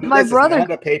brother.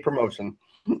 Not a paid promotion.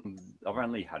 I've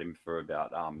only had him for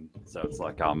about so it's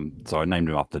like so I named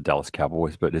him after the Dallas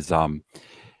Cowboys, but his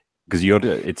Because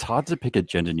it's hard to pick a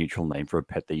gender neutral name for a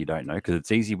pet that you don't know. Because it's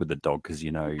easy with the dog. Because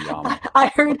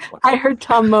I heard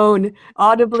Tom moan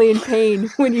audibly in pain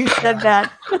when you said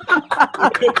that.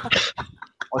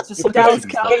 What's this? The Dallas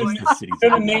Cowboys.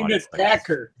 Could have named it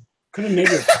Packer. Could have named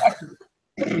it Packer.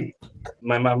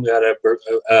 My mom got a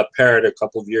parrot a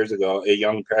couple of years ago, a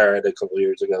young parrot a couple of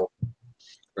years ago.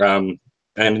 And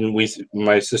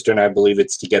my sister and I believe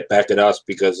it's to get back at us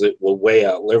because it will way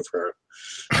outlive her.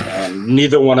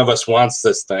 Neither one of us wants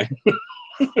this thing.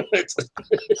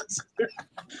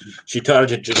 She taught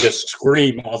it to just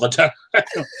scream all the time.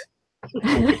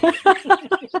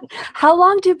 How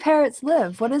long do parrots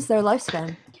live? What is their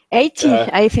lifespan? 80,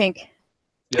 I think.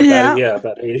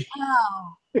 About 80.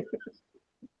 Wow.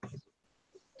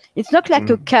 It's not like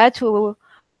a cat who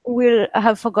will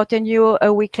have forgotten you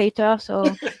a week later. So,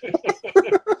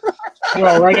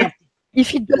 Well, right after,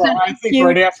 if it doesn't, I think you,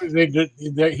 right after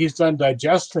he's done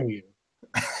digesting you.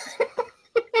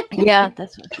 yeah,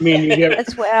 that's. I mean, you get.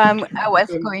 That's where I was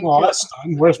going. Well, to. that's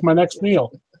done. Where's my next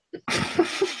meal?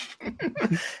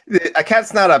 A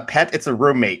cat's not a pet; it's a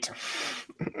roommate.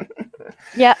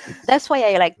 Yeah, that's why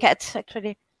I like cats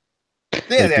actually.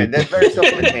 Yeah, that's very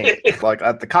self-contained. Like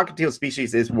the cockatiel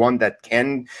species is one that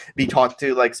can be taught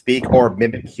to like speak or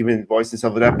mimic human voice and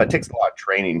stuff like that, but it takes a lot of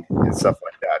training and stuff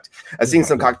like that. I've seen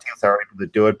some cockatiels that are able to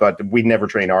do it, but we never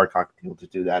train our cockatiel to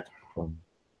do that.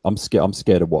 I'm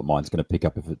scared of what mine's going to pick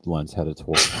up if it learns how to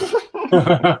talk.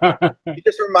 You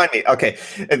just remind me. Okay,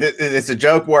 it's a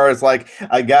joke where it's like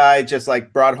a guy just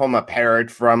like brought home a parrot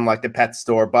from like the pet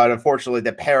store, but unfortunately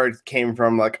the parrot came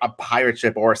from like a pirate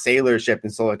ship or a sailor ship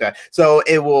and stuff like that. So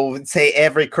it will say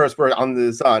every curse word under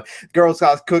the sun. Girl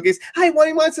Scout cookies. Hi, what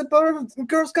do you want? Some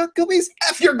Girl Scout cookies?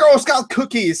 F your Girl Scout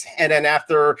cookies. And then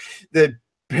after the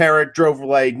parrot drove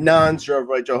away nuns, drove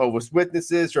away Jehovah's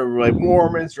Witnesses, drove away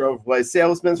Mormons, drove away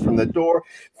salesmen from the door.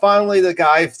 Finally, the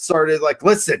guy started like,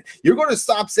 listen, you're going to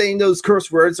stop saying those curse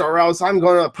words or else I'm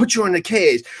going to put you in a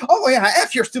cage. Oh, yeah,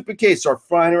 F your stupid cage. Start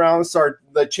flying around, start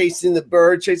chasing the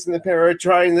bird, chasing the parrot,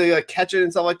 trying to catch it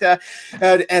and stuff like that.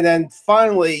 And then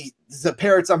finally, the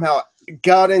parrot somehow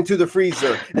got into the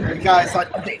freezer, and the guy's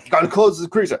like, okay, you gotta close the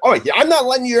freezer. Oh yeah, I'm not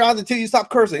letting you out until you stop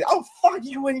cursing. Oh fuck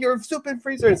you and your stupid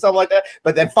freezer and stuff like that.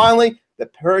 But then finally the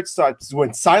parrot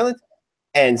went silent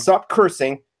and stopped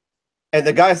cursing, and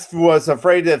the guy was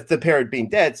afraid of the parrot being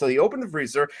dead, so he opened the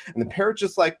freezer, and the parrot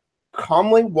just like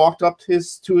calmly walked up to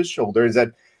his shoulder and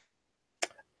said,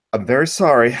 I'm very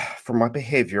sorry for my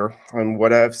behavior and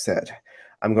what I've said.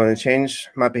 I'm going to change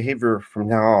my behavior from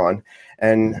now on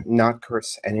and not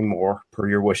curse anymore per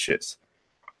your wishes.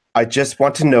 I just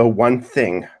want to know one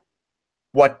thing.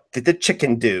 What did the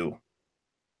chicken do?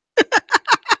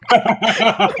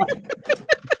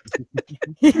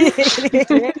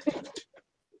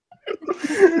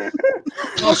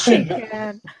 Oh, shit.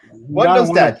 What Now does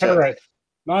I want that a parrot.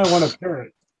 Now I want a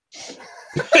parrot.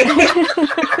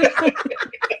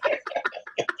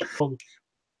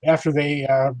 After they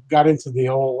got into the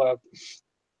whole,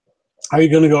 are you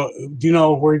going to go? Do you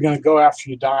know where you're going to go after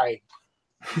you die?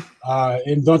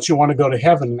 And don't you want to go to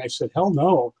heaven? And I said, hell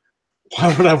no.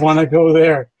 Why would I want to go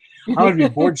there? I would be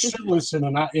bored shitless in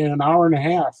an hour and a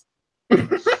half.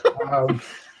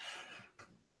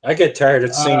 I get tired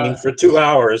of singing for 2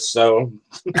 hours, so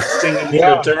singing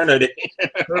for eternity.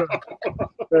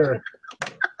 Sure.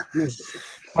 This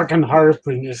fucking harp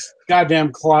and this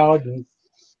goddamn cloud and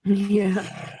yeah.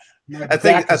 I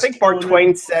think Mark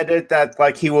Twain said it that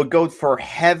like he would go for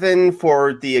heaven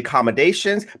for the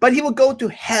accommodations, but he would go to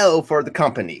hell for the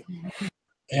company.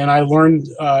 And I learned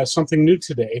something new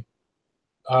today,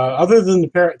 other than the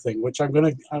parrot thing, which I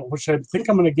think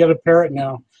I'm gonna get a parrot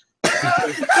now,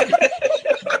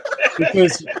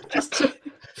 because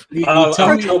you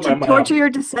tell me to torture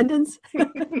your descendants.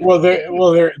 Well,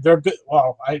 they're good.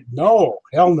 Well,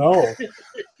 hell no.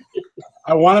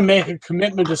 I want to make a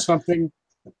commitment to something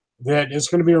that is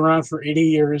going to be around for 80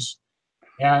 years,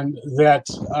 and that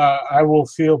I will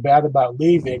feel bad about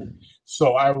leaving,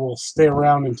 so I will stay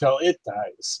around until it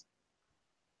dies.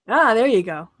 Ah, there you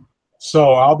go.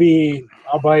 So I'll be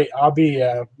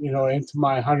into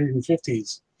my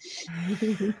 150s,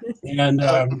 and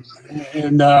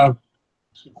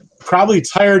probably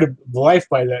tired of life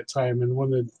by that time. And when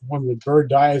the bird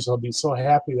dies, I'll be so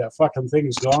happy that fucking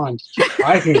thing's gone.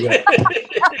 I can go.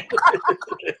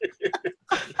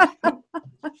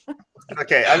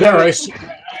 Okay,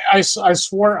 I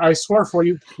swore for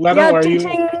you. Leto, are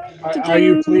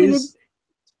you pleased?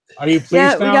 Are you pleased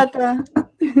yeah, now? we got the.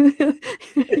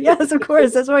 Yes, of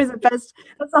course. That's always the best.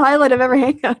 That's the highlight of every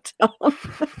hangout.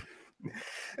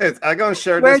 I'm gonna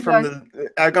share Where, this from the.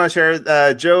 I'm gonna share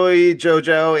Joey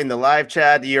Jojo in the live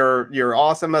chat. You're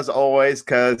awesome as always.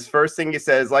 Because first thing you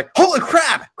said is like, "Holy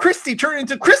crap, Kristi turned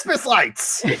into Christmas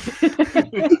lights."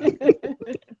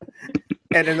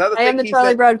 And another I thing am the he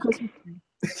Charlie said. Brown Christmas tree.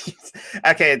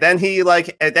 Okay, then he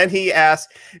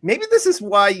asked, maybe this is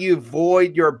why you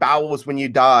void your bowels when you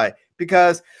die,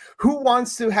 because who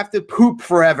wants to have to poop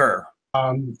forever?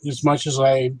 As much as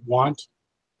I want.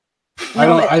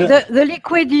 No, the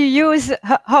liquid you use,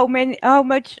 how many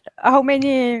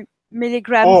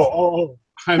milligrams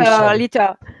I'm per sorry.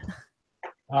 liter?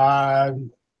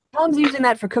 Tom's using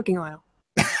that for cooking oil.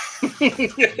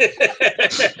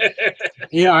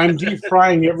 Yeah, I'm deep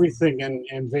frying everything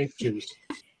in vape juice.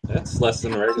 That's less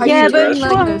than regular. Yeah, but doing you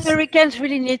like this? Americans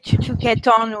really need to get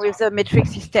on with the metric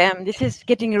system. This is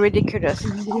getting ridiculous.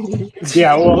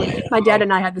 Yeah, well, My dad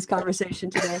and I had this conversation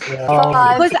today.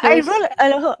 Because I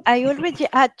already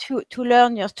had to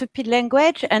learn your stupid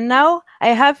language, and now I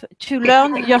have to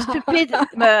learn your stupid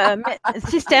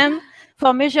system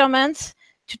for measurements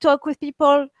to talk with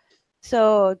people.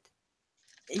 So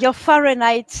your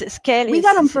Fahrenheit scale We is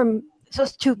got them from so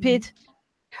stupid.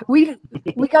 We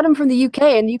got them from the UK,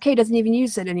 and the UK doesn't even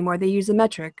use it anymore. They use the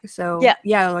metric. So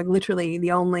yeah, like literally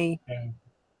the only.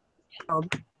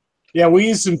 Yeah, we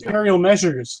use imperial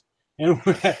measures, and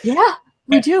yeah,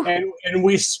 we do. And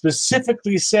we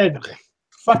specifically said,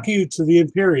 "Fuck you" to the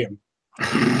Imperium.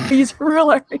 He's a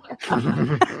ruler.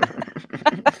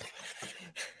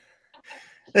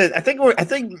 I think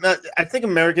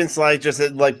Americans just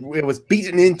like it was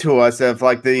beaten into us of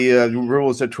like the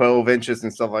rules of 12 inches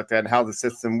and stuff like that, and how the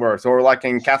system works. Or like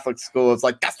in Catholic school, it's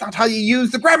like that's not how you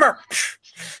use the grammar.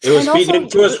 It was beaten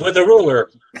into us with a ruler.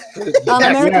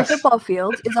 American football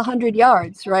field is 100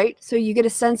 yards, right? So you get a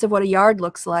sense of what a yard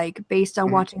looks like based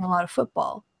on watching a lot of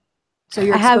football. So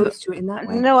you're exposed to it in that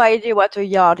way. No idea what a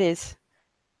yard is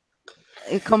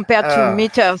compared to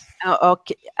meters.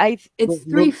 It's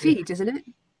 3 feet, isn't it?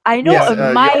 I know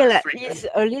a mile is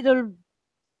a little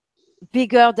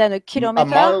bigger than a kilometer. A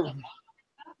mile?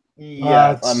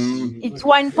 Yeah, it's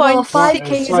 1.6 well,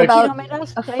 5K is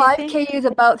kilometers. A 5K is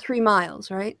about 3 miles,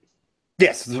 right?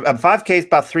 Yes, 5K is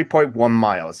about 3.1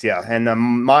 miles. Yeah, and a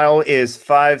mile is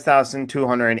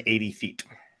 5,280 feet.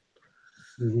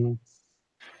 Mm-hmm.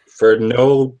 For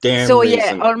no damn so reason.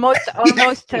 Yeah, almost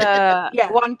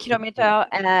 1 kilometer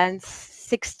and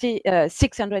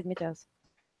 600 meters.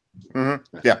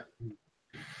 Mm-hmm. Yeah.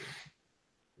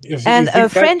 And a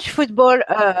French football,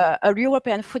 a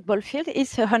European football field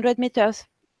is 100 meters.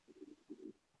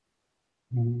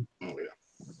 Mm-hmm.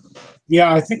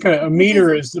 Yeah, I think a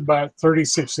meter is about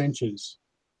 36 inches.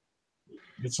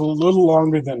 It's a little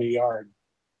longer than a yard.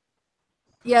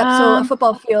 Yeah, so a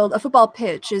football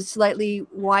pitch is slightly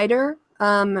wider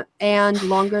and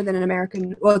longer than an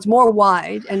American. Well, it's more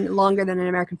wide and longer than an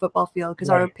American football field because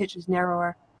our pitch is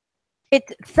narrower.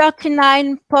 It's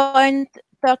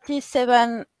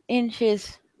 39.37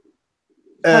 inches.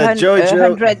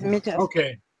 100 meters.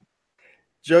 Okay.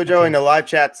 Jojo in the live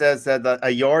chat says that a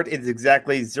yard is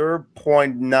exactly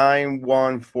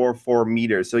 0.9144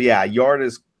 meters. So yeah, a yard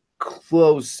is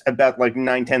close, about like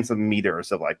 9/10 of a meter or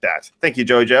something like that. Thank you,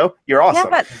 Jojo. You're awesome.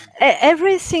 Yeah, but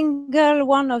every single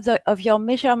one of your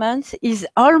measurements is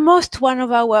almost one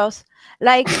of ours.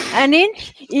 Like an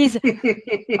inch is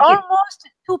almost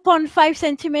 2.5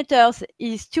 centimeters,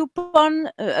 is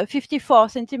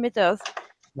 2.54 centimeters.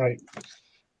 Right.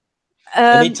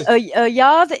 A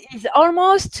yard is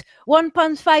almost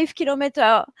 1.5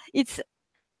 kilometer. It's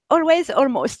always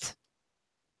almost.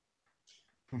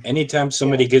 Anytime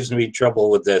somebody gives me trouble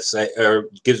with this, or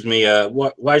gives me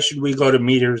why should we go to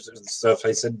meters and stuff?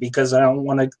 I said, because I don't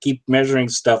want to keep measuring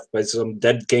stuff by some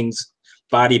dead king's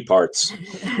body parts.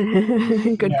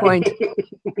 Good point.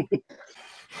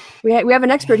 We have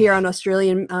an expert here on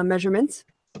Australian measurements.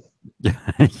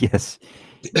 Yes.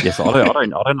 Yes, I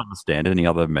don't understand any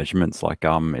other measurements. Like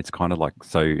it's kind of like,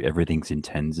 so everything's in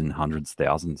tens and hundreds,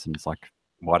 thousands, and it's like,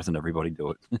 why doesn't everybody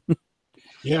do it?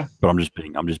 Yeah. But I'm just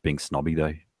being snobby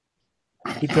though.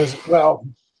 Because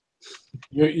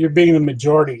you're being the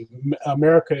majority.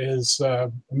 America's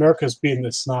being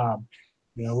the snob.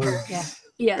 You know, we're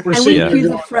and we're we accuse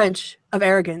the French of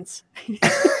arrogance.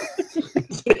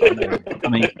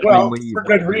 For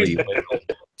good reason.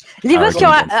 Leave us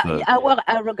our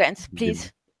arrogance,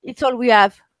 please. It's all we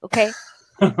have, okay?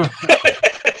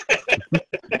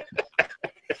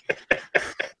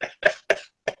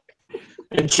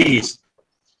 And cheese.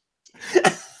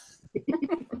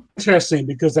 Interesting,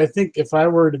 because I think if I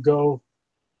were to go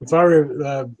to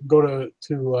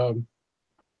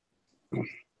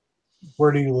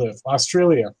where do you live?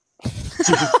 Australia.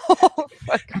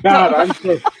 God, I'm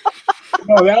so,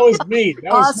 no, that was me.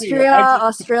 That was me. Austria,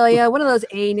 Australia, one of those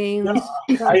A names.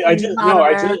 I just not no,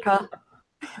 America.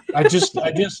 I just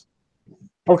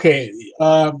okay.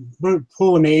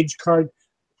 Pull an age card.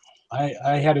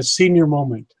 I had a senior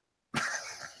moment.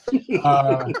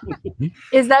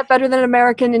 Is that better than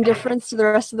American indifference to the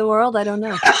rest of the world? I don't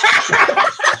know.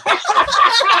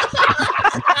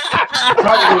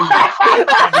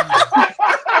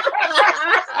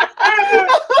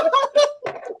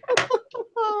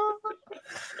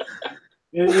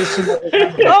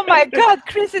 Oh my God,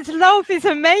 Chris's laugh is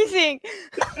amazing.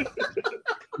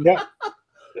 Yeah.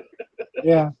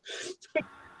 Yeah.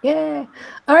 Yeah.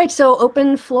 All right. So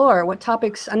open floor. What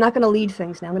topics? I'm not going to lead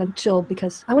things now. I'm going to chill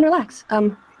because I want to relax.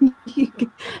 You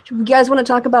guys want to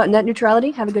talk about net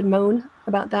neutrality? Have a good moan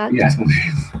about that? Yes.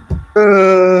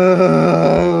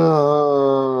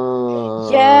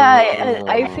 Yeah,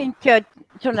 I think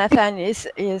Jonathan is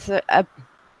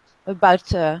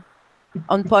about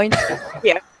on point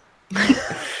here.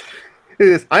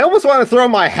 I almost want to throw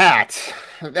my hat.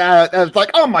 I was like,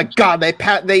 oh my God,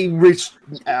 they reached.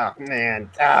 Oh man.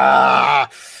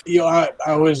 You know,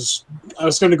 I was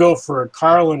going to go for a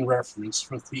Carlin reference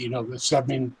with the the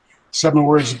seven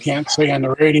words you can't say on the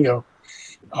radio,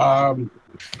 and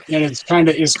it's kind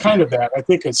of that. I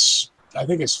think it's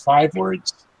 5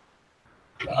 words.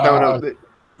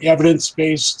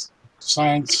 Evidence-based,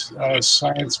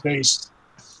 science-based.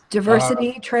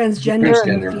 Diversity, transgender,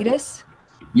 and fetus.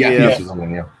 Yeah, Yeah. fetus is the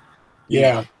one. Yeah.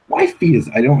 Yeah. Why fetus?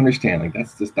 I don't understand. Like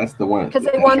that's the one. Because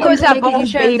they want them to make a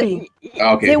huge baby.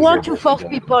 Okay, They want to force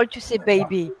people to say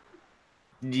baby.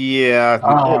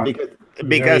 Yeah,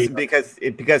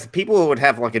 because people would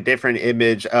have like a different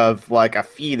image of like a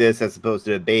fetus as opposed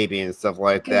to a baby and stuff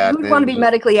like that. Who would want to be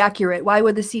medically accurate? Why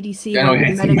would the CDC want to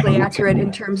be medically accurate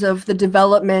in terms of the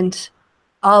development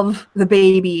of the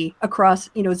baby across,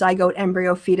 zygote,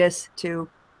 embryo, fetus to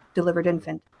delivered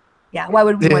infant? Yeah, why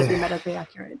would we want to be medically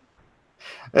accurate?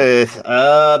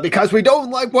 Because we don't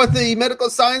like what the medical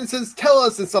sciences tell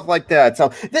us and stuff like that.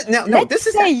 So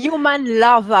Let's say human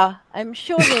larva. I'm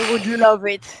sure they would love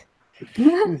it.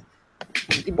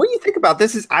 What do you think about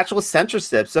this? Is actual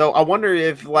censorship. So I wonder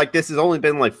if like this has only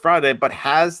been like Friday, but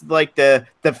has like the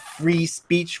free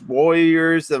speech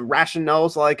warriors, the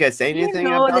rationales, like say anything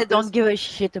about they this? don't give a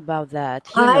shit about that.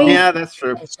 Yeah, that's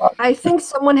true. I think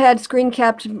someone had screen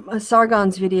capped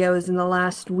Sargon's videos in the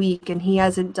last week, and he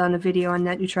hasn't done a video on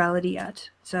net neutrality yet.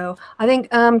 So I think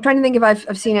I'm trying to think if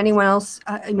I've seen anyone else.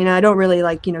 I mean, I don't really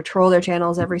troll their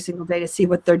channels every single day to see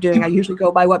what they're doing. I usually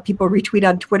go by what people retweet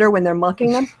on Twitter when they're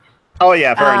mucking them. Oh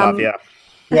yeah, fair enough. Yeah.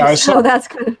 Yeah, I so saw. That's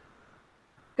good.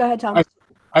 Go ahead, Tom.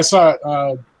 I saw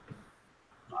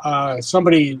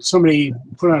somebody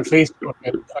put on Facebook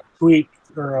a tweet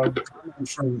or a comment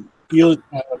from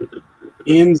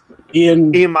Ian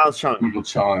Miles Chung.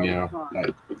 Yeah.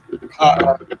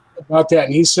 About that,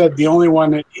 and he said the only one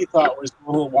that he thought was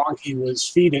a little wonky was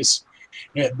fetus,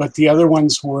 but the other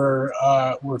ones were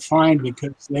fine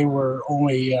because they were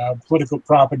only political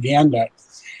propaganda.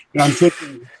 And I'm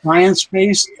thinking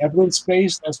science-based,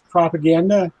 evidence-based, that's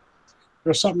propaganda.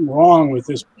 There's something wrong with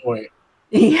this boy.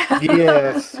 Yeah.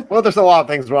 Yes. Well, there's a lot of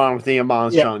things wrong with Ian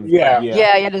Miles Chung. Yeah.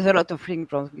 Yeah, there's a lot of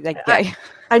things wrong with that guy.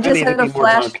 I just need had to a be more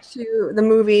flash drunk. to the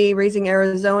movie Raising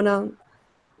Arizona.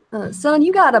 Son,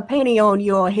 you got a penny on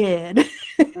your head.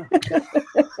 I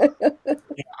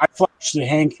flashed to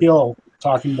Hank Hill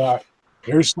talking about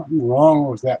there's something wrong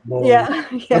with that boy. Yeah.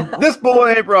 This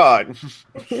boy ain't right.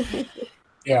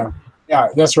 Yeah,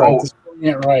 that's right. This boy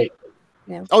ain't right.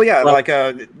 Yeah. Oh yeah, like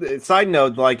side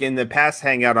note, like in the past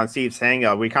hangout on Steve's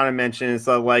Hangout, we kind of mentioned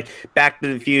stuff like Back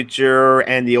to the Future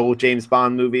and the old James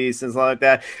Bond movies and stuff like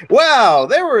that. Wow,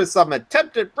 there was some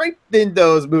attempted rape in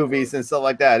those movies and stuff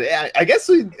like that. I guess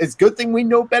it's a good thing we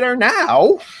know better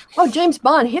now. Oh, James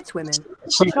Bond hits women.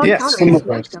 Sean Connery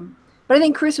smoked them. But I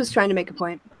think Chris was trying to make a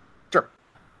point. Sure.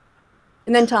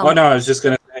 And then Tom. Oh no, I was just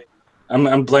gonna say,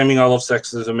 I'm blaming all of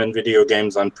sexism in video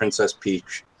games on Princess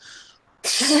Peach.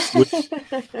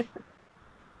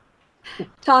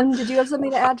 Tom, did you have something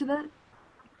to add to that?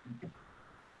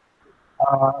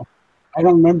 I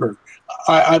don't remember.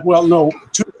 Well, no,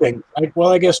 two things. I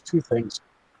guess two things.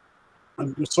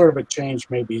 Sort of a change,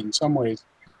 maybe in some ways.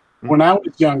 When I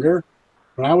was younger,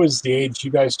 when I was the age you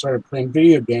guys started playing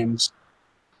video games,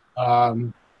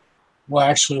 well,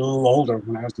 actually a little older,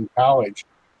 when I was in college,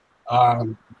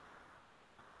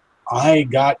 I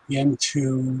got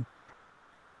into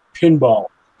pinball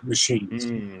machines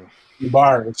in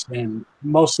bars, and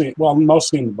mostly in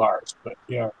the bars, but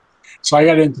yeah. So I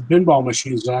got into pinball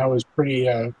machines, and I was pretty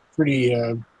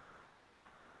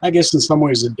I guess in some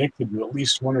ways addicted to at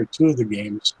least one or two of the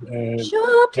games.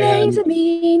 Sure plays a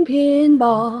mean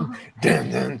pinball.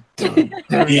 Yeah.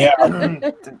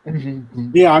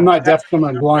 Yeah, I'm not deaf, dumb,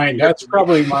 and blind. That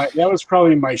was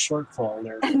probably my shortfall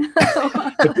there.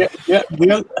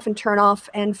 And turn off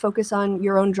and focus on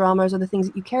your own dramas or the things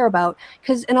that you care about.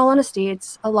 Because in all honesty,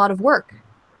 it's a lot of work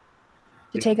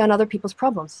to take on other people's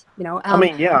problems. You know. I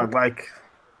mean, yeah, like.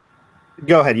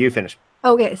 Go ahead. You finish.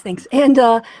 Okay, thanks. And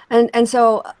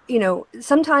so, you know,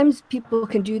 sometimes people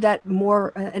can do that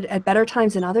more at better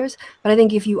times than others. But I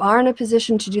think if you are in a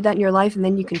position to do that in your life, and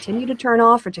then you continue to turn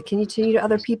off or to continue to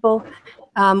other people,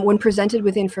 when presented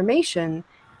with information,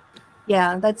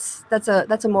 yeah, that's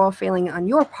a moral failing on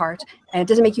your part, and it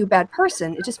doesn't make you a bad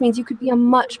person. It just means you could be a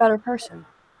much better person.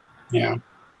 Yeah,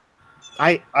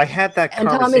 I had that. And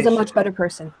Tom is a much better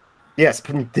person. Yes,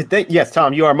 yes,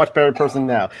 Tom, you are a much better person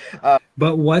now.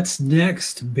 But what's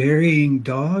next? Burying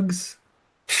dogs?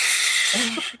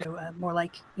 More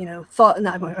like, you know, thought.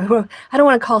 Not, I don't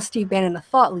want to call Steve Bannon a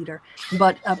thought leader,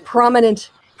 but prominent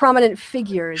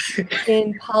figures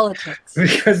in politics.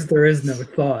 Because there is no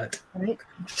thought. Right.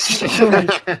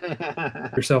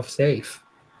 Yourself safe.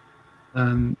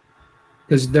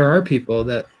 Because there are people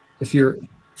that, if you're,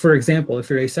 for example, if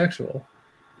you're asexual,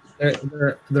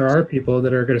 there are people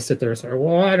that are going to sit there and say,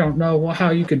 well, I don't know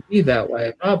how you could be that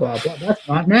way, blah, blah, blah. That's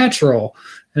not natural.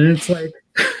 And it's like,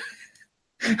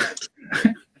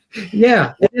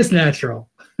 yeah, it is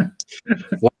natural.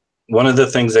 One of the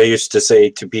things I used to say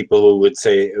to people who would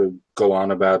go on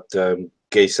about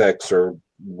gay sex or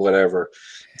whatever,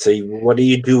 say, what do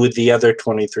you do with the other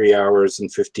 23 hours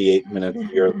and 58 minutes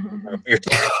of your day?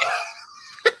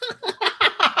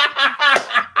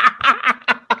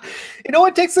 You know,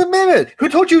 it takes a minute. Who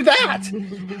told you that?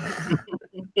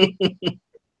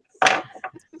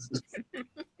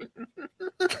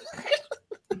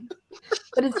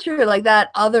 But it's true, like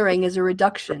that othering is a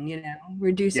reduction, you know.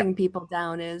 Reducing people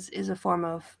down is a form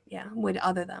of, way to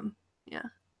other them. Yeah.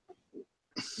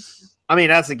 I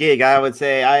mean, as a geek, I would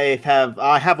say I have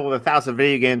over 1,000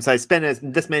 video games. I spend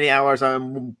this many hours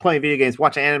on playing video games,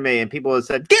 watching anime, and people have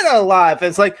said, "Get a life." And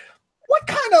it's like, what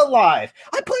kind of life?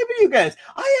 I play video games.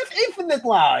 I have infinite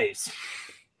lives.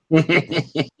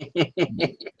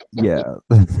 Yeah.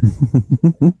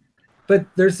 But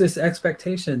there's this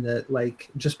expectation that, like,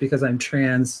 just because I'm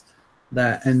trans,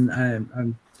 and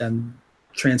I'm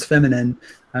trans feminine,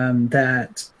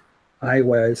 that I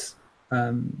was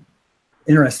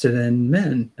interested in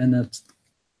men, and that's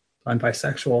I'm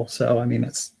bisexual. So I mean,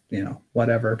 it's, you know,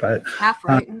 whatever. But half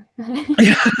right.